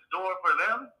has in store for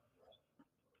them.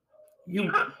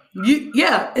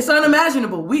 Yeah, it's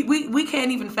unimaginable. We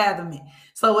can't even fathom it.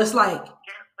 So it's like,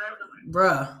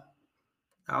 bruh,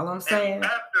 all I'm saying. And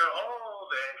after all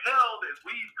the hell that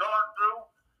we've gone through,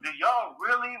 do y'all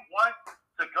really want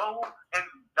to go and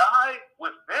die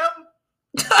with them?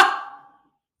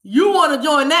 You want to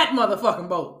join that motherfucking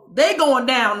boat? They going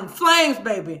down in flames,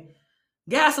 baby.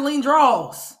 Gasoline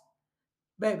draws,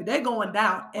 baby. They going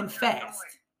down and fast.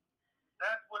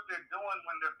 That's what they're doing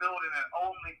when they're building an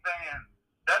OnlyFans.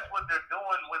 That's what they're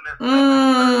doing when they're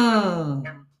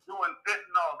and doing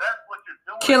fentanyl. That's what you're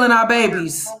doing. Killing our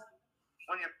babies.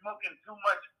 When you're smoking too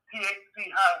much THC,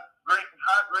 high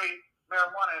grade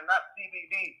marijuana, and not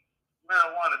CBD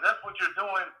marijuana. That's what you're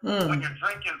doing when you're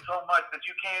drinking so much that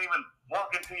you can't even walk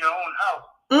into your own house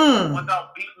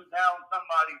without beating down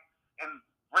somebody and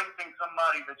raping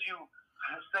somebody that you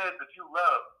have said that you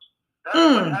love. That's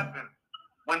what happens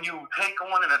when you take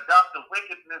on and adopt the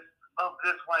wickedness of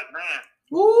this white man.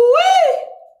 Woo-wee!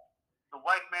 The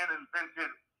white man invented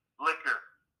liquor.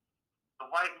 The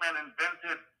white man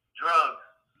invented drugs.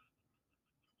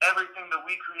 Everything that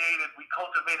we created, we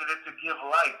cultivated it to give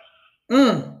life.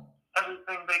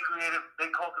 Everything they created, they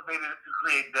cultivated it to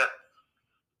create death.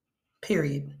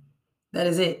 Period. That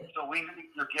is it. So we need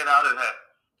to get out of that.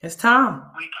 It's time.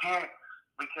 We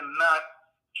cannot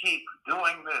keep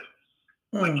doing this.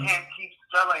 We can't keep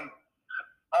selling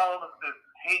all of this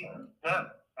hate, death,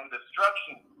 and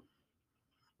destruction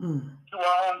to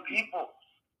our own people.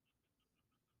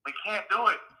 We can't do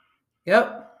it.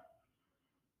 Yep.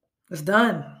 It's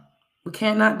done. We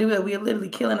cannot do it. We are literally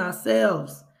killing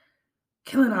ourselves.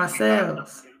 Killing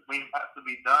ourselves. We have to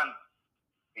be done.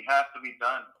 We have to be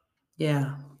done.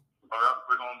 Yeah. Or else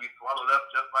we're going to be swallowed up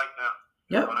just like them.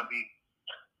 Yep.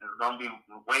 It's going to be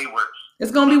way worse.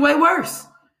 It's going to be way worse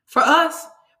for us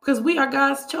because we are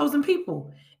God's chosen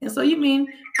people. And so you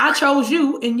mean I chose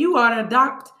you and you are to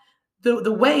adopt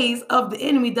the ways of the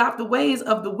enemy, adopt the ways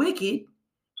of the wicked.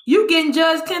 You getting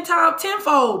judged 10 times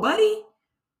tenfold, buddy.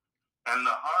 And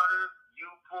the harder you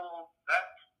pull back,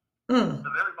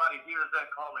 Because everybody hears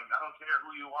that calling. I don't care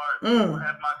who you are. If you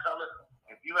have my color,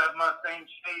 if you have my same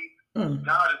shade,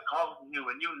 God is calling you,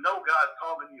 and you know God's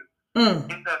calling you.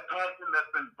 It's that passion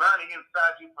that's been burning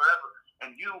inside you forever,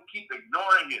 and you keep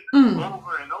ignoring it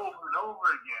over and over and over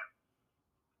again.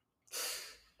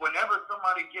 Whenever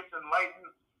somebody gets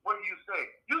enlightened, what do you say?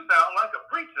 You sound like a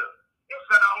preacher. You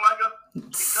sound like a...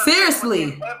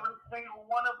 Seriously. Every single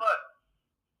one of us.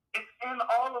 It's in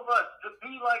all of us to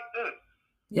be like this.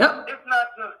 Yep. It's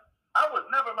not just, I was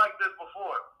never like this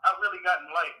before. I really got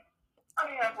enlightened. I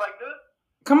didn't act like this.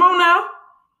 Come on now.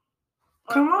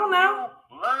 But Come on now.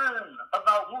 You learn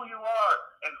about who you are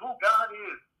and who God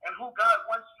is and who God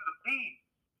wants you to be.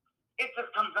 It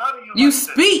just comes out of you. You like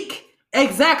speak. This.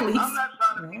 Exactly. I'm not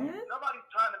trying to be, nobody's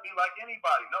trying to be like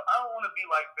anybody. No, I don't want to be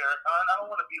like Farrakhan. I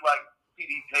don't want to be like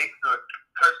T.D. Jakes or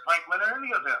Kirk Franklin or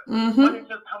any of them. But it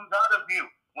just comes out of you.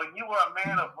 When you are a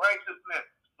man of righteousness,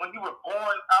 when you were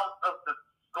born out of the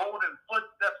golden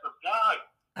footsteps of God.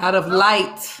 Out of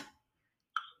light.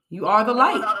 You are the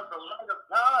light. Out of the light of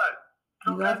God.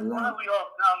 So that's why we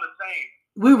all sound the same.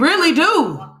 We really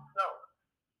do.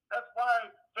 That's why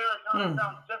Farrakhan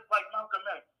sounds just like Malcolm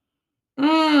X.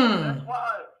 That's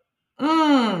why.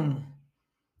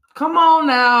 Come on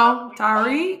now, Tariq.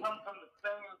 We come from the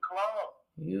same cloth.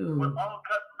 We're all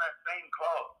cut from that same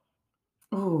cloth.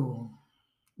 Ooh.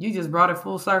 You just brought it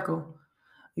full circle.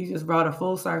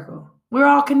 We're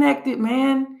all connected,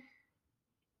 man.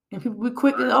 And people be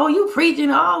quick to, oh, you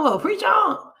preaching, oh, well, preach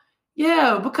on.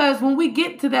 Yeah, because when we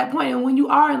get to that point and when you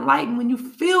are enlightened, when you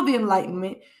feel the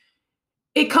enlightenment,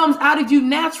 it comes out of you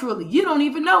naturally. You don't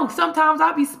even know. Sometimes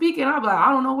I'll be speaking, I'll be like,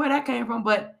 I don't know where that came from,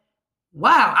 but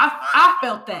wow, I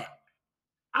felt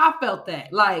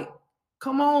that. Like,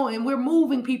 come on, and we're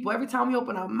moving people. Every time we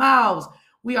open our mouths,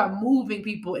 we are moving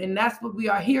people, and that's what we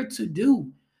are here to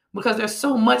do. Because there's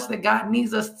so much that God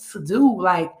needs us to do,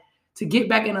 like to get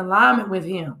back in alignment with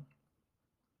Him.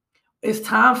 It's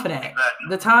time for that.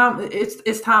 It's time for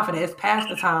that. It's past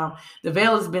the time. The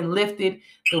veil has been lifted.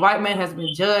 The white man has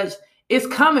been judged. It's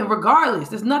coming regardless.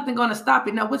 There's nothing going to stop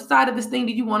it. Now, which side of this thing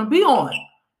do you want to be on?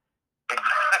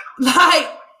 Like,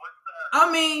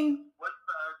 I mean,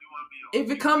 if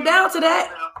it come down to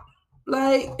that,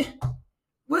 like,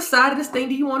 what side of this thing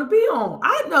do you want to be on?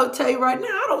 I tell you right now,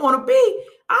 I don't want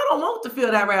to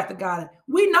feel that wrath of God.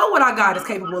 We know what our God is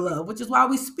capable of, which is why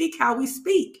we speak how we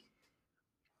speak.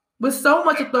 With so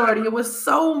much authority and with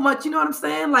so much, you know what I'm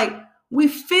saying? Like, we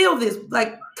feel this.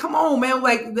 Like, come on, man.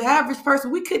 Like, the average person,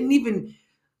 we couldn't even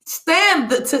stand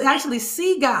to actually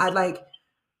see God. Like,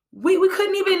 we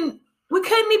couldn't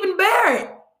even bear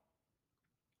it.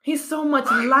 He's so much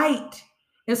light.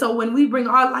 And so when we bring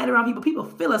our light around people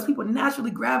feel us. People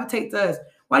naturally gravitate to us.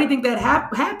 Why do you think that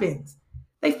happens?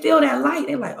 They feel that light.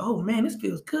 They're like, oh, man, this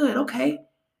feels good. Okay.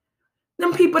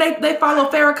 Them people, they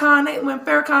follow Farrakhan. When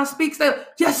Farrakhan speaks, they,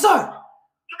 yes, sir.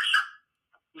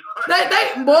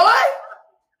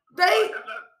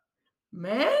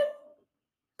 Man,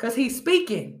 because he's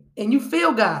speaking and you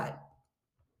feel God.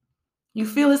 You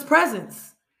feel His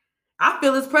presence. I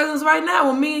feel His presence right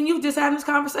now when me and you just having this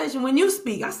conversation. When you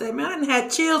speak, I said, man, I done had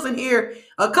chills in here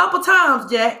a couple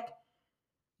times, Jack.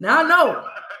 Now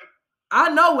I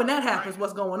know when that happens,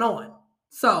 what's going on.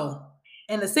 So,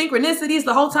 and the synchronicities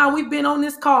the whole time we've been on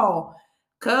this call,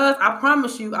 because I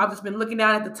promise you, I've just been looking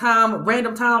down at the time,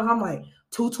 random times. I'm like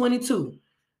 2:22,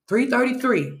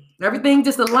 3:33, everything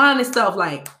just aligned itself.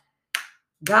 Like,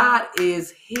 God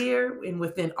is here and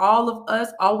within all of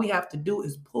us. All we have to do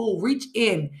is reach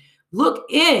in, look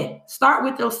in, start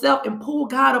with yourself and pull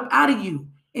God up out of you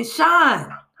and shine.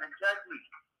 Exactly.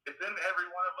 It's in every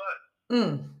one of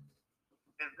us.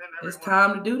 It's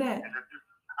time to do that. And it's just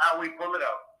how we pull it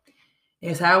out.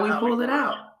 It's how we pull it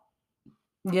out.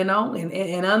 You know,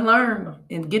 and unlearn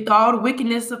and get all the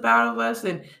wickedness up out of us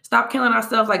and stop killing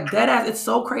ourselves like dead ass. It's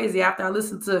so crazy. After I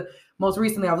listened to, most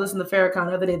recently, I was listening to Farrakhan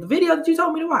the other day, the video that you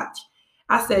told me to watch.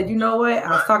 I said, you know what?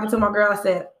 I was talking to my girl. I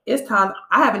said, it's time.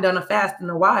 I haven't done a fast in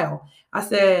a while. I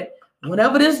said,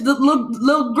 whenever this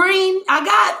little green I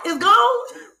got is gone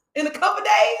in a couple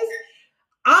days,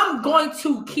 I'm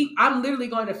literally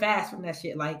going to fast from that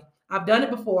shit. Like, I've done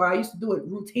it before. I used to do it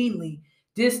routinely.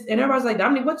 And everybody's like,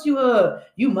 Dominique, what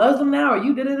you Muslim now? Or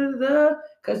you da-da-da-da-da?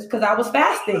 Because I was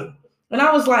fasting. And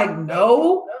I was like,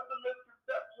 no. That's the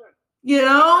misconception. You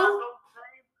know?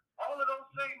 All of those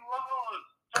same laws.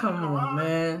 Come on,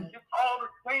 man. It's all the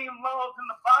same laws in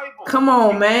the Bible. Come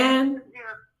on, man.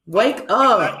 Wake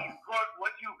up.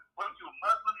 What you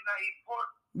Muslim, you not eat pork?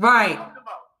 Right.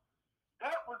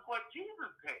 That was what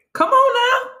Jesus said. Come on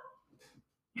now.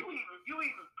 You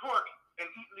eating pork and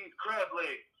eating these crab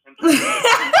legs. And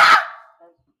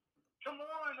Come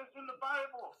on, it's in the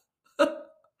Bible.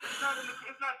 It's not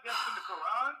just in the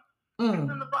Quran.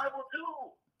 It's in the Bible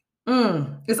too.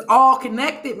 It's all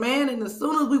connected, man. And as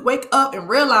soon as we wake up and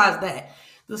realize that,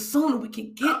 the sooner we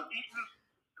can get.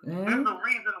 There's a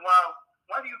reason why.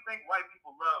 Why do you think white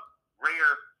people love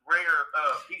rare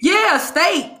pizza? Yeah,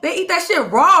 steak. They eat that shit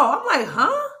raw. I'm like,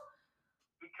 huh?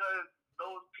 Because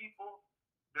those people,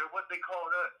 they're what they call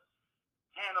us,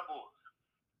 cannibals.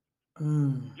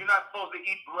 You're not supposed to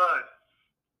eat blood.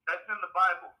 That's in the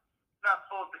Bible. You're not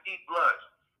supposed to eat blood.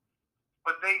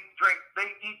 But they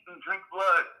eat and drink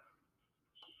blood.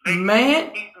 They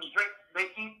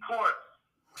eat pork.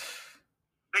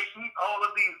 They eat all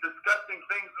of these disgusting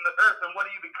things in the earth, and what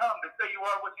do you become? They say you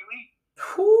are what you eat.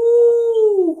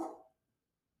 Ooh.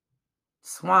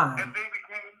 Swine. And they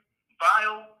became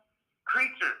vile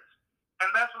creatures. And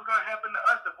that's what's going to happen to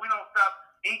us if we don't stop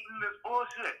eating this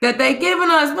bullshit that they giving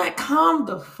us, man. Calm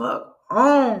the fuck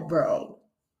on, bro.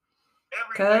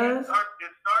 Everything starts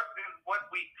in what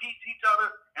we teach each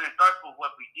other, and it starts with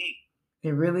what we eat.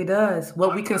 It really does.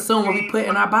 What we consume, what we put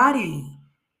in our body.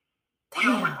 We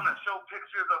always want to show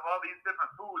pictures of all these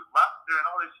different foods, lobster and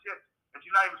all this shit that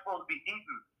you're not even supposed to be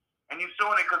eating. And you're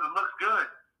showing it because it looks good.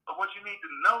 But what you need to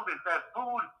know is that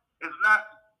food is not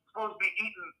supposed to be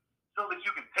eaten so that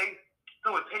you can taste,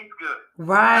 so it tastes good.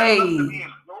 Right. It's to be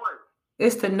enjoyed.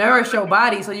 It's to nourish your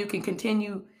body so you can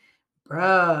continue.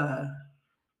 Bruh.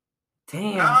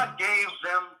 Damn. God gave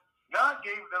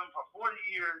them for 40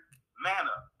 years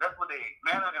manna. That's what they ate,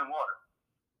 manna and water.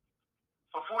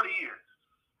 For 40 years.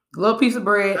 A little piece of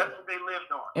bread. That's what they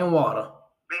lived on. And water.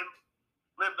 They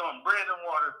lived on bread and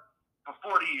water for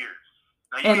 40 years.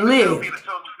 Now, and live. The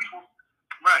chosen people,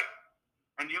 right.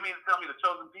 And you mean to tell me the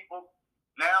chosen people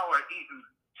now are eating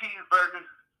cheeseburgers,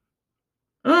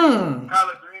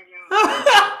 collard greens,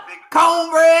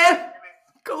 cornbread,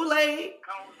 Kool-Aid.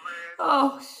 Cornbread.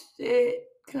 Oh,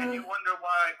 shit. And you wonder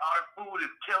why our food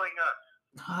is killing us.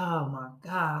 Oh, my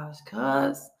gosh.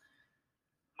 Cuz.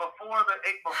 Before the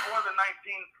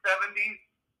 1970s,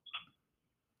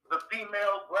 the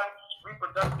female black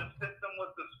reproductive system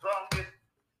was the strongest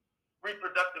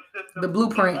reproductive system. The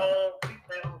blueprint. In all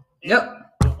females in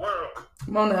the world.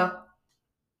 Come on now.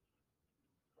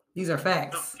 These are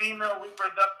facts. The female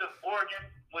reproductive organ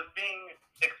was being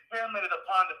experimented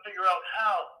upon to figure out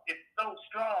how it's so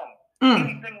strong.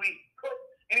 Anything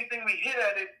we hit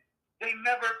at it, they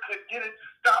never could get it to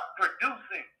stop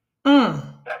producing.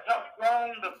 That's how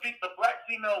strong the black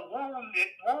female womb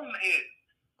is.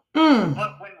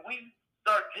 But when we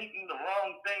start taking the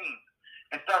wrong things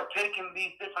and start taking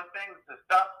these different things to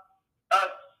stop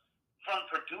us from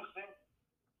producing,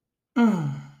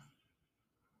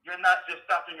 you're not just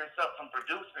stopping yourself from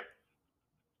producing.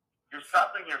 You're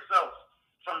stopping yourself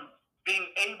from being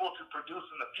able to produce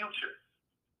in the future.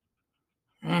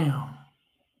 Damn.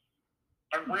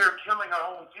 And we're killing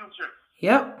our own future.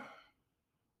 Yep.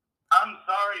 I'm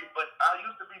sorry, but I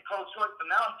used to be pro-choice, but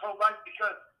now I'm pro-life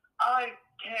because I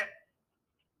can't.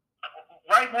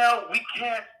 Right now, we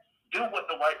can't do what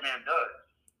the white man does.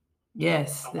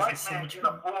 Yes. The white man can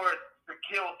afford to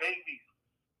kill babies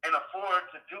and afford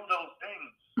to do those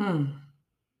things.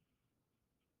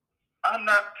 I'm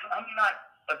not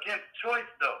against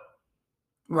choice, though.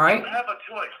 Right. You have a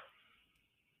choice.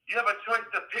 You have a choice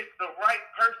to pick the right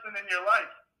person in your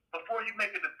life before you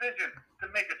make a decision to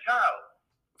make a child.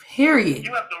 Period.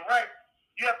 You have the right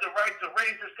to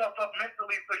raise yourself up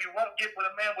mentally so you won't get with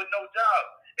a man with no job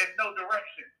and no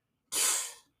direction.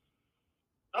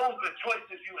 Those are the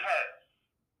choices you have.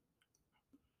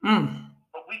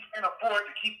 But we can't afford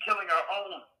to keep killing our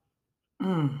own.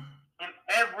 In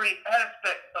every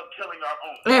aspect of killing our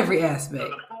own. Every aspect. So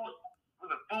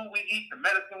the food we eat, the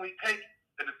medicine we take,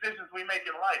 the decisions we make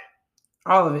in life.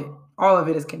 All of it. All of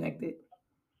it is connected.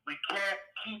 We can't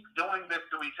keep doing this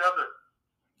to each other.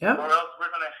 Yep. Or else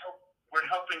we're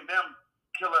helping them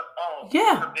kill us all.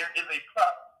 Yeah. Because there is a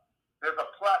plot. There's a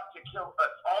plot to kill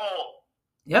us all.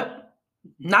 Yep.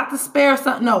 Not to spare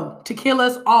something. No, to kill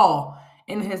us all.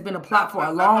 And it has been a plot for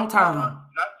a long time.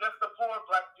 Not just the poor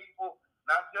black people,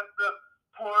 not just the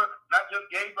poor, not just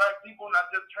gay black people,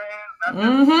 not just trans, not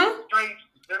just straight.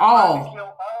 They're trying to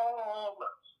kill all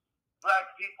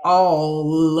black people.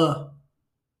 All.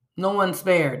 No one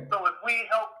spared. So if we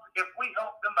help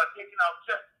them by taking out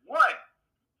just one,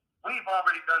 we've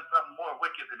already done something more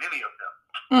wicked than any of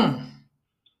them.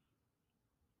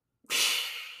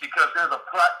 Because there's a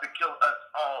plot to kill us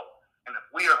all. And if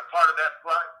we are part of that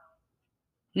plot,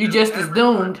 you just as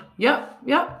doomed. Yep.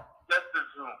 Just as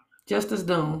doomed. Just as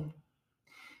doomed.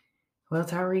 Well,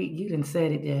 Tariq, you done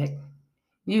said it, Jack.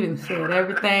 You done said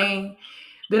everything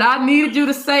that I needed you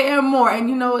to say and more. And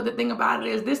you know what the thing about it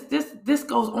is, this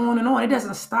goes on and on. It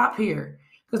doesn't stop here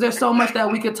because there's so much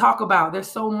that we could talk about. There's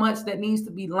so much that needs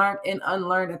to be learned and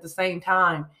unlearned at the same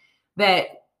time.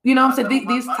 That you know what I'm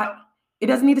saying. It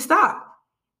doesn't need to stop.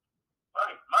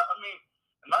 Right.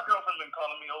 My girlfriend's been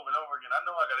calling me over and over again. I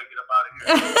know I gotta get up out of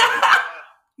here.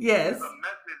 Yes. There's a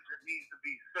message that needs to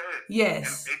be said.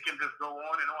 Yes. And it can just go on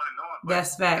and on and on.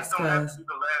 That's facts, This don't have to be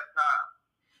the last time.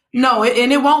 No,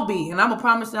 and it won't be. And I'm gonna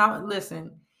promise you.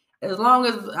 Listen, as long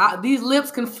as these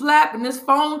lips can flap and this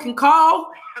phone can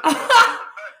call,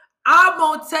 I'm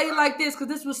gonna tell you like this because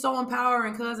this was so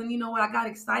empowering. Cousin, you know what? I got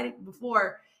excited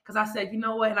before because I said, you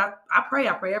know what? And I pray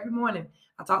every morning.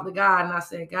 I talk to God and I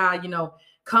said, God,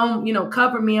 come,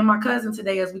 cover me and my cousin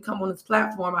today as we come on this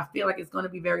platform. I feel like it's going to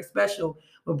be very special.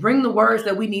 But bring the words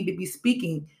that we need to be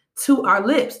speaking to our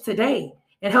lips today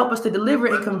and help us to deliver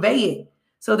it and convey it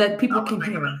so that people can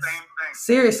hear us.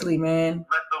 Seriously, man.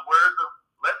 Let the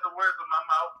words of my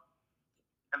mouth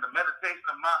and the meditation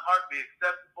of my heart be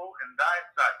acceptable in thy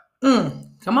sight.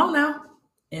 Come on now.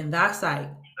 In thy sight.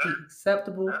 Be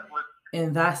acceptable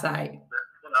in thy sight.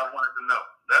 That's what I wanted to know.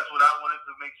 That's what I wanted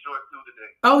to make sure too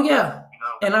today. Oh yeah.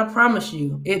 And I promise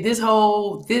you, this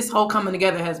whole coming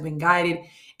together has been guided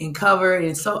and covered.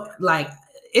 And so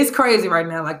it's crazy right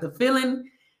now. Like the feeling,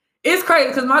 it's crazy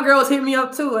because my girls hit me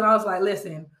up too. And I was like,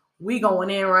 listen, we going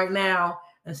in right now.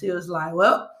 And she was like,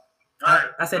 well,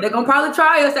 I said, they're going to probably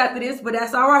try us after this, but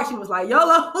that's all right. She was like, YOLO.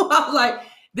 I was like,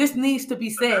 this needs to be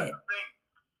said.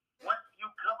 Once you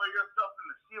cover yourself in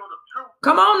the shield of truth.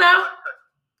 Come on now.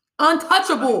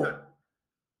 Untouchable.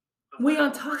 We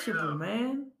untouchable,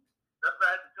 man. That's what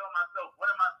I had to tell myself. What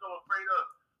am I so afraid of?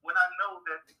 When I know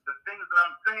that the things that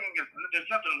I'm saying there's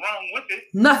nothing wrong with it.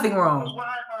 Nothing wrong. So why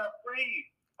am I afraid?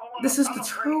 This is the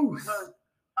truth. Because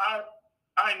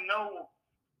I know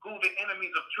who the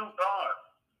enemies of truth are.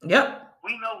 Yep.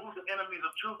 We know who the enemies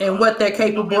of truth and are. what they're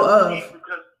capable of.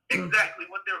 Because exactly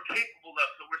what they're capable of.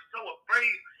 So we're so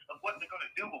afraid of what they're going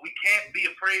to do, but we can't be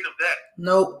afraid of that.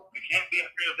 Nope. We can't be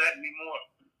afraid of that anymore.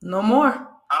 No more.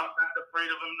 I'm not afraid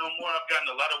of him no more. I've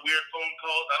gotten a lot of weird phone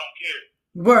calls. I don't care.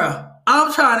 Bruh, I'm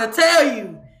trying to tell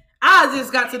you. I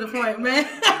just got to the point, man.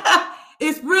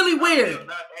 It's really weird. I'm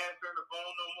not answering the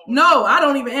phone no more. No, I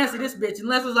don't even answer this bitch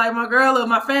unless it's like my girl or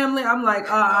my family. I'm like, If you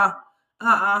don't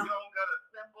got a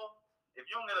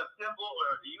symbol,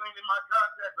 or you ain't in my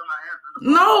contact, I'm not answering the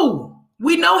phone. No.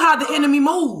 We know how the enemy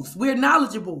moves. We're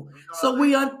knowledgeable. So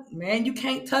man, you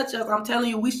can't touch us. I'm telling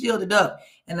you, we shielded up.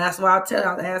 And that's why I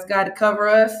ask God to cover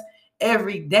us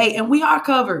every day. And we are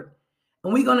covered.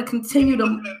 And we're going to continue to.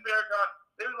 They're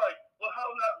like, well,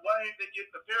 why didn't they get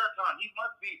the Farrakhan? He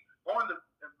must be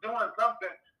doing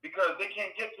something because they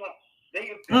can't get to him. They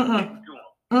get to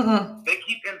him. They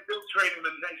keep infiltrating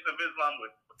the Nation of Islam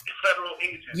with federal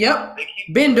agents. Yep. They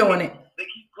keep been doing it. They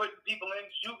keep putting people in,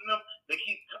 shooting them. They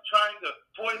keep trying to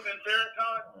poison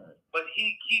Farrakhan, but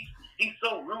he's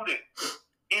so rooted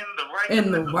in the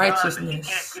righteousness. He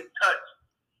can't get touched.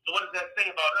 So what does that say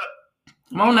about us?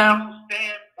 Come on now. If you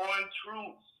stand on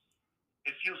truth,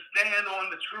 if you stand on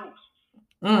the truth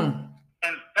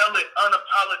and tell it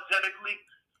unapologetically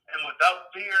and without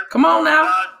fear, come on now.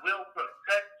 God will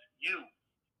protect you.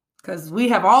 Because we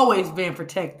have always been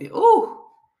protected. Ooh,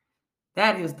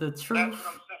 that is the truth. That's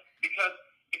what I'm saying.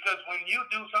 Because when you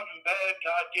do something bad,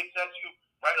 God gets at you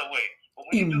right away. But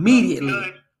when immediately. You do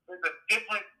something good, there's a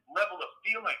different level of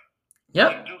feeling. Yep.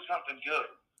 When you do something good.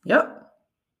 Yep.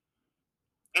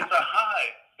 It's a high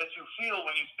that you feel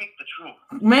when you speak the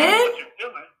truth. Man, what you're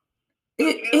feeling,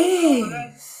 it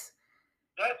is.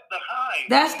 That's the high.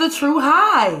 That's the true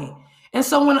high. And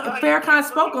so when Farrakhan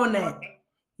spoke on that,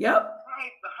 yep.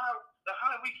 Right, the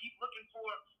high we keep looking for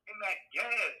in that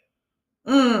gas.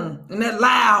 And that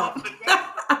loud.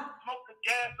 Smoke the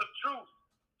gas of truth.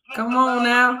 Come on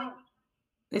now.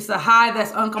 It's a high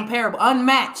that's uncomparable,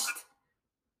 unmatched.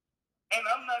 And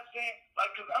I'm not saying,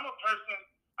 because I'm a person,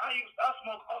 I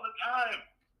smoke all the time.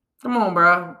 Come on,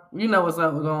 bro. You know what's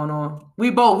up going on.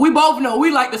 We both know. We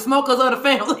like the smokers of the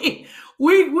family.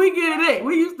 we get it in.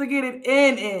 We used to get it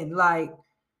in. Like.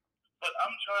 But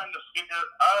I'm trying to figure,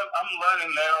 I'm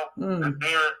learning now that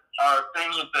there are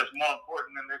things that's more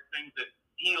important and there's things that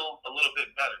heal a little bit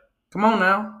better. Come on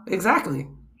now. Exactly.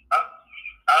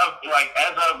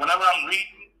 Whenever I'm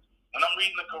reading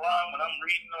the Quran, when I'm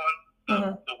reading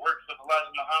on the works of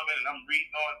Elijah Muhammad, and I'm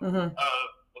reading on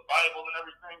the Bible and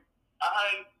everything,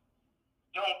 I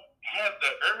don't have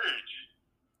the urge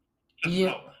to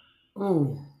smoke.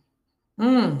 Ooh.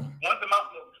 Once I'm out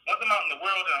in the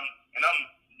world and I'm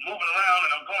moving around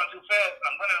and I'm going too fast and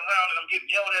I'm running around and I'm getting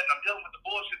yelled at and I'm dealing with the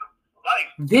bullshit of life.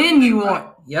 Then you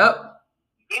want,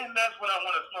 then that's when I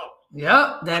want to smoke.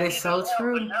 Yep, that is so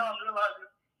true. But now I'm realizing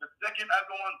the second I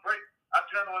go on break, I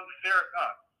turn on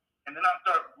Farrakhan, and then I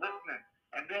start listening,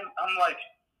 and then I'm like,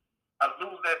 I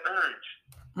lose that urge.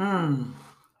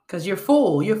 Because you're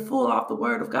full. You're full off the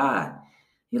word of God.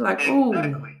 You're like,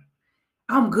 exactly. Ooh,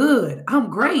 I'm good. I'm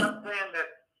great. I'm not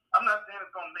saying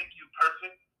it's gonna make you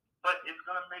perfect, but it's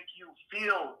gonna make you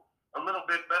feel a little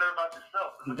bit better about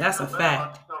yourself. That's a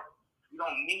fact. You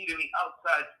don't need any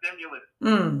outside stimulus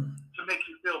to make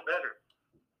you feel better.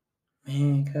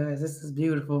 Man, cuz this is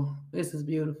beautiful. This is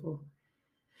beautiful.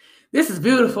 This is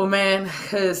beautiful, man,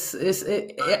 because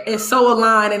it's so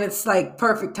aligned and it's like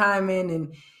perfect timing.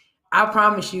 And I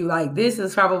promise you, like, this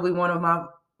is probably one of my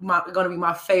going to be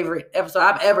my favorite episode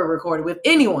I've ever recorded with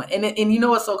anyone. And you know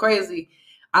what's so crazy?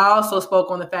 I also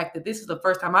spoke on the fact that this is the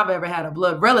first time I've ever had a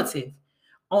blood relative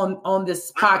on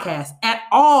this podcast at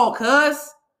all,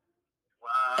 cuz.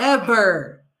 Wow.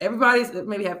 Ever. Everybody's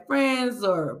maybe have friends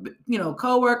or, you know,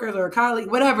 coworkers or colleagues,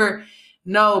 whatever.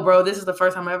 No, bro, this is the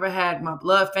first time I ever had my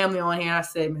blood family on here. And I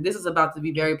said, man, this is about to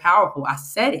be very powerful. I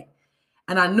said it.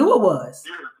 And I knew it was.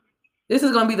 This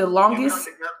is going to be the longest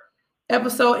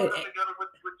episode. Together with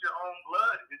your own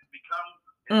blood, it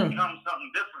becomes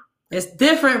something different. It's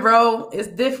different, bro. It's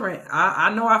different.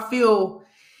 I know I've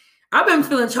been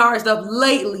feeling charged up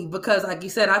lately because, like you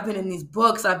said, I've been in these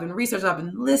books, I've been researching, I've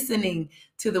been listening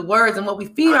to the words and what we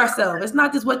feed ourselves. It's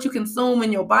not just what you consume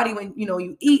in your body when, you know,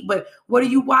 you eat, but what are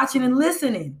you watching and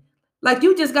listening? Like,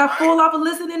 you just got full off of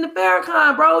listening to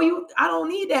Farrakhan, bro. I don't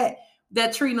need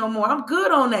that tree no more. I'm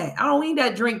good on that. I don't need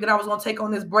that drink that I was going to take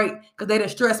on this break because they done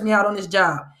stressed me out on this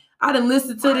job. I done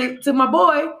listened to my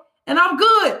boy, and I'm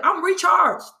good. I'm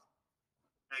recharged.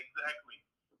 Exactly.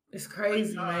 It's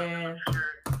crazy, man.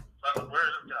 By the word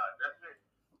of God. That's it.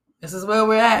 This is where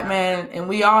we're at, man. And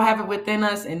we all have it within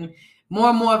us. And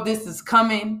more of this is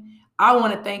coming. I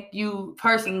want to thank you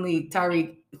personally,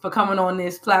 Tyreek, for coming on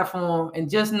this platform. And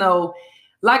just know,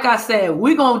 like I said,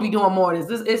 we're going to be doing more of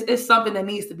this. It's something that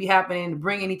needs to be happening,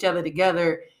 bringing each other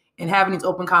together and having these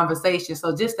open conversations.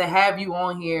 So just to have you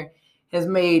on here has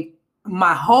made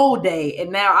my whole day.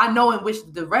 And now I know in which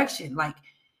direction, like,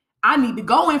 I need to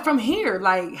go in from here,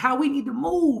 like how we need to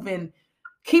move and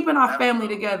keeping our family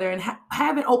together and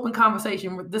having open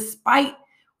conversation despite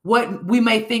what we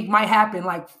may think might happen.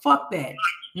 Like, fuck that.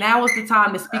 Now is the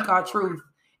time to speak our truth.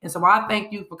 And so I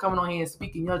thank you for coming on here and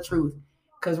speaking your truth.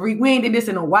 Because we ain't did this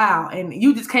in a while. And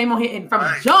you just came on here and from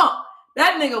jump,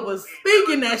 that nigga was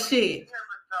speaking that shit.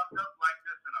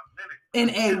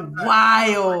 In a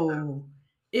while.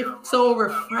 It's so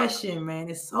refreshing, man.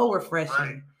 It's so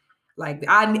refreshing. Like,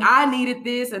 I needed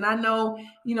this, and I know,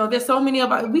 you know, there's so many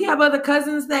of us. We have other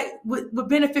cousins that would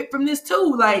benefit from this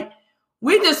too. Like,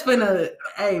 we just finna,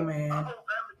 hey, man. My whole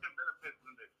family can benefit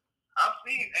from this. I've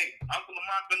seen, Uncle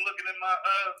Lamar been looking at my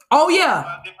oh yeah.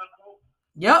 My different posts.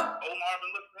 Yep. Omar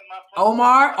been looking at my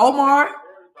posts. Omar.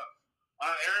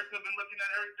 Erica been looking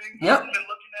at everything. Yep. I've been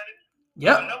looking at it.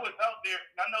 Yep. I know it's out there.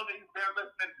 I know that he's there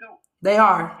listening too. They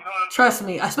are. You know Trust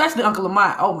me, especially Uncle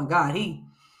Lamar. Oh my God,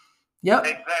 Yep.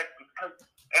 Exactly.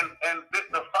 And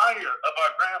the fire of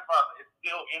our grandfather is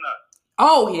still in us.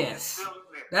 Oh, yes.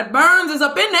 That burns is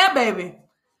up in there, baby.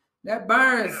 That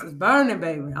burns is burning,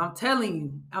 baby. I'm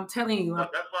telling you. That's why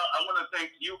I want to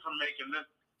thank you for making this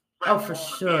platform. Oh, for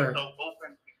sure. So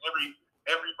open to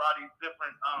everybody's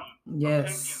different yes.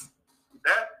 opinions.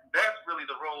 That's really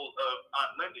the role of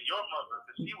Aunt Linda, your mother,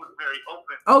 because she was very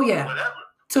open. Oh, yeah. Whatever.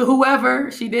 To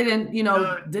whoever. She didn't,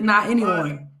 deny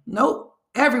anyone. Nope.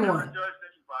 Everyone.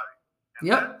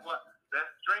 Yep. That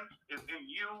strength is in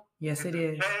you. Yes, it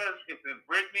is. Taz, it's in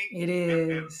Brittany. It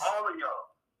is. It's in all of y'all.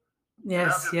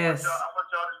 Yes, yes. I want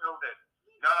y'all to know that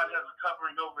God has a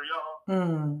covering over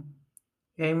y'all.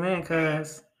 Amen,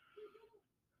 cuz.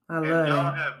 I love it.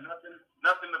 Y'all it. have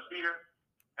nothing to fear.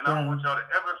 And I don't want y'all to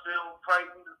ever feel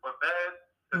frightened or bad,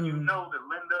 because you know that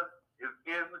Linda is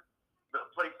in the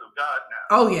place of God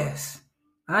now. Oh, yes.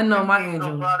 I know my angel. She's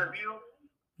so proud of you.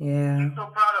 Yeah. She's so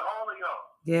proud of all of y'all.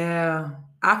 Yeah,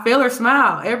 I feel her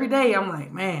smile every day. I'm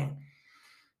like, man,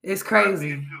 it's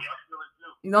crazy. I feel it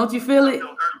too. Don't you feel it? I feel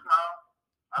her smile.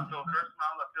 I feel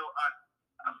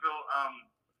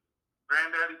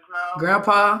Granddaddy smile.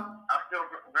 Grandpa. I feel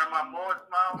Grandma Maud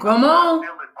smile. Come on. I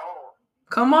feel it all.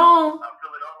 Come on. I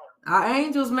feel it all. Our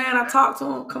angels, man. I talk to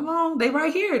them. Come on, they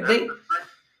right here. That's that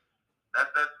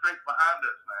strength behind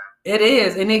us, man. It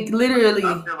is, and it literally.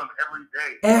 I feel them every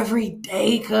day. Every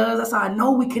day, cuz that's how I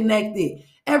know we connected.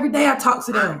 Every day I talk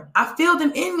to them. I feel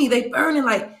them in me. They burning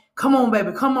like, come on,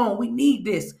 baby. Come on. We need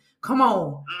this. Come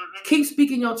on. Keep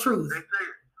speaking your truth. They say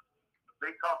it. They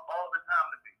talk all the time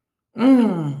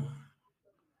to me.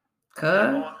 Cuz.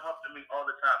 They all talk to me all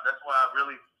the time. That's why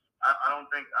I don't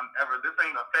think I'm ever. This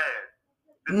ain't a fad.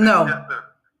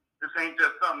 This ain't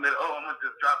just something that I'm gonna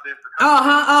just drop this.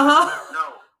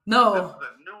 No. This is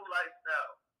a new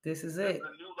lifestyle. This is it. This is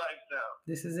a new lifestyle.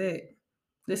 This is it.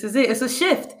 This is it. It's a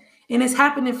shift, and it's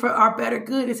happening for our better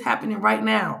good. It's happening right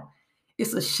now.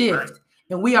 It's a shift,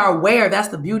 and we are aware. That's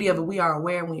the beauty of it. We are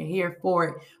aware, and we are here for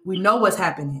it. We know what's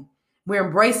happening. We're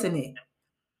embracing it.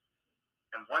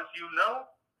 And once you know,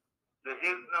 there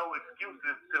is no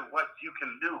excuses to what you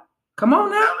can do. Come on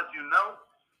now. Now that you know,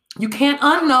 you can't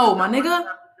unknow, my nigga.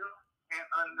 You can't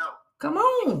unknow. Come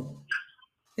on.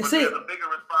 It's it. There's a bigger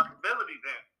responsibility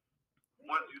then.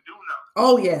 Once you do know.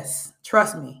 Oh yes,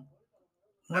 trust me.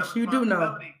 Once you do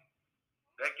know.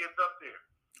 That gets up there.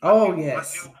 Oh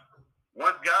yes.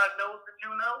 Once God knows that you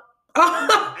know,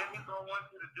 then He's gonna want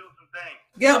you to do some things.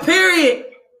 Yeah. Period.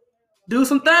 Do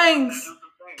some things.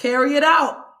 Carry it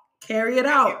out. Carry it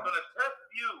out. He's gonna test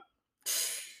you.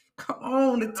 Come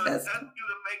on, to He's test gonna test you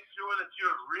to make sure that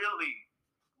you're really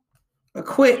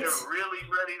equipped. You're really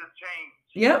ready to change.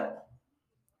 Yep.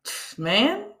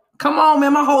 Man, come on,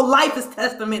 man. My whole life is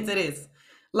testament to this.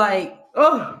 Like,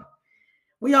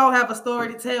 we all have a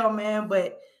story to tell, man.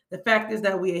 But the fact is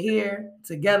that we are here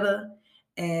together,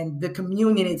 and the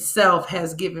communion itself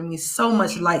has given me so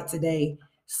much light today.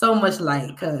 So much light,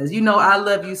 because I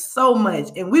love you so much,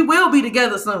 and we will be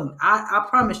together soon. I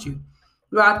promise you.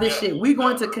 Throughout this shit, we're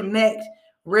going to connect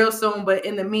real soon. But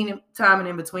in the meantime and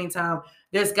in between time,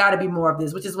 there's got to be more of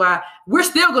this, which is why we're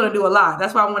still going to do a live.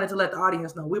 That's why I wanted to let the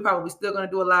audience know. We're probably still going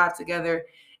to do a live together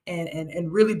and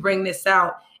really bring this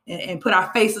out and put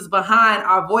our faces behind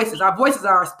our voices. Our voices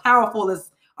are as powerful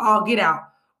as all get out.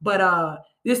 But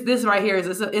this right here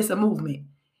is it's a movement.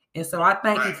 And so I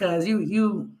thank you, because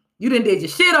you done did your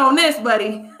shit on this,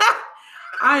 buddy.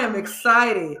 I am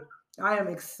excited. I am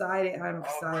excited. I'm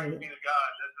excited. Praise be to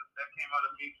God. That came out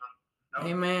of me from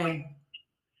Amen.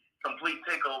 Complete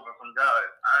takeover from God.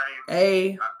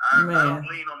 Amen. I don't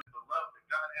lean on the love that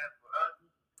God has for us.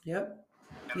 Yep.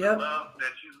 And the love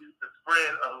that you need to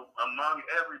spread among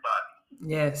everybody.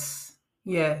 Yes.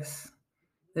 Yes.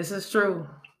 This is true.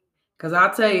 Because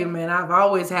I'll tell you, man, I've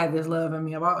always had this love in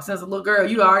me. Since a little girl,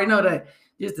 you already know that.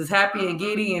 Just as happy and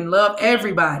giddy and love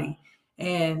everybody.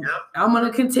 And I'm going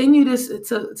to continue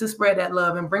to spread that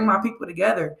love and bring my people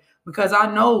together, because I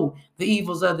know the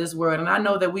evils of this world, and I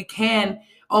know that we can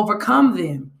overcome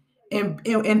them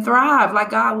and thrive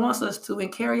like God wants us to,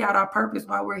 and carry out our purpose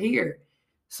while we're here.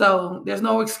 So there's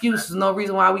no excuses, no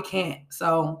reason why we can't.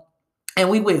 So, and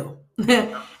we will.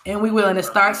 And we will. And it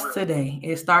starts today.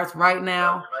 It starts right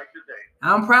now.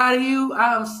 I'm proud of you.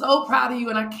 I am so proud of you,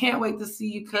 and I can't wait to see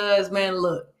you, because, man,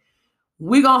 look,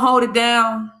 we going to hold it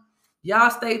down.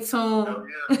 Y'all stay tuned.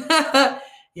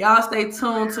 Y'all stay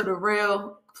tuned to The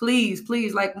Real. Please,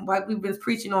 like we've been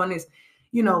preaching on this,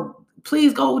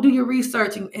 please go do your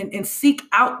research and seek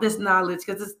out this knowledge,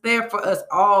 because it's there for us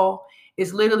all.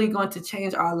 It's literally going to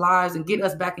change our lives and get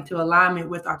us back into alignment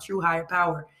with our true higher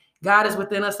power. God is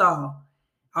within us all.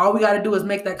 All we got to do is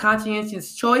make that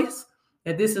conscientious choice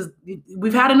that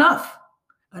we've had enough.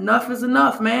 Enough is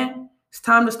enough, man. It's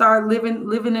time to start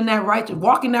living in that righteous,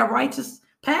 walking that righteous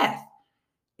path.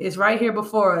 It's right here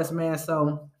before us, man.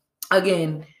 So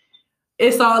again,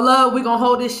 it's all love. We're going to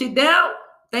hold this shit down.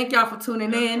 Thank y'all for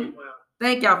tuning in.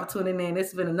 Thank y'all for tuning in.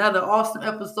 It's been another awesome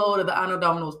episode of the Anno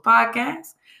Dominos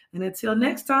podcast. And until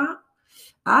next time,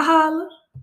 I holla.